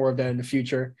probably see more of that in the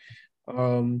future.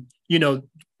 One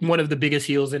of the biggest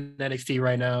heels in NXT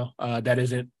right now, that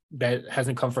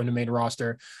hasn't come from the main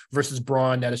roster, versus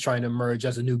Braun that is trying to emerge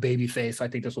as a new baby face. I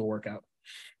think this will work out.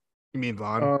 You mean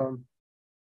Von?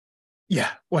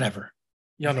 Yeah, whatever.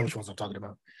 Y'all know which ones I'm talking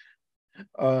about.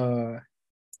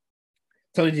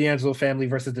 Tony D'Angelo family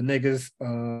versus the niggas.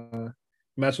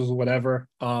 Match was whatever.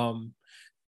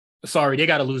 Sorry, they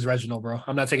gotta lose Reginald, bro.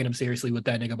 I'm not taking him seriously with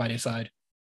that nigga by their side.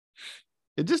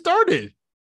 It just started.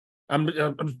 I'm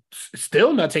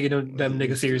still not taking them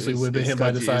niggas seriously with him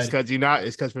by the side. It's because you're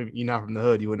not from the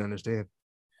hood. You wouldn't understand.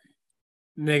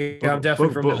 Nigga, I'm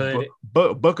definitely from the hood.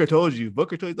 Booker told you,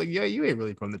 like, yeah, you ain't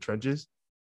really from the trenches.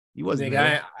 He wasn't.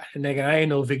 I ain't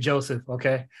no Vic Joseph.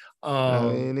 Okay.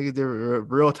 Nigga, they're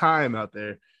real time out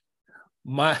there.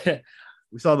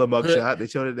 We saw the mugshot. They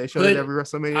showed it every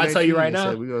WrestleMania. I'll tell you right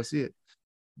now, we're gonna see it.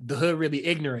 The hood really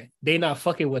ignorant. They not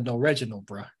fucking with no Reginald,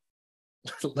 bro.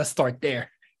 Let's start there.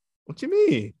 What you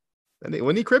mean?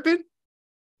 When he crippin'?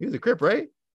 He was a crip, right?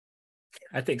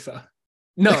 I think so.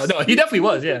 No, he definitely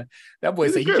was. Yeah, that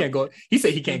boy said he can't go. He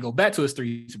said he can't go back to his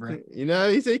streets, bro. He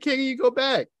said he can't even go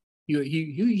back.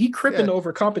 He cripping to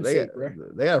overcompensate, bro.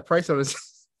 They got a price on his.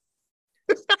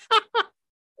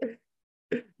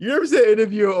 You ever seen an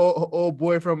interview old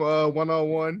boy from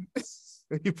 101?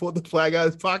 He pulled the flag out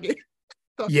of his pocket.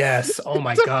 Yes. Oh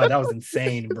my god, that was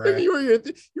insane, bro. You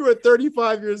were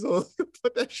 35 years old.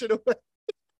 Put that shit away.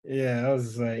 Yeah, I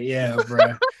was like, yeah,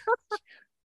 bro.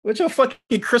 With your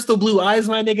fucking crystal blue eyes,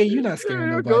 my nigga, you not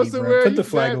scaring nobody, bro. Put the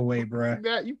flag away, bro.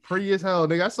 You pretty as hell,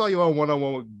 nigga. I saw you on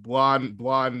 101 with blonde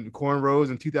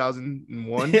cornrows in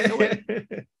 2001.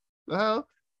 The hell?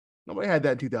 Nobody had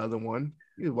that in 2001.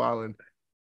 He was wilding.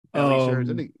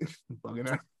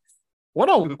 Bugging out.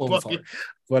 101 was hard.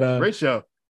 But great show.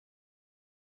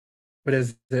 But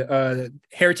as the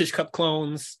Heritage Cup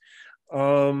clones,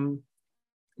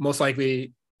 most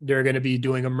likely they're going to be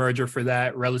doing a merger for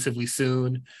that relatively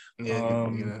soon. Yeah,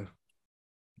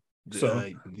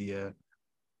 the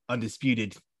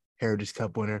undisputed Heritage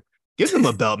Cup winner. Give them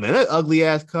a belt, man. That ugly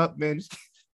ass cup, man. Just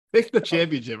take the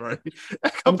championship, right?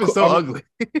 That cup is so ugly.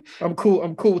 I'm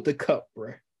cool with the cup,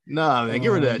 bro. Nah, man, get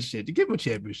rid of that shit. Give him a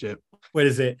championship. What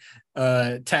is it?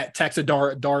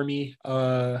 Taxidermy.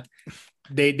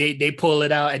 They pull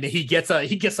it out, and then he gets up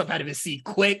out of his seat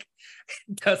quick.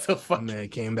 That's a fucking man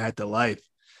came back to life.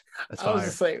 That's I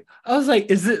was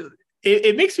like, is it?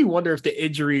 It makes me wonder if the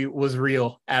injury was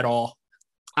real at all.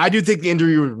 I do think the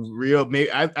injury was real. Maybe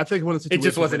I think one of the it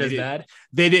just wasn't as bad.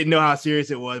 They didn't know how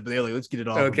serious it was, but they were like, let's get it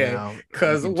off. Okay,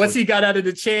 because once he got out of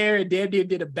the chair and damn near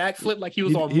did a backflip like he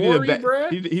was on Maury, bro.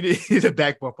 He did a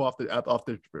back bump off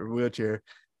the wheelchair.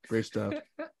 Great stuff.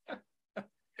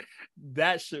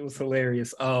 That shit was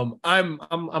hilarious. I'm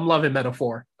loving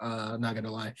Metaphor. I'm not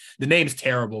gonna lie. The name's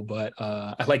terrible, but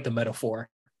I like the metaphor.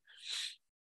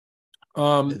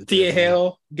 Thea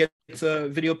Hale gets a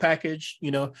video package,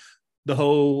 you know. The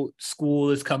whole school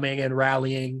is coming and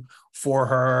rallying for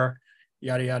her,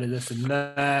 yada yada, this and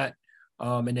that.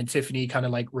 And then Tiffany kind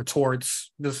of like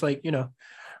retorts, just like, you know,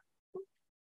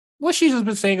 what she's just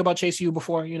been saying about Chase U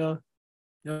before, you know,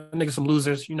 niggas some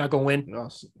losers, you're not gonna win. No,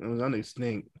 it was on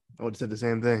stink. I would have said the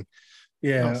same thing.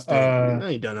 Yeah. I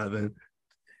ain't done nothing.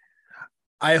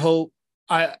 I hope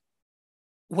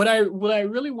what I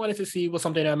really wanted to see was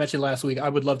something that I mentioned last week. I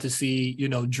would love to see, you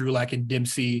know, Drulak and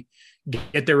Dempsey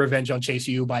get their revenge on Chase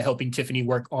U by helping Tiffany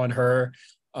work on her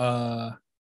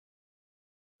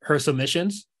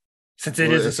submissions, since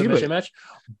it is a submission match.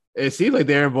 It seems like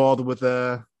they're involved with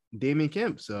Damian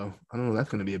Kemp, so I don't know what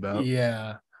that's going to be about.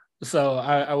 Yeah. So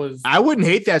I wouldn't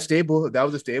hate that stable. That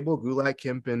was a stable, Gulak,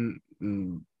 Kemp, and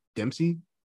Dempsey.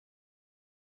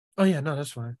 Oh yeah, no,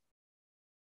 that's fine.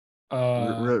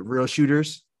 Real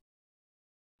shooters.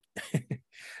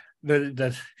 Bring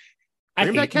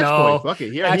back Catch Point. Fuck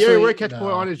it. Here wear Catch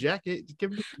Point on his jacket.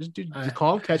 Just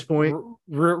call him Catch Point.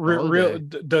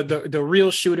 The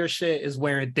real shooter shit is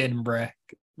wearing thin, bruh.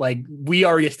 Like, we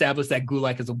already established that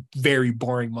Gulak is a very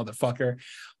boring motherfucker.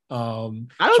 I don't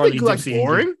think Gulak's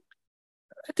boring.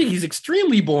 I think he's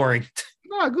extremely boring.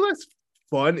 Nah, Gulak's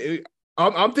fun.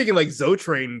 I'm thinking like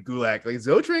Zotrain Gulak. Like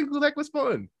Zotrain Gulak was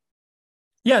fun.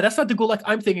 Yeah, that's not the Gulak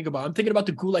I'm thinking about. I'm thinking about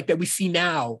the Gulak that we see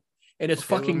now, and it's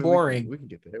fucking boring. We can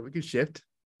get there. We can shift.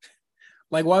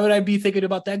 Like, why would I be thinking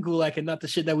about that Gulak and not the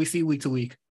shit that we see week to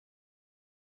week?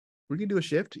 We can do a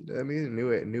shift. You know what I mean,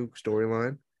 a new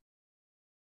storyline.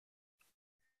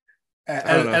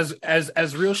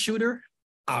 As real shooter,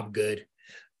 I'm good.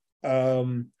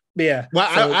 Yeah.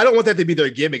 Well, so, I don't want that to be their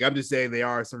gimmick. I'm just saying they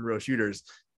are some real shooters.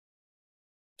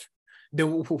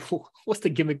 What's the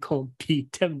gimmick gonna be?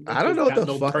 Tim, I don't know what the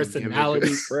no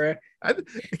personality, bro.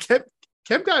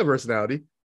 Kemp got a personality.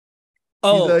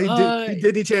 Oh, he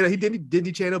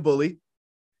Disney Channel bully.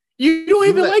 You don't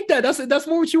even like that. That's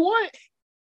more what you want.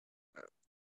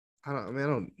 I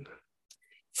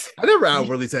never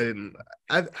outwardly said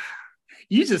it.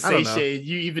 You just say shit,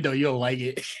 even though you don't like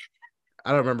it. I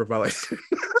don't remember if I like.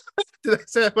 Did I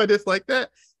say if I dislike that?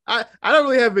 I don't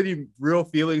really have any real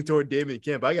feelings toward Damian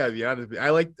Kemp. I gotta be honest. I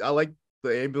like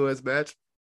the ambulance match.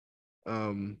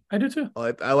 I do too.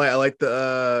 I like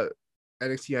the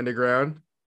NXT Underground.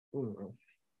 Ooh.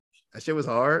 That shit was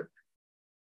hard.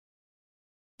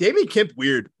 Damian Kemp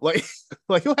weird. Like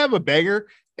he'll have a banger,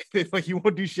 and like he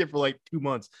won't do shit for like 2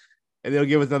 months, and they'll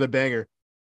give us another banger.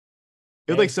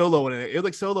 It was like Solo in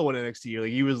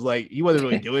NXT. Like he wasn't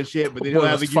really doing shit, but then he'll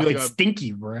have to give you like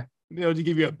stinky, bro. You know, to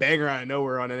give you a banger out of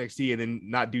nowhere on NXT and then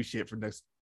not do shit for next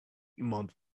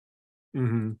month.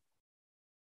 Mm-hmm.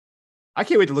 I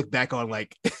can't wait to look back on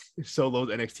like Solo's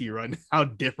NXT run. How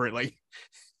different, like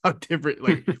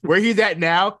where he's at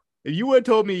now. If you would have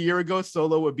told me a year ago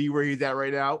Solo would be where he's at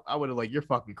right now, I would have like, you're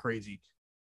fucking crazy.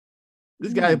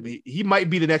 This guy, he might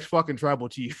be the next fucking tribal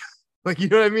chief. Like, you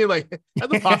know what I mean? Like,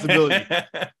 that's a possibility.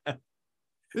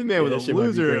 This man was a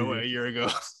loser a year ago.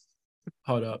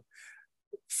 Hold up.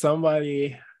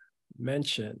 Somebody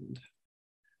mentioned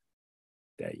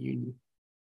that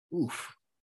oof.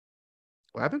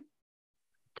 What happened?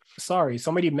 Sorry,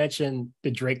 somebody mentioned the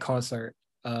Drake concert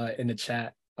in the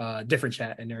chat, different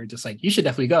chat, and they're just like, you should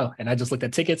definitely go. And I just looked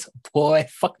at tickets. Boy,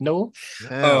 fuck no.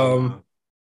 I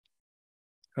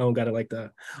don't got it like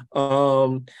that.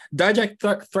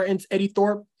 Dijak threatens Eddie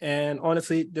Thorpe, and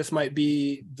honestly, this might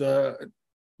be the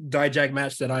Dijak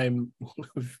match that I'm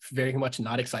very much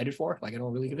not excited for. Like, I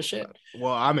don't really give a shit.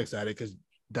 Well, I'm excited because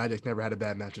Dijak never had a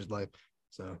bad match in his life.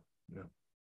 So, you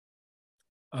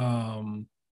know.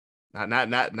 Not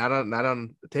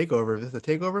on the takeover. If it's a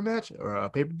takeover match or a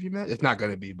pay-per-view match, it's not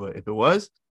gonna be, but if it was,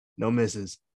 no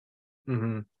misses.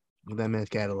 Mm-hmm. With that man's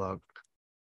catalog.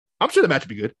 I'm sure the match would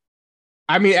be good.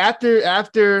 I mean,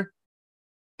 after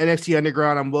NXT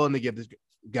Underground, I'm willing to give this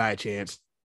guy a chance.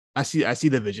 I see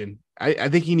the vision. I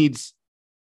think he needs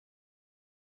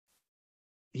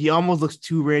he almost looks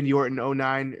too Randy Orton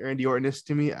 09 Randy Orton-ish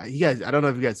to me. You guys, I don't know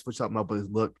if you guys switch something up with his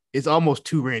look. It's almost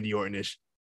too Randy Orton-ish.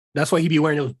 That's why he be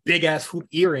wearing those big ass hoop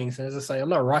earrings. And it's just like, I'm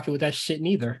not rocking with that shit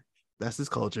neither. That's his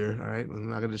culture. All right. I'm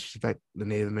not going to disrespect the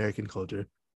Native American culture.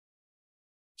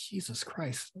 Jesus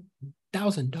Christ.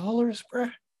 $1,000, bro.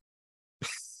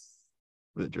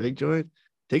 The Drake joint?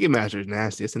 Ticketmaster is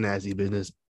nasty. It's a nasty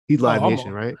business. He's Live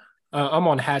Nation, right? I'm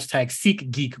on hashtag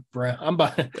Seek Geek, bro.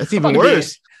 That's even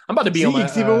worse. I'm about to be on my.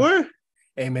 Even worse.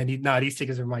 Hey man, these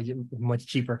tickets are much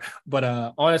cheaper.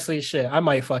 But honestly, shit, I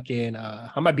might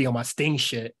be on my Sting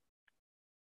shit.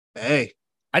 Hey,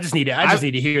 I just need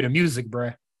to hear the music,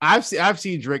 bro. I've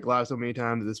seen Drake live so many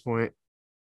times at this point.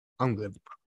 I'm good.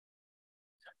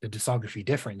 The discography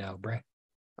different now, bro.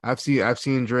 I've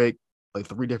seen Drake like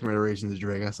 3 different iterations of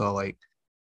Drake. I saw like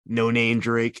No Name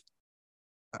Drake.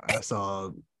 I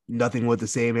saw Nothing with the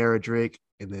Same Era Drake,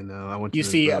 and then I went.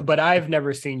 But I've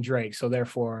never seen Drake, so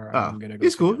therefore I'm gonna go.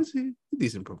 He's cool. He's a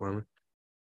decent performer.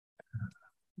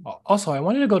 Also, I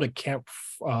wanted to go to Camp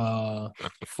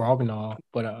Frognaw,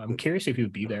 but I'm curious if he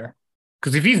would be there.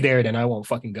 Because if he's there, then I won't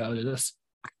fucking go to this.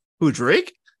 Who,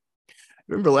 Drake?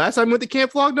 Remember last time we went to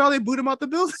Camp Frognaw, they booed him out the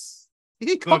building.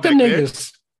 He ain't going back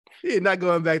niggas. There. He not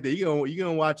going back there. You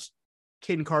gonna watch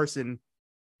Ken Carson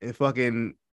and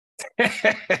fucking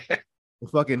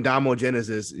fucking Damo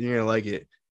Genesis. You're gonna like it.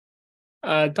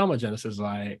 Damo Genesis,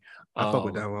 like I fuck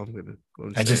with Damo.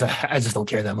 I just don't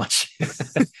care that much.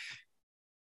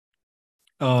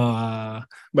 But all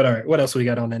right, what else we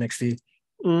got on NXT?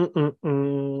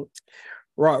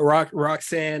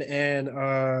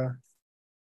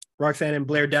 Roxanne and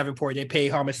Blair Davenport, they pay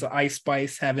homage to Ice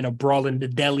Spice, having a brawl in the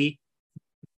deli,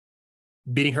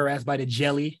 beating her ass by the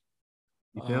jelly.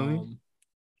 You feel me?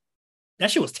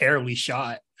 That shit was terribly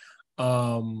shot.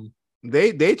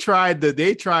 They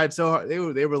tried so hard. They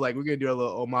were like, we're gonna do a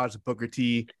little homage to Booker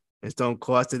T and Stone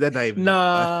Cold. That's not even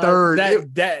a third.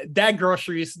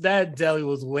 That deli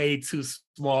was way too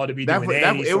small to be doing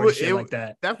any sort of shit like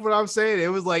that. That's what I'm saying.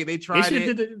 It was like they tried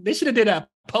They should have did that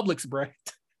Publix, bro.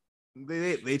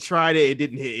 They tried it. It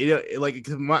didn't hit.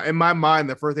 In my mind,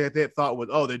 the first thing I thought was,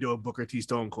 oh, they're doing Booker T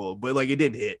Stone Cold, but like it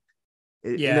didn't hit.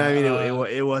 You know what I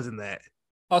mean? It wasn't that.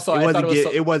 Also,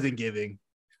 it wasn't giving.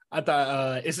 I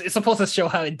thought it's supposed to show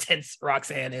how intense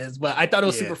Roxanne is, but I thought it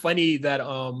was super funny that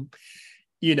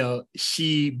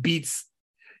she beats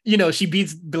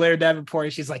Blair Davenport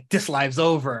and she's like, this life's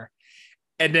over.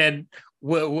 And then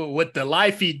what the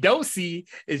live feed don't see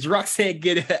is Roxanne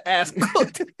getting her ass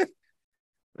cooked.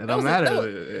 It don't matter.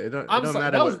 It don't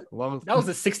matter. That was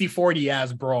a 60-40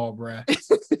 ass brawl, bruh.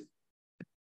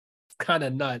 Kind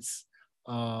of nuts.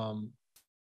 I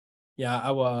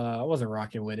wasn't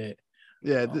rocking with it.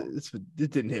 Yeah, this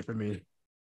didn't hit for me.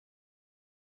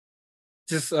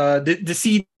 Just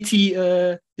the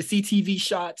CTV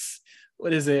shots.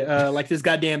 What is it? Like this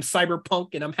goddamn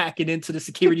cyberpunk, and I'm hacking into the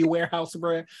security warehouse,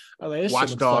 bro. Like,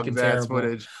 Watchdog ass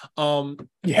footage.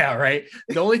 Yeah, right.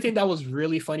 The only thing that was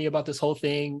really funny about this whole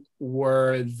thing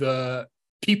were the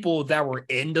people that were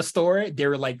in the store. They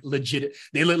were like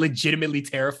they look legitimately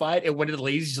terrified, and one of the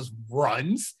ladies just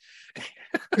runs.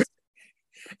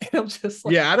 And I'm just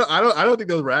like, yeah, I don't think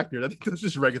those were actors. I think those were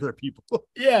just regular people.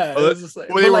 Yeah, it was just like,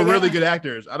 they were really good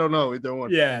actors. I don't know either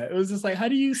one. Yeah, it was just like, how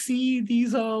do you see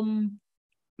these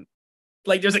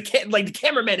like there's like the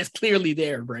cameraman is clearly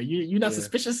there, bro. You're not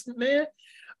suspicious, man.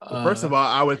 Well, first of all,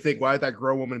 I would think, why is that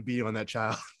grown woman beating on that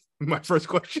child? My first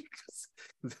question.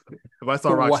 If I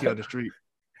saw Roxy on the street,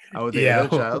 I would think, a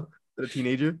child, a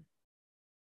teenager.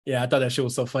 Yeah, I thought that shit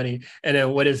was so funny. And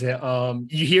then what is it?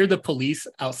 You hear the police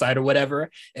outside or whatever,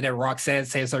 and then Roxanne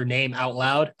says her name out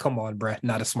loud. Come on, bro.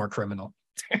 Not a smart criminal.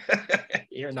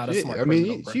 You're not a smart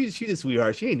criminal. I mean, she's a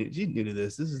sweetheart. She's new to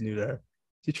this. This is new to her.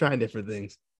 She's trying different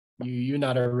things. You're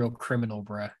not a real criminal,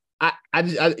 bro. I'm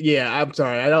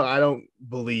sorry. I don't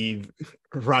believe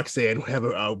Roxanne would have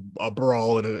a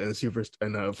brawl in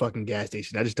a fucking gas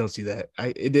station. I just don't see that.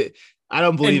 I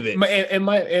don't believe it.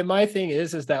 My thing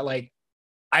is that like,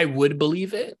 I would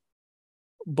believe it,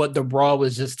 but the brawl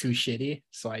was just too shitty,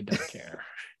 so I don't care.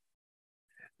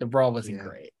 The brawl wasn't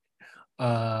great.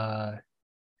 I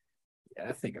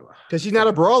think because she's not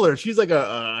a brawler. She's like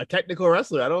a technical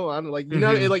wrestler. I don't like, you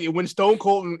know, like when Stone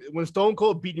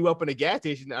Cold beat you up in a gas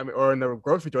station, or in the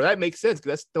grocery store, that makes sense because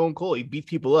that's Stone Cold. He beats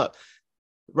people up.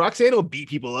 Roxanne will beat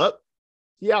people up.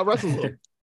 He out wrestles them.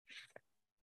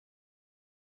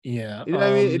 Yeah, you know what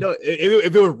I mean. You know,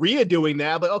 if it was Rhea doing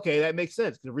that, but okay, that makes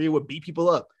sense because Rhea would beat people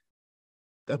up.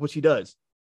 That's what she does.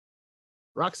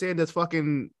 Roxanne does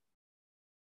fucking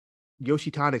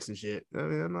Yoshi tonics and shit. I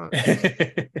mean, I'm not.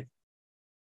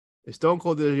 If Stone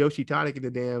Cold did a Yoshi tonic in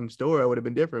the damn store, it would have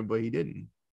been different, but he didn't.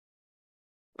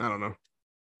 I don't know.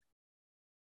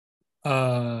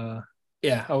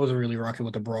 Yeah, I wasn't really rocking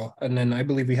with the brawl. And then I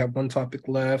believe we have one topic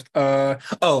left. The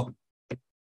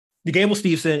Gable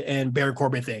Steveson and Baron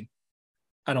Corbin thing.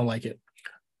 I don't like it.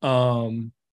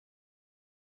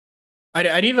 I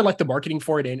didn't even like the marketing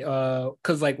for it, and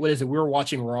because like what is it? We were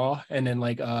watching Raw, and then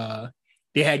like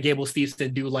they had Gable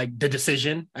Steveson do like the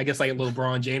decision, I guess like a little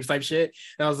LeBron James type shit.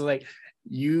 And I was like,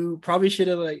 you probably should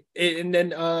have like, and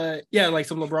then yeah, like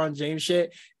some LeBron James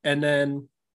shit. And then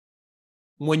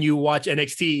when you watch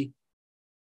NXT,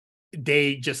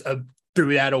 they just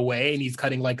threw that away, and he's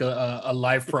cutting like a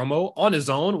live promo on his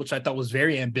own, which I thought was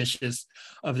very ambitious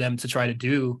of them to try to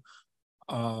do.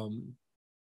 I'm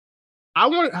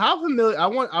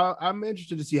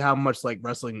interested to see how much like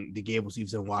wrestling the Gable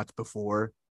Steveson watched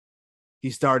before he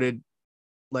started,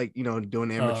 like, you know,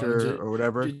 doing amateur or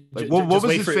whatever. Like, what was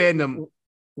his fandom?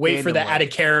 Wait for the out of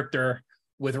character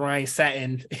with Ryan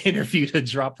Satin interview to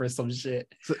drop or some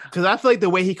shit. Because I feel like the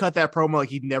way he cut that promo, like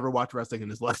he'd never watched wrestling in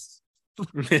his life.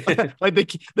 Like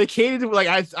the cadence, like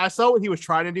I saw what he was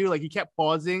trying to do. Like he kept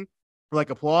pausing for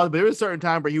like applause, but there was a certain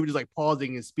time where he was just like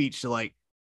pausing his speech to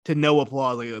no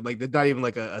applause. Like that's not even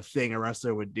like a thing a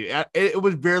wrestler would do. It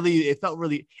was barely. It felt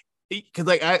really because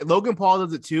like Logan Paul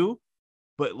does it too,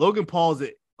 but Logan Paul's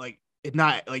it like it's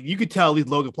not like you could tell at least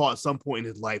Logan Paul at some point in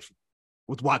his life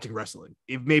was watching wrestling.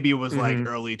 If maybe it was like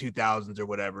early 2000s or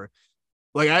whatever.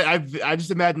 Like I just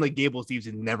imagine like Gable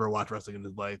Steveson never watched wrestling in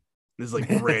his life. This is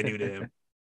like brand new to him.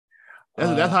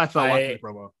 That's how I felt watching the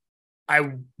promo.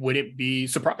 I wouldn't be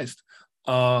surprised.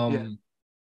 Yeah.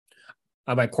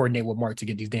 I might coordinate with Mark to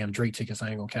get these damn Drake tickets. I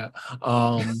ain't gonna cap.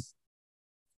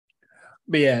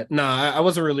 But yeah, I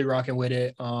wasn't really rocking with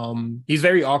it. He's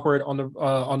very awkward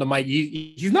on the mic.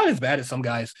 He's not as bad as some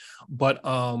guys, but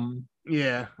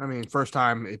yeah, I mean, first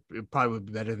time it probably would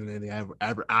be better than anything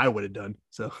I would have done.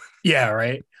 So yeah,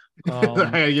 right. I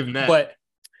gotta give him that. But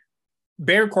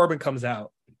Baron Corbin comes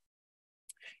out.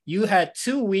 You had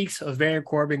 2 weeks of Baron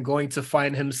Corbin going to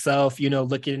find himself, you know,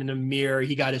 looking in the mirror.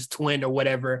 He got his twin or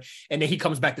whatever, and then he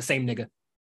comes back the same nigga.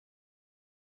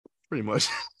 Pretty much.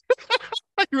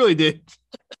 He really did.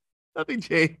 Nothing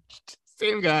changed.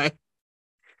 Same guy.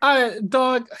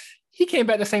 Dog, he came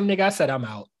back the same nigga. I said, I'm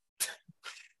out.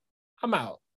 I'm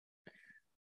out.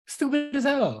 Stupid as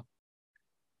hell.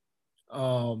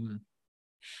 No,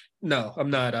 I'm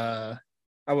not.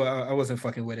 I wasn't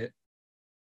fucking with it.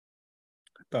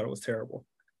 Thought it was terrible.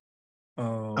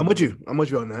 I'm with you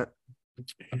on that.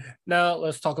 Now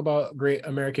let's talk about Great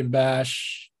American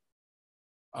Bash.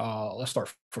 Let's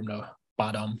start from the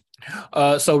bottom.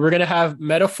 So we're gonna have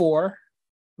Meta-Four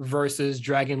versus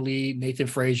Dragon Lee, Nathan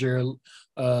Frazier,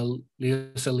 Leosa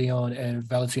Leon, and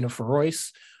Valentino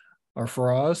Feroz. Or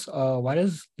Feroz. Why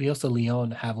does Leosa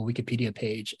Leon have a Wikipedia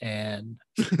page and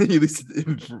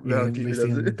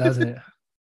Valentino doesn't?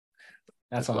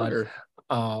 That's odd.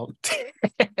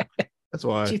 That's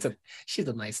why she's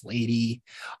a nice lady.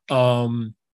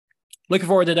 Looking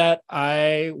forward to that.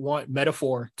 I want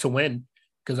Meta-Four to win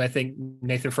because I think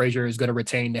Nathan Frazier is going to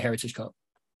retain the Heritage Cup.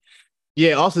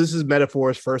 Yeah. Also, this is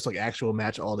Meta-Four's first like actual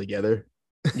match altogether.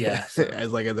 Yeah,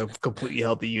 as a completely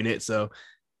healthy unit. So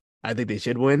I think they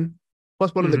should win.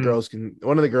 Plus, one of the girls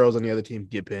on the other team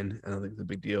get pinned. I don't think it's a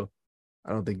big deal.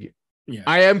 I don't think. Yeah,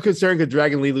 I am concerned because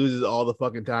Dragon Lee loses all the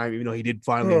fucking time, even though he did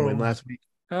finally win last week.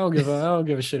 I don't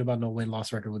give a shit about no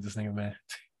win-loss record with this thing, man.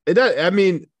 It does. I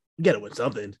mean, you gotta win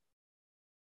something.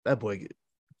 That boy,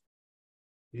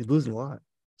 he's losing a lot.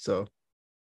 So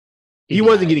he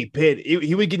wasn't getting pinned.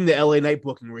 He would get in the LA Knight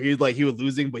booking where he was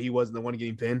losing, but he wasn't the one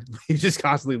getting pinned. He was just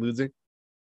constantly losing.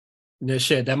 No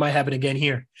shit, that might happen again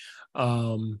here.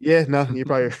 Yeah, no, you're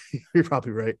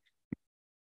probably right.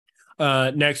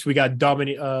 Next we got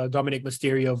Dominic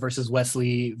Mysterio versus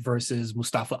Wesley versus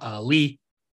Mustafa Ali.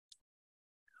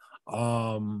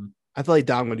 I feel like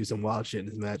Dom gonna do some wild shit in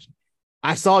this match.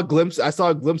 I saw a glimpse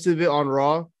of it on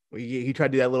Raw. He tried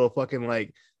to do that little fucking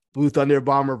like Blue Thunder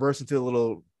bomb reverse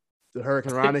into the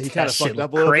Hurricane Rana. He kind of fucked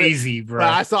up a little crazy, bit. Bro.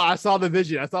 But I saw the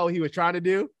vision. I saw what he was trying to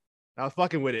do. I was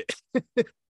fucking with it.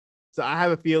 So I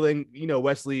have a feeling, you know,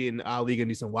 Wesley and Ali gonna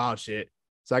do some wild shit.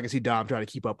 So I can see Dom trying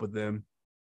to keep up with them.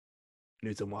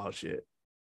 Do some wild shit.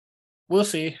 We'll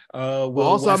see.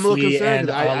 Also, I'm a little concerned.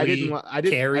 I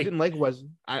didn't like Wesley.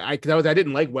 I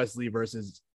didn't like Wesley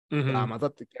versus Dom. I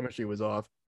thought the chemistry was off.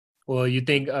 Well, do you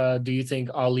think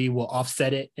Ali will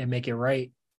offset it and make it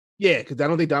right? Yeah, because I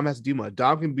don't think Dom has to do much.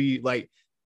 Dom can be like,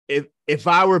 if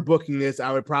I were booking this,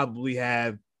 I would probably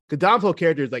have. Because Dom's whole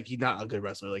character is like he's not a good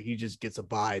wrestler. Like he just gets a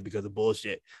bye because of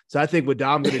bullshit. So I think what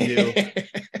Dom's gonna do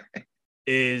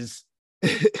is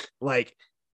like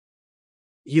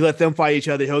he let them fight each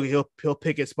other. He'll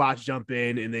pick his spots, jump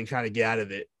in, and then kind of get out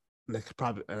of it. And that's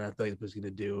probably and I feel like that's what he's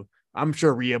gonna do. I'm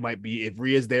sure Rhea might be. If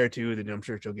Rhea's there too, then I'm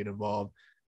sure she'll get involved.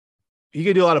 He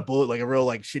can do a lot of bullet, like a real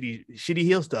like shitty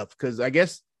heel stuff. Because I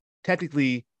guess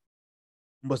technically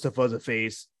Mustafa's a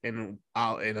face, and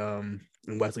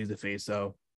Wesley's a face,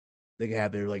 so they can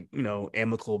have their like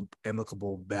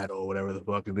amicable battle or whatever the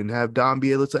fuck, and then have Dom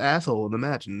be a little asshole in the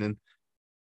match, and then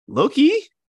Loki.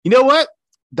 You know what?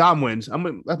 Dom wins.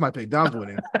 That's my pick. Dom's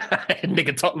winning.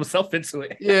 Nigga talked himself into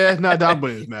it. Yeah, no, Dom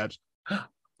winning this match.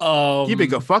 Keep it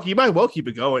go. Fuck, you might well keep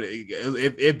it going.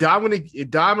 If Dom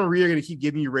and Rhea are gonna keep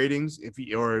giving you ratings, if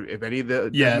any of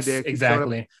the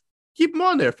exactly, keep them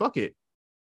on there. Fuck it.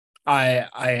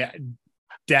 Dad,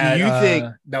 do you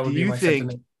think that would be my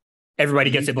sentiment?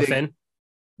 Everybody gets it but Finn?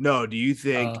 No, do you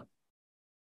think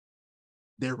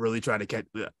they're really trying to catch?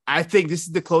 I think this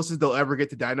is the closest they'll ever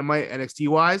get to Dynamite NXT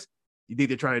wise. You think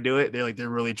they're trying to do it? They're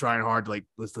really trying hard to like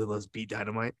let's beat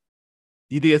Dynamite.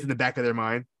 Do you think that's in the back of their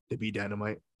mind to beat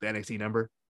Dynamite, the NXT number?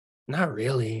 Not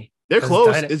really. They're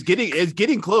close. It's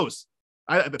getting close.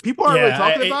 People aren't really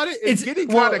talking about it. It's getting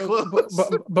kind of close.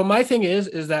 But my thing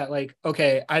is that like,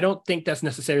 okay, I don't think that's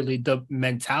necessarily the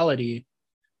mentality.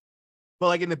 But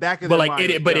like in the back of their mind,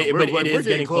 it is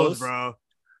getting close, bro.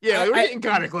 Yeah, we're getting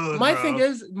kind of close. My thing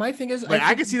is, like,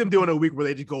 I can see them doing a week where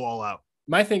they just go all out.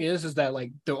 My thing is that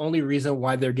like the only reason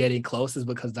why they're getting close is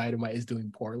because Dynamite is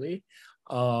doing poorly.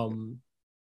 I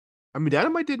mean,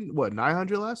 Dynamite did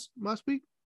 900 last week.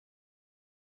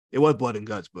 It was blood and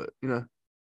guts, but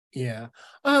yeah.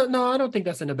 No, I don't think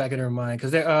that's in the back of their mind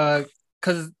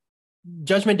because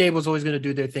Judgment Day was always going to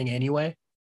do their thing anyway.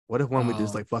 What if one we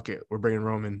just like fuck it, we're bringing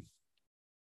Roman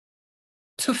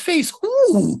to face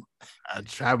who?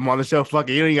 Just have him on the show. Fuck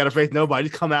it, you don't even got to face nobody.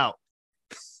 Just come out.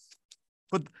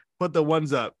 Put the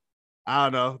ones up. I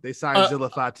don't know. They signed Zilla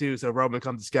Fatu, so Roman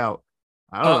comes to scout.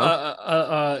 I don't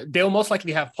know. They'll most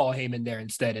likely have Paul Heyman there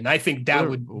instead, and I think that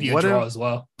would be a draw as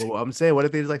well. Well, I'm saying, what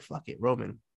if they just like fuck it,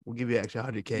 Roman? We'll give you an extra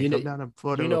 $100K. Come down to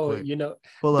Florida real quick.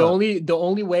 The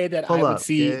only way that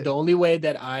the only way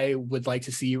that I would like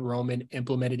to see Roman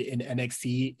implemented in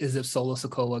NXT is if Solo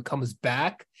Sikoa comes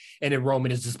back and then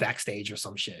Roman is just backstage or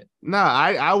some shit. Nah,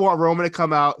 I want Roman to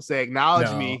come out, say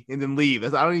acknowledge me, and then leave. He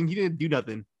didn't do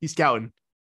nothing. He's scouting.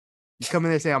 He's coming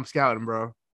there and say I'm scouting,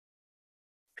 bro.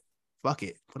 Fuck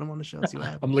it. Put him on the show. See what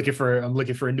happens. I'm looking for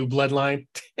a new bloodline.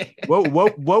 What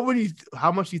would you?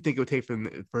 How much do you think it would take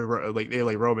for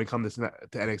like Roman come to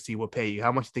NXT? Will pay you?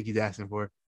 How much do you think he's asking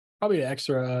for? Probably an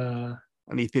extra.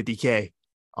 I need $50K.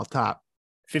 I'll top.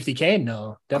 $50K?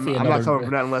 No, definitely. I'm not coming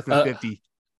for nothing less than 50.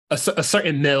 A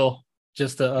certain mill.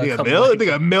 Just a mill.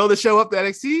 Think a mill to show up to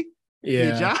NXT. Yeah.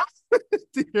 Your job.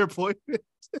 Your appointment.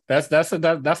 That's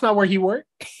not where he worked.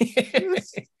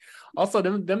 Also,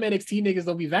 them NXT niggas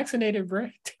don't be vaccinated, bro.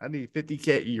 I need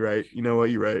 $50K. You right? You know what?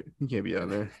 You right. You can't be on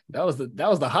there. That was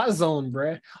the hot zone,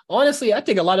 bro. Honestly, I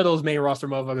think a lot of those main roster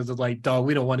motherfuckers are like, dog,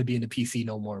 we don't want to be in the PC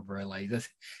no more, bro. Like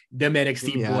them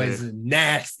NXT boys are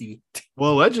nasty.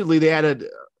 Well, allegedly they had a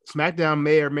SmackDown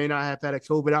may or may not have had a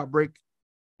COVID outbreak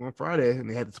on Friday, and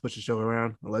they had to switch the show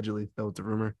around. Allegedly, that was the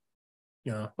rumor.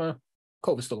 Yeah, well,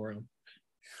 COVID's still around.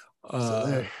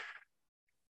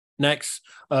 Next,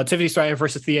 Tiffany Stratton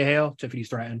versus Thea Hale. Tiffany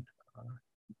Stratton.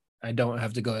 I don't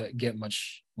have to get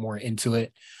much more into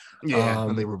it. Yeah,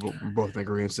 I think we're both in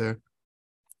agreement there.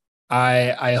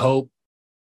 I hope.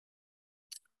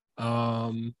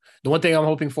 The one thing I'm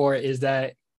hoping for is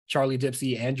that Charlie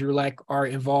Dipsy and Drew Lack are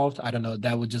involved. I don't know.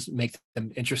 That would just make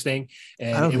them interesting,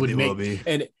 and I don't think they will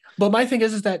be. But my thing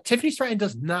is that Tiffany Stratton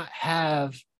does not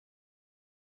have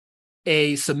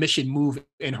a submission move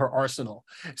in her arsenal.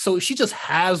 So she just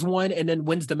has one and then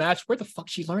wins the match. Where the fuck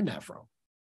she learned that from?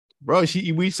 Bro,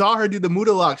 we saw her do the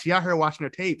Muda lock. She got her watching her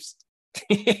tapes.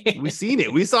 We seen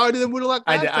it. We saw her do the Muda lock.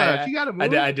 She got a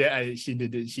move. I did. She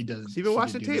did. She does. She been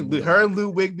watching the tape. Her and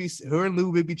Lou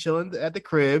Wigby chilling at the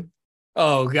crib.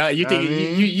 Oh God, you think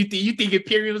you think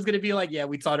Imperium was gonna be like, yeah,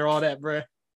 we taught her all that, bro.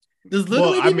 Does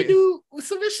Lou Wigby do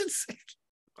submissions?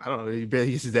 I don't know. He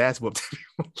barely gets his ass whooped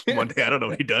one day. I don't know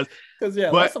what he does. Because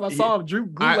last time I saw him, Drew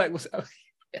McIntyre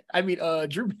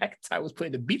was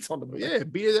putting the beats on the Yeah,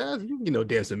 beat his ass.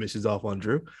 Damn submissions off on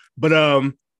Drew. But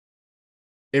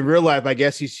in real life, I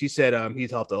guess she said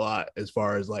he's helped a lot as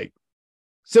far as like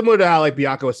similar to how like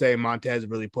Bianca was saying, Montez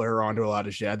really put her onto a lot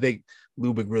of shit. I think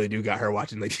Lubick really do got her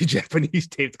watching like the Japanese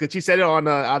tapes because she said it on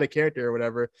Out of Character or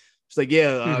whatever. She's like, he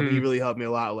really helped me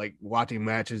a lot, like watching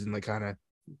matches and like kind of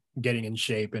getting in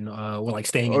shape and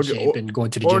staying in shape and going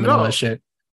to the gym and all that shit.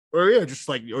 or yeah, just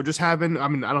like or just having. I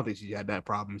mean, I don't think she had that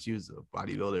problem. She was a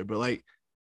bodybuilder, but like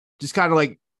just kind of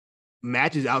like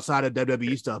matches outside of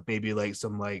WWE stuff. Maybe like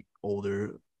some like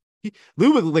older.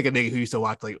 Lou was like a nigga who used to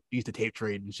watch like used to tape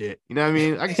trade and shit. You know what I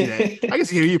mean? I can see that. I can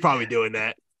see you probably doing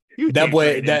that.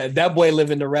 That boy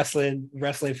living the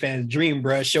wrestling fan's dream,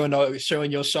 bro. Showing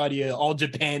your shawty a all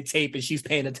Japan tape and she's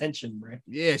paying attention, bro.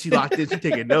 Yeah, she locked in. She's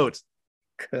taking notes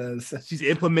because she's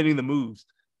implementing the moves.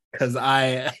 Because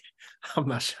I'm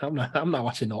not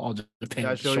watching no all Japan.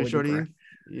 Not showing shorty. You're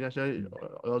not showing.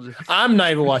 I'm not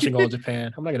even watching all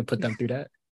Japan. I'm not gonna put them through that.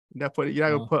 You're not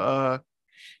gonna put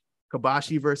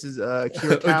Kobashi versus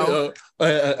Kirikawa.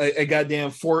 A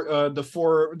goddamn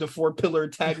the four pillar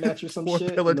tag match or some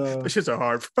shit. No. Those shits are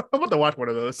hard. I'm about to watch one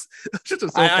of those. Shits are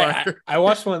so fire. I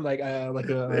watched one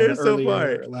earlier so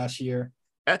last year.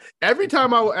 Every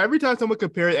time someone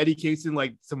compared Eddie Kingston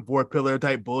like some four pillar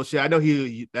type bullshit, I know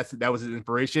that was his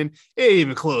inspiration. It ain't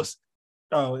even close.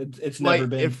 Oh, it's like,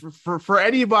 never been. For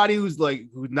anybody who's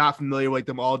not familiar with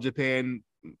them All Japan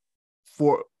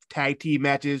for tag team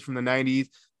matches from the 90s,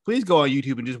 please go on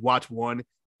YouTube and just watch one,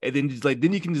 and then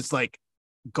then you can just like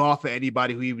golf at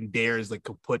anybody who even dares like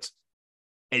puts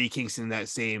Eddie Kingston in that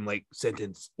same like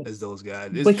sentence as those guys.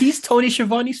 But he's Tony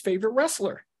Schiavone's favorite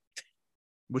wrestler,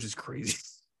 which is crazy.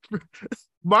 Do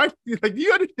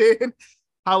you understand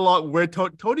how long where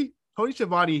Tony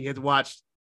Schiavone has watched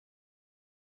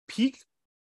peak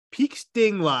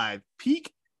Sting live,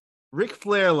 peak Ric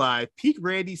Flair live, peak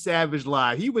Randy Savage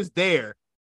live? He was there.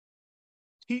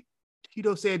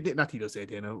 Not Tito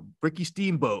Santana, Ricky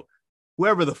Steamboat,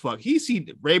 whoever the fuck. He's seen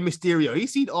Rey Mysterio.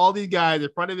 He's seen all these guys in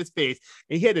front of his face,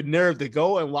 and he had the nerve to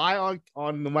go and lie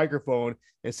on the microphone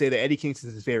and say that Eddie Kingston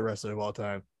is his favorite wrestler of all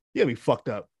time. You gotta be fucked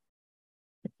up.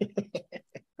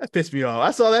 That pissed me off.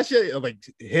 I saw that shit. I'm like,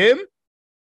 him?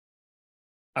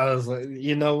 I was like,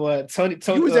 you know what? Tony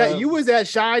you was at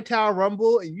Chi-Town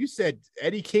Rumble and you said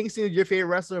Eddie Kingston is your favorite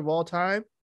wrestler of all time?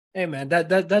 Hey man, that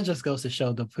just goes to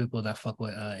show the people that fuck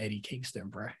with Eddie Kingston,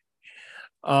 bro.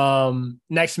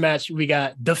 Next match we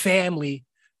got The Family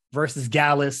versus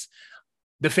Gallus.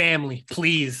 The Family,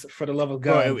 please, for the love of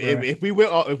God. Bro, if we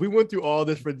went through all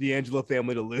this for D'Angelo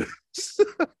family to lose,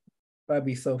 that'd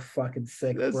be so fucking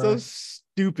sick. That's bro. so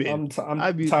stupid. I'm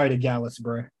tired of Gallus,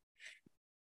 bro.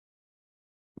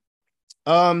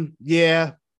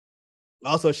 Yeah.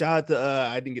 Also, shout out to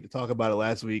I didn't get to talk about it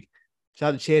last week.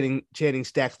 Shout out to Channing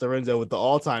Stacks Lorenzo with the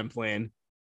all-time plan.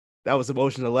 That was some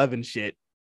Ocean 11 shit.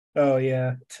 Oh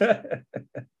yeah. That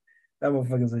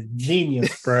motherfucker's a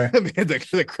genius, bro.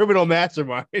 the criminal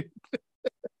mastermind.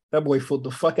 That boy fooled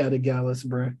the fuck out of Gallus,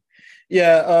 bro.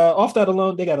 Yeah, off that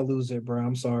alone, they gotta lose it, bro.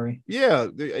 I'm sorry. Yeah,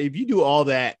 if you do all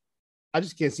that, I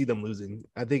just can't see them losing.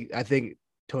 I think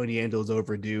Tony Angel's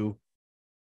overdue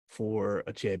for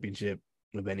a championship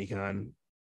of any kind.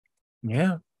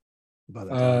 Yeah.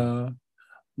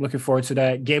 Looking forward to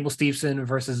that. Gable Steveson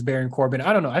versus Baron Corbin.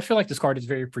 I don't know. I feel like this card is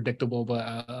very predictable,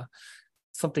 but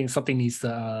something needs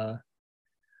to.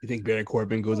 You think Baron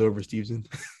Corbin goes over Steveson?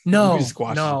 No,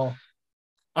 no.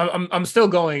 I'm still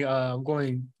going. I'm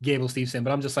going Gable Steveson,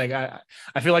 but I'm just like I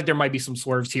feel like there might be some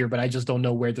swerves here, but I just don't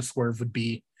know where the swerve would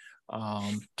be.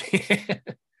 Main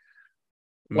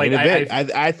event.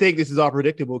 I think this is all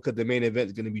predictable because the main event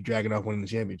is going to be Dragunov winning the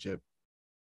championship.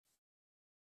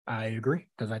 I agree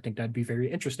because I think that'd be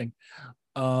very interesting.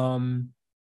 Yeah,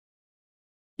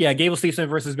 Gable Steveson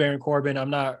versus Baron Corbin.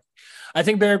 I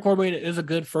think Baron Corbin is a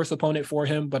good first opponent for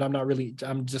him, but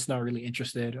I'm just not really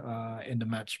interested in the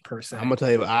match per se. I'm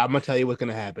gonna tell you what's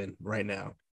gonna happen right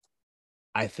now.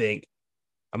 I think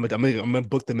I'm gonna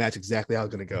book the match exactly how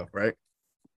it's gonna go. Right,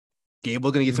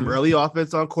 Gable's gonna get some early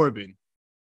offense on Corbin.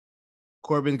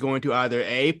 Corbin's going to either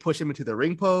A, push him into the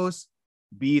ring post,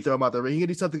 B, throw him out the ring. He's gonna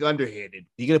do something underhanded.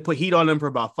 He's gonna put heat on him for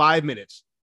about 5 minutes.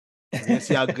 We're gonna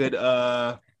see how good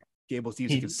Gable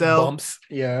Steveson can sell. Bumps.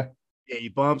 Yeah, he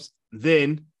bumps.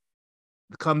 Then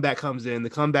the comeback comes in. The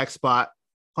comeback spot,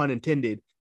 pun intended,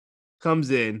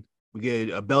 comes in. We get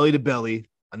a belly to belly,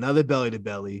 another belly to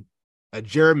belly, a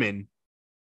German,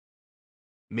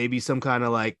 maybe some kind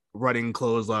of like running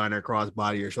clothesline or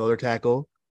crossbody or shoulder tackle,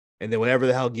 and then whatever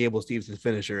the hell Gable Stevenson's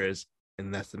finisher is,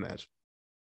 and that's the match.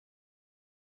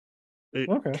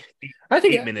 Okay, I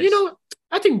think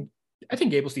I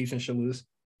think Gable Steveson should lose.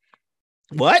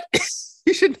 What?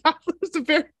 He should not lose to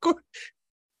Baron Corbin.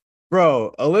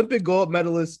 Bro, Olympic gold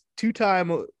medalist,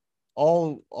 2-time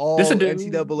all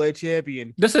NCAA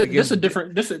champion. This a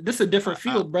different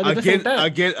field, brother.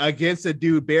 Against a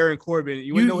dude, Baron Corbin.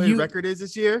 You want to know what his record is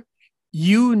this year?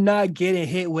 You not getting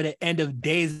hit with an end of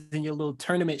days in your little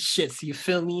tournament shits. You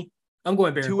feel me? I'm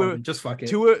going Baron Corbin. Just fuck it.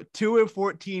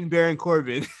 2-14 Baron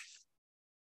Corbin.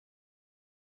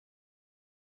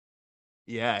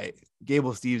 Yeah,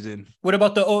 Gable Steveson. What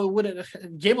about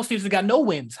Gable Steveson got no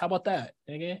wins? How about that?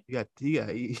 Okay. He got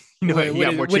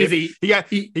more. What is he?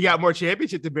 He got more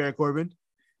championship than Baron Corbin.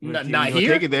 Not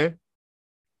here. Take it there.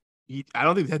 I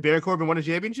don't think that Baron Corbin won a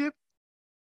championship.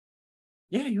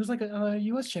 Yeah, he was like a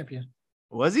U.S. champion.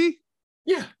 Was he?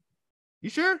 Yeah. You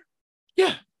sure?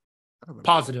 Yeah.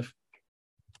 Positive.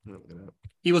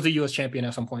 He was a U.S. champion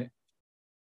at some point.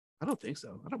 I don't think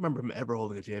so. I don't remember him ever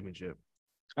holding a championship.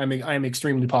 I am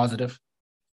extremely positive.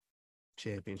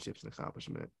 Championships and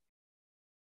accomplishment.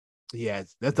 Yeah,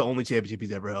 that's the only championship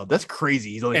he's ever held. That's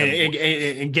crazy. He's only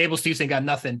and Gable Steveson got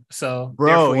nothing. So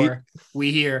bro,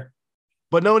 we here.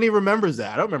 But no one even remembers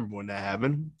that. I don't remember when that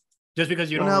happened. Just because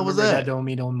you don't remember that don't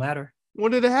mean it don't matter.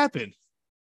 When did it happen?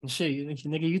 Shit,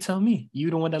 nigga, you tell me. You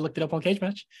the one that looked it up on Cage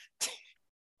Match.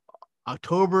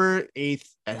 October 8th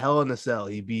at Hell in a Cell,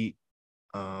 he beat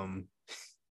it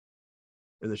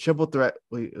was a triple threat.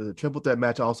 It was a triple threat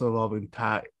match also involving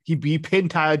Ty. He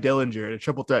pinned Ty Dillinger in a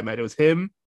triple threat match. It was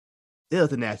him. It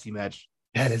was a nasty match.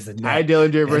 That is a Ty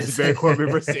Dillinger versus Baron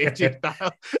Corbin versus AJ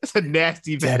Styles. It's a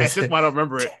nasty match. That's why I don't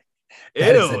remember it.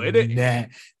 It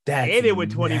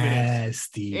went 20 minutes.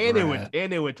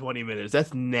 And it went 20 minutes.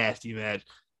 That's nasty match.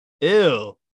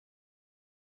 Ew.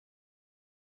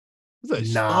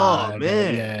 Oh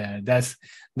man, yeah,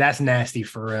 that's nasty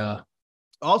for real.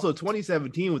 Also,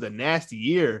 2017 was a nasty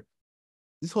year.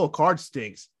 This whole card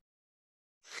stinks.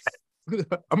 I'm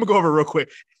gonna go over real quick.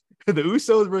 The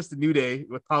Usos versus the New Day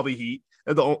with probably heat.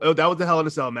 That was the Hell in a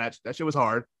Cell match. That shit was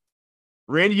hard.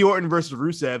 Randy Orton versus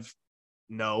Rusev.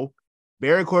 No.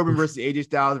 Baron Corbin versus AJ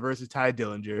Styles versus Ty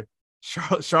Dillinger.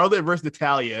 Charlotte versus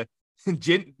Natalya.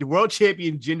 The world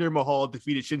champion Jinder Mahal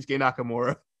defeated Shinsuke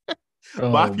Nakamura.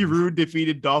 Bobby Roode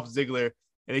defeated Dolph Ziggler.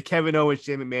 And then Kevin Owens,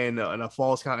 Shane McMahon in a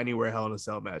Falls Count Anywhere Hell in a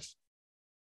Cell match.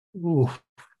 Ooh.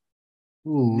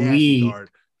 Nasty card.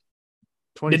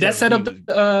 Did that set up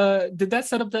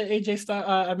the AJ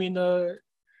style?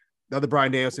 Now the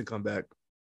Bryan Danielson comeback.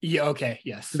 Yeah. Okay.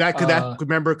 Yes.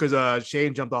 Remember because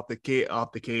Shane jumped off the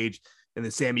cage, and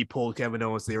then Sammy pulled Kevin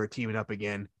Owens. They were teaming up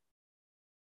again,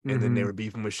 and then they were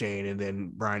beefing with Shane, and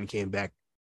then Bryan came back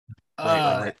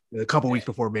a couple weeks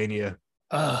before Mania.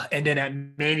 And then at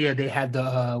Mania they had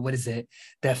the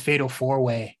that Fatal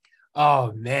 4-Way.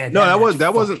 Oh man. No, that wasn't.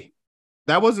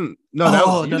 That was before.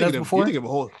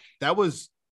 That was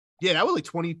like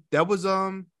 20. That was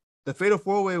the Fatal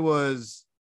 4-Way was.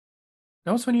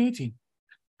 That was 2018.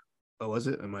 Oh, was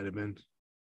it? It might have been.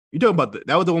 You talking about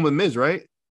that was the one with Miz, right?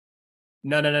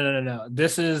 No.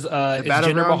 This is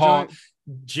Jinder Mahal.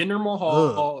 Jinder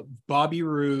Mahal, Bobby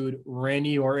Roode,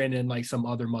 Randy Orton, and like some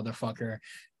other motherfucker.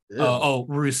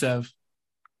 Rusev.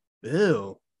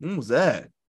 Ew. When was that?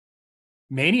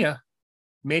 Mania.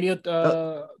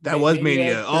 That was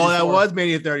Mania. 34. Oh, that was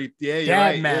Mania 30. Yeah, you're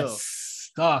right. That match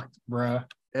sucked, bro.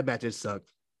 That match just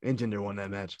sucked. And Jinder won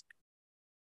that match.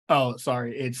 Oh,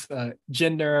 sorry. It's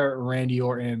Jinder, Randy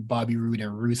Orton, Bobby Roode,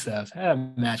 and Rusev.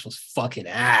 That match was fucking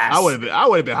ass. I would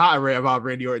have been hot about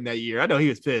Randy Orton that year. I know he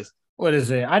was pissed. What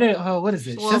is it? I didn't. Oh, what is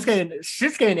it?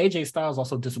 Shinsuke and AJ Styles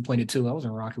also disappointed too. I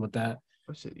wasn't rocking with that.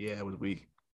 Oh, shit. Yeah, it was weak.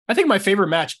 I think my favorite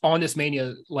match on this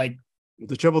Mania, like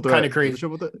the triple threat, kind of crazy.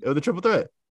 The triple threat.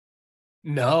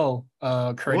 No,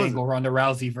 Kurt Angle, Ronda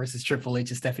Rousey versus Triple H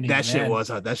and Stephanie. That shit was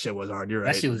hard. You're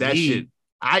right. That shit.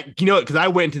 Because I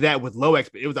went into that with low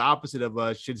expectations. It was the opposite of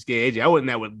Shinsuke AJ. I went in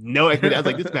that with no expectations. I was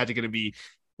like, this match is gonna be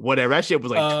whatever. That shit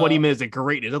was like 20 minutes of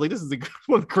greatness. I was like, this is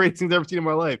one of the greatest things I've ever seen in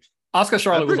my life. Asuka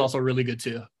Charlotte was also really good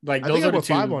too. Like those are the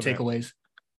two takeaways.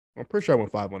 I'm pretty sure I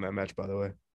went 5 on that match, by the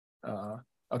way.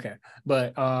 Okay,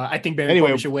 but I think Baron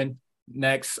Corbin should win.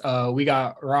 Next, we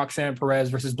got Roxanne Perez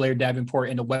versus Blair Davenport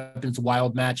in the Weapons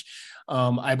Wild match.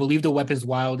 I believe the Weapons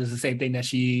Wild is the same thing that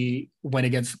she went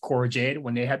against Cora Jade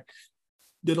when they had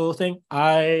the little thing.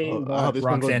 I want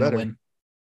Roxanne to win.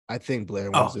 I think Blair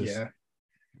wins this.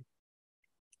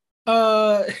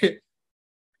 Yeah.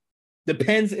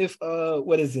 Depends if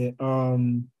what is it?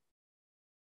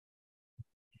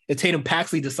 If Tatum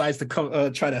Paxley decides to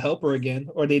come try to help her again,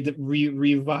 or they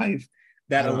revive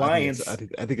that alliance. I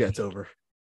think that's over.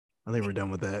 I think we're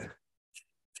done with that.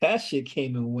 That shit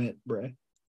came and went, bro.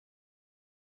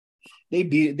 They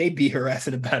beat her ass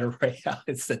in the battle royale.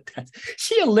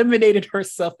 She eliminated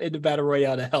herself in the battle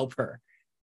royale to help her,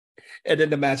 and then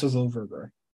the match was over, bro.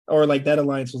 Or like that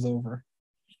alliance was over.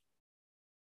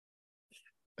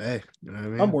 Hey, you know what I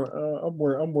mean?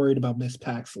 I'm worried about Miss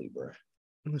Paxley, bro.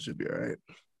 That should be all right.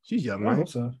 She's young, I right? hope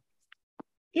so.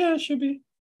 Yeah, it should be.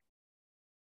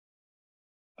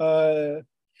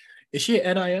 Is she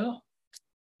an NIL?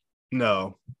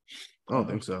 No, I don't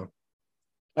think so.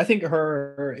 I think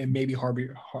her and maybe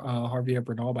Javier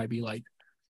Bernal might be like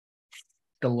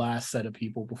the last set of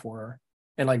people before her,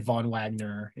 and like Von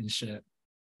Wagner and shit.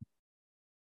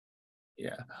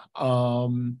 Yeah.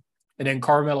 And then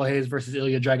Carmelo Hayes versus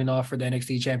Ilya Dragunov for the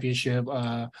NXT Championship.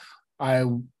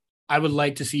 I would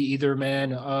like to see either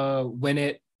man win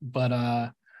it,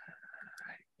 but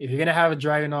if you're gonna have a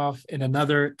Dragunov in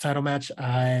another title match,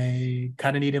 I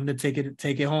kind of need him to take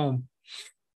it home.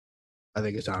 I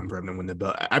think it's time for him to win the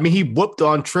belt. I mean, he whooped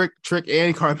on Trick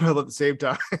and Carmelo at the same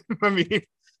time. I mean,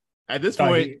 at this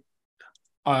point,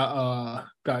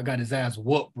 got his ass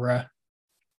whooped, bruh.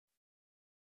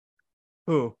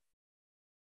 Who?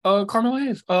 Carmelo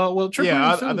Hayes. Well, Trick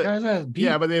Williams too. Got his ass beat.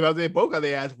 Yeah, but they both got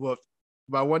their ass whooped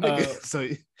by one nigga. So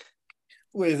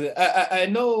what is it? I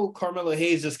know Carmelo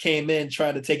Hayes just came in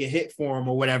trying to take a hit for him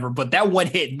or whatever, but that one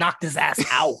hit knocked his ass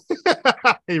out.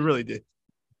 He really did.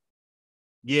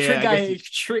 Yeah,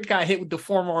 Trick got hit with the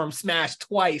forearm smash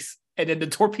twice, and then the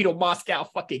Torpedo Moscow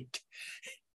fucking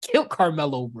killed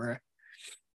Carmelo, bro.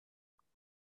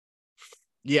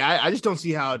 Yeah, I just don't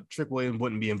see how Trick Williams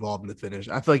wouldn't be involved in the finish.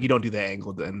 I feel like you don't do that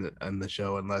angle in the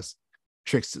show unless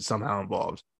Trick's somehow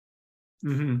involved.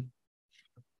 Mm-hmm.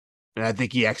 And I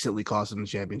think he accidentally cost him the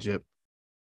championship.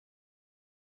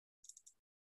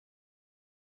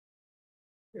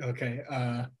 Okay.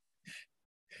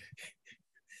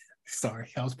 Sorry,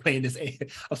 I was playing this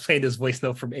voice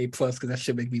note from A+ because that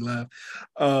shit make me laugh.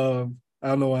 I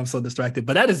don't know why I'm so distracted,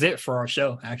 but that is it for our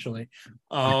show, actually.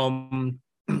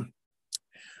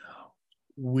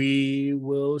 We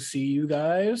will see you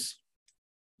guys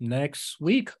next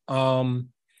week.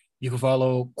 You can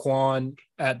follow Quan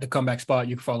at The Comeback Spot.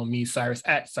 You can follow me, Cyrus,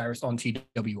 at Cyrus on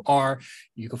TWR.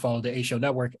 You can follow the A Show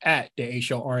Network at the A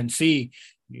Show RNC.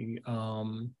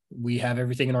 We have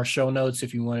everything in our show notes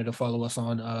if you wanted to follow us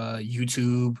on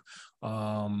YouTube,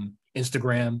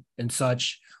 Instagram, and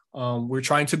such. We're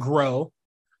trying to grow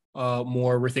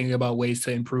more. We're thinking about ways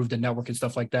to improve the network and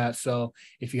stuff like that. So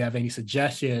if you have any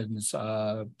suggestions,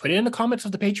 put it in the comments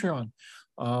of the Patreon.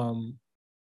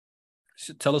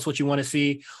 Tell us what you want to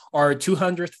see. Our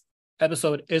 200th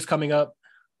episode is coming up.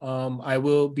 I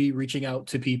will be reaching out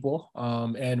to people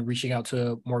and reaching out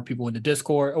to more people in the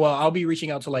Discord. Well, I'll be reaching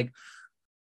out to like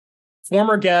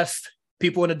former guests,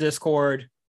 people in the Discord,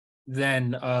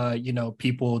 then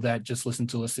people that just listen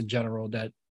to us in general,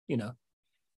 that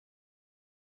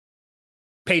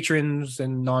patrons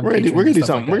and non-patrons. We're gonna do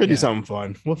something. We're gonna do something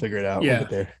fun. We'll figure it out. Yeah. We'll get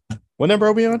there. What number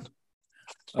are we on?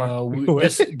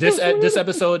 This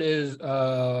episode is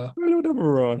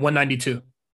 192.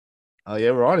 Oh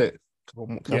yeah, we're on it. Couple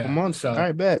months. So, all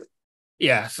right, bet.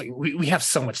 Yeah, so we have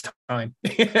so much time.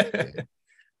 Yeah.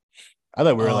 I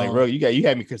thought we were like, bro, you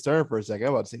had me concerned for a second.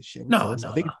 I'm about to say shit. No. I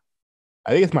think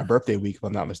it's my birthday week, if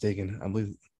I'm not mistaken. I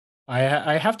believe.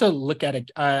 I have to look at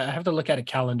it. I have to look at a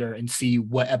calendar and see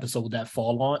what episode that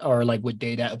fall on, or like what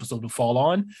day that episode will fall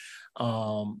on.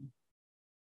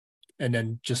 And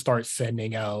then just start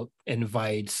sending out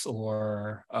invites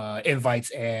and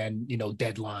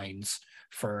deadlines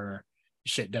for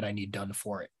shit that I need done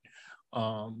for it.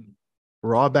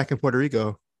 We're all back in Puerto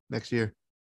Rico next year.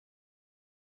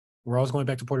 We're all going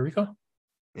back to Puerto Rico?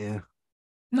 Yeah.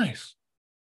 Nice.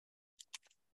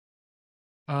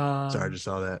 Sorry, I just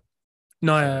saw that.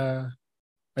 No,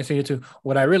 I see it too.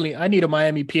 I need a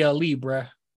Miami PLE, bruh.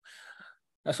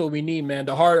 That's what we need, man.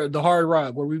 The hard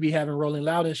rock where we be having Rolling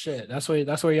Loud and shit. That's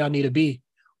where y'all need to be.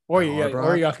 Or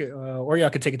y'all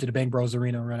could take it to the Bang Bros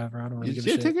Arena or whatever. I don't really give a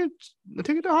shit. Take it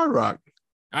to Hard Rock.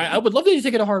 I would love to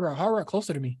take it to Hard Rock. Hard Rock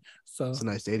closer to me. So it's a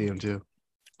nice stadium too.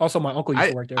 Also, my uncle used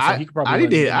to work there, so he could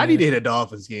probably. I need to hit a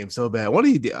Dolphins game so bad.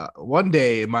 One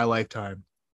day in my lifetime,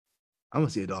 I'm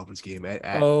gonna see a Dolphins game at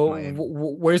Miami.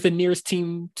 Where's the nearest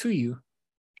team to you?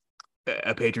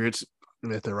 Patriots.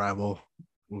 If the rival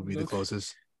will be the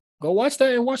closest. Go watch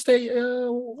that and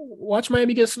watch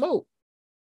Miami get smoked.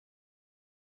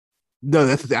 No,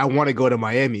 that's the thing. I want to go to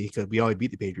Miami because we always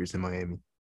beat the Patriots in Miami.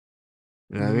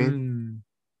 You know what I mean?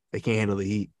 They can't handle the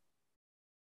heat.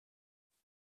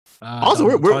 Also,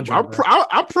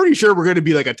 I'm pretty sure we're going to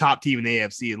be like a top team in the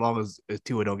AFC as long as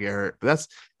Tua don't get hurt. But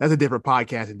that's a different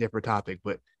podcast and different topic.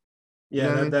 But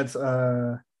yeah,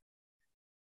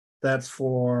 that's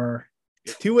for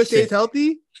if Tua stays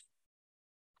healthy.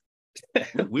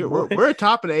 we're a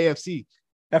top of the AFC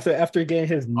after getting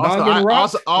his noggin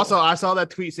rocked. Also, I saw that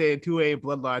tweet saying Tua ain't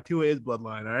bloodline. Tua is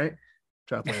bloodline. All right,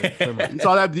 try to you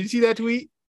saw that? Did you see that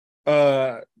tweet?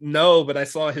 No, but I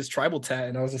saw his tribal tat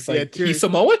and I was just like, he's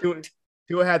Samoan.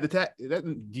 Tua had the tat.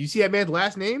 Do you see that man's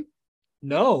last name?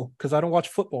 No, because I don't watch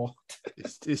football.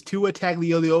 It's Tua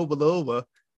Tagliabue or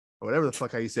whatever the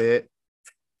fuck how you say it.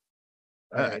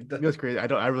 Right. You know what's crazy?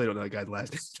 I really don't know that guy's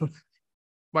last name.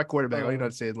 My quarterback, I don't even know how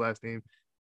to say his last name.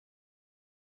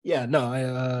 Yeah, no,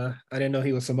 I didn't know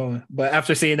he was Samoan, but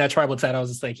after seeing that tribal tat, I was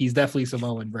just like, he's definitely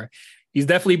Samoan, bro. He's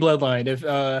definitely bloodline. If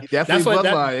He definitely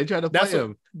bloodline. They tried to play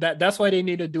him. That's why they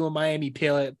need to do a Miami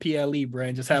PLE, bro,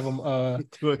 and just have him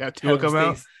Tua come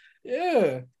out.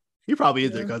 Yeah, he probably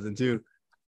is their cousin too.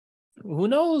 Who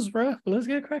knows, bro? But let's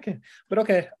get cracking. But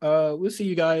okay, we'll see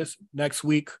you guys next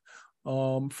week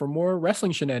for more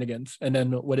wrestling shenanigans, and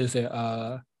then what is it?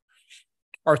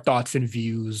 Our thoughts and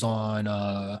views on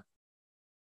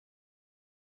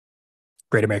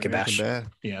Great American Bash.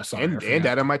 Yeah, sorry. And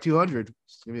Dynamite 200.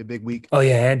 It's gonna be a big week. Oh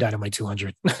yeah, and Dynamite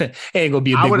 200. Ain't gonna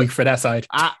be a big week for that side.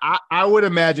 I would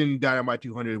imagine Dynamite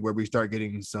 200 where we start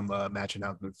getting some match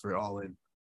announcements for All In.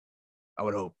 I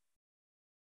would hope.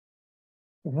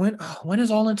 When is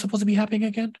All In supposed to be happening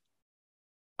again?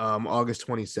 August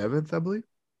 27th, I believe.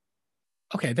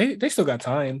 Okay, they still got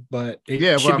time, but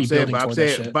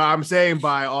I'm saying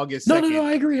by August 2nd. No,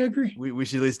 I agree. We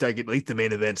should at least start getting at least the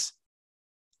main events.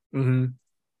 Mm-hmm.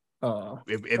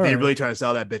 If they're really trying to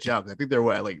sell that bitch out, I think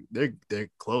they're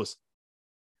close.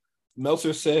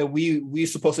 Meltzer said we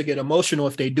supposed to get emotional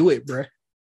if they do it, bro.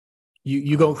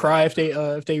 You gonna cry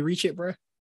if they reach it, bro?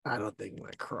 I don't think I'm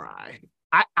gonna cry.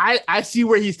 I see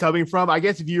where he's coming from. I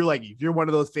guess if you're one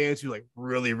of those fans who like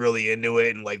really, really into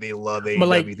it and like they love it,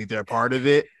 like, you think they're a part of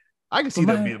it. I can see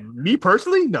that. Me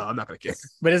personally, no, I'm not gonna care.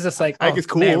 But it's just like, it's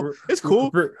cool. Man, it's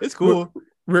cool. It's cool.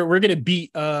 We're gonna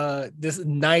beat this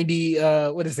 90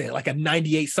 what is it, like a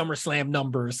 98 SummerSlam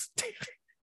numbers.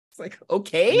 It's like,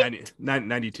 okay,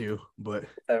 92, but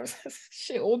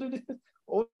shit older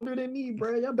than me,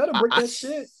 bro. Y'all better break that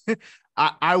shit.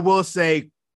 I will say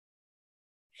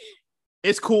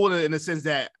it's cool in the sense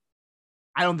that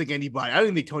I don't think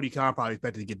Tony Khan probably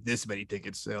expected to get this many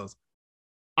ticket sales.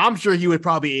 I'm sure he would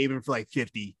probably aim for like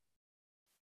 50.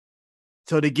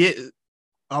 So to get,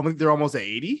 I think they're almost at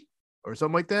 80 or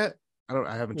something like that.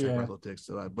 I haven't checked my ticks,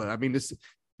 but I mean,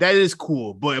 that is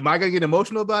cool. But am I gonna get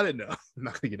emotional about it? No, I'm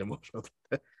not gonna get emotional.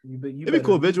 It'd be a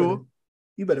cool visual.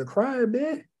 You better cry,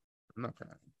 man. I'm not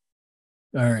crying.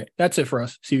 All right, that's it for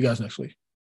us. See you guys next week.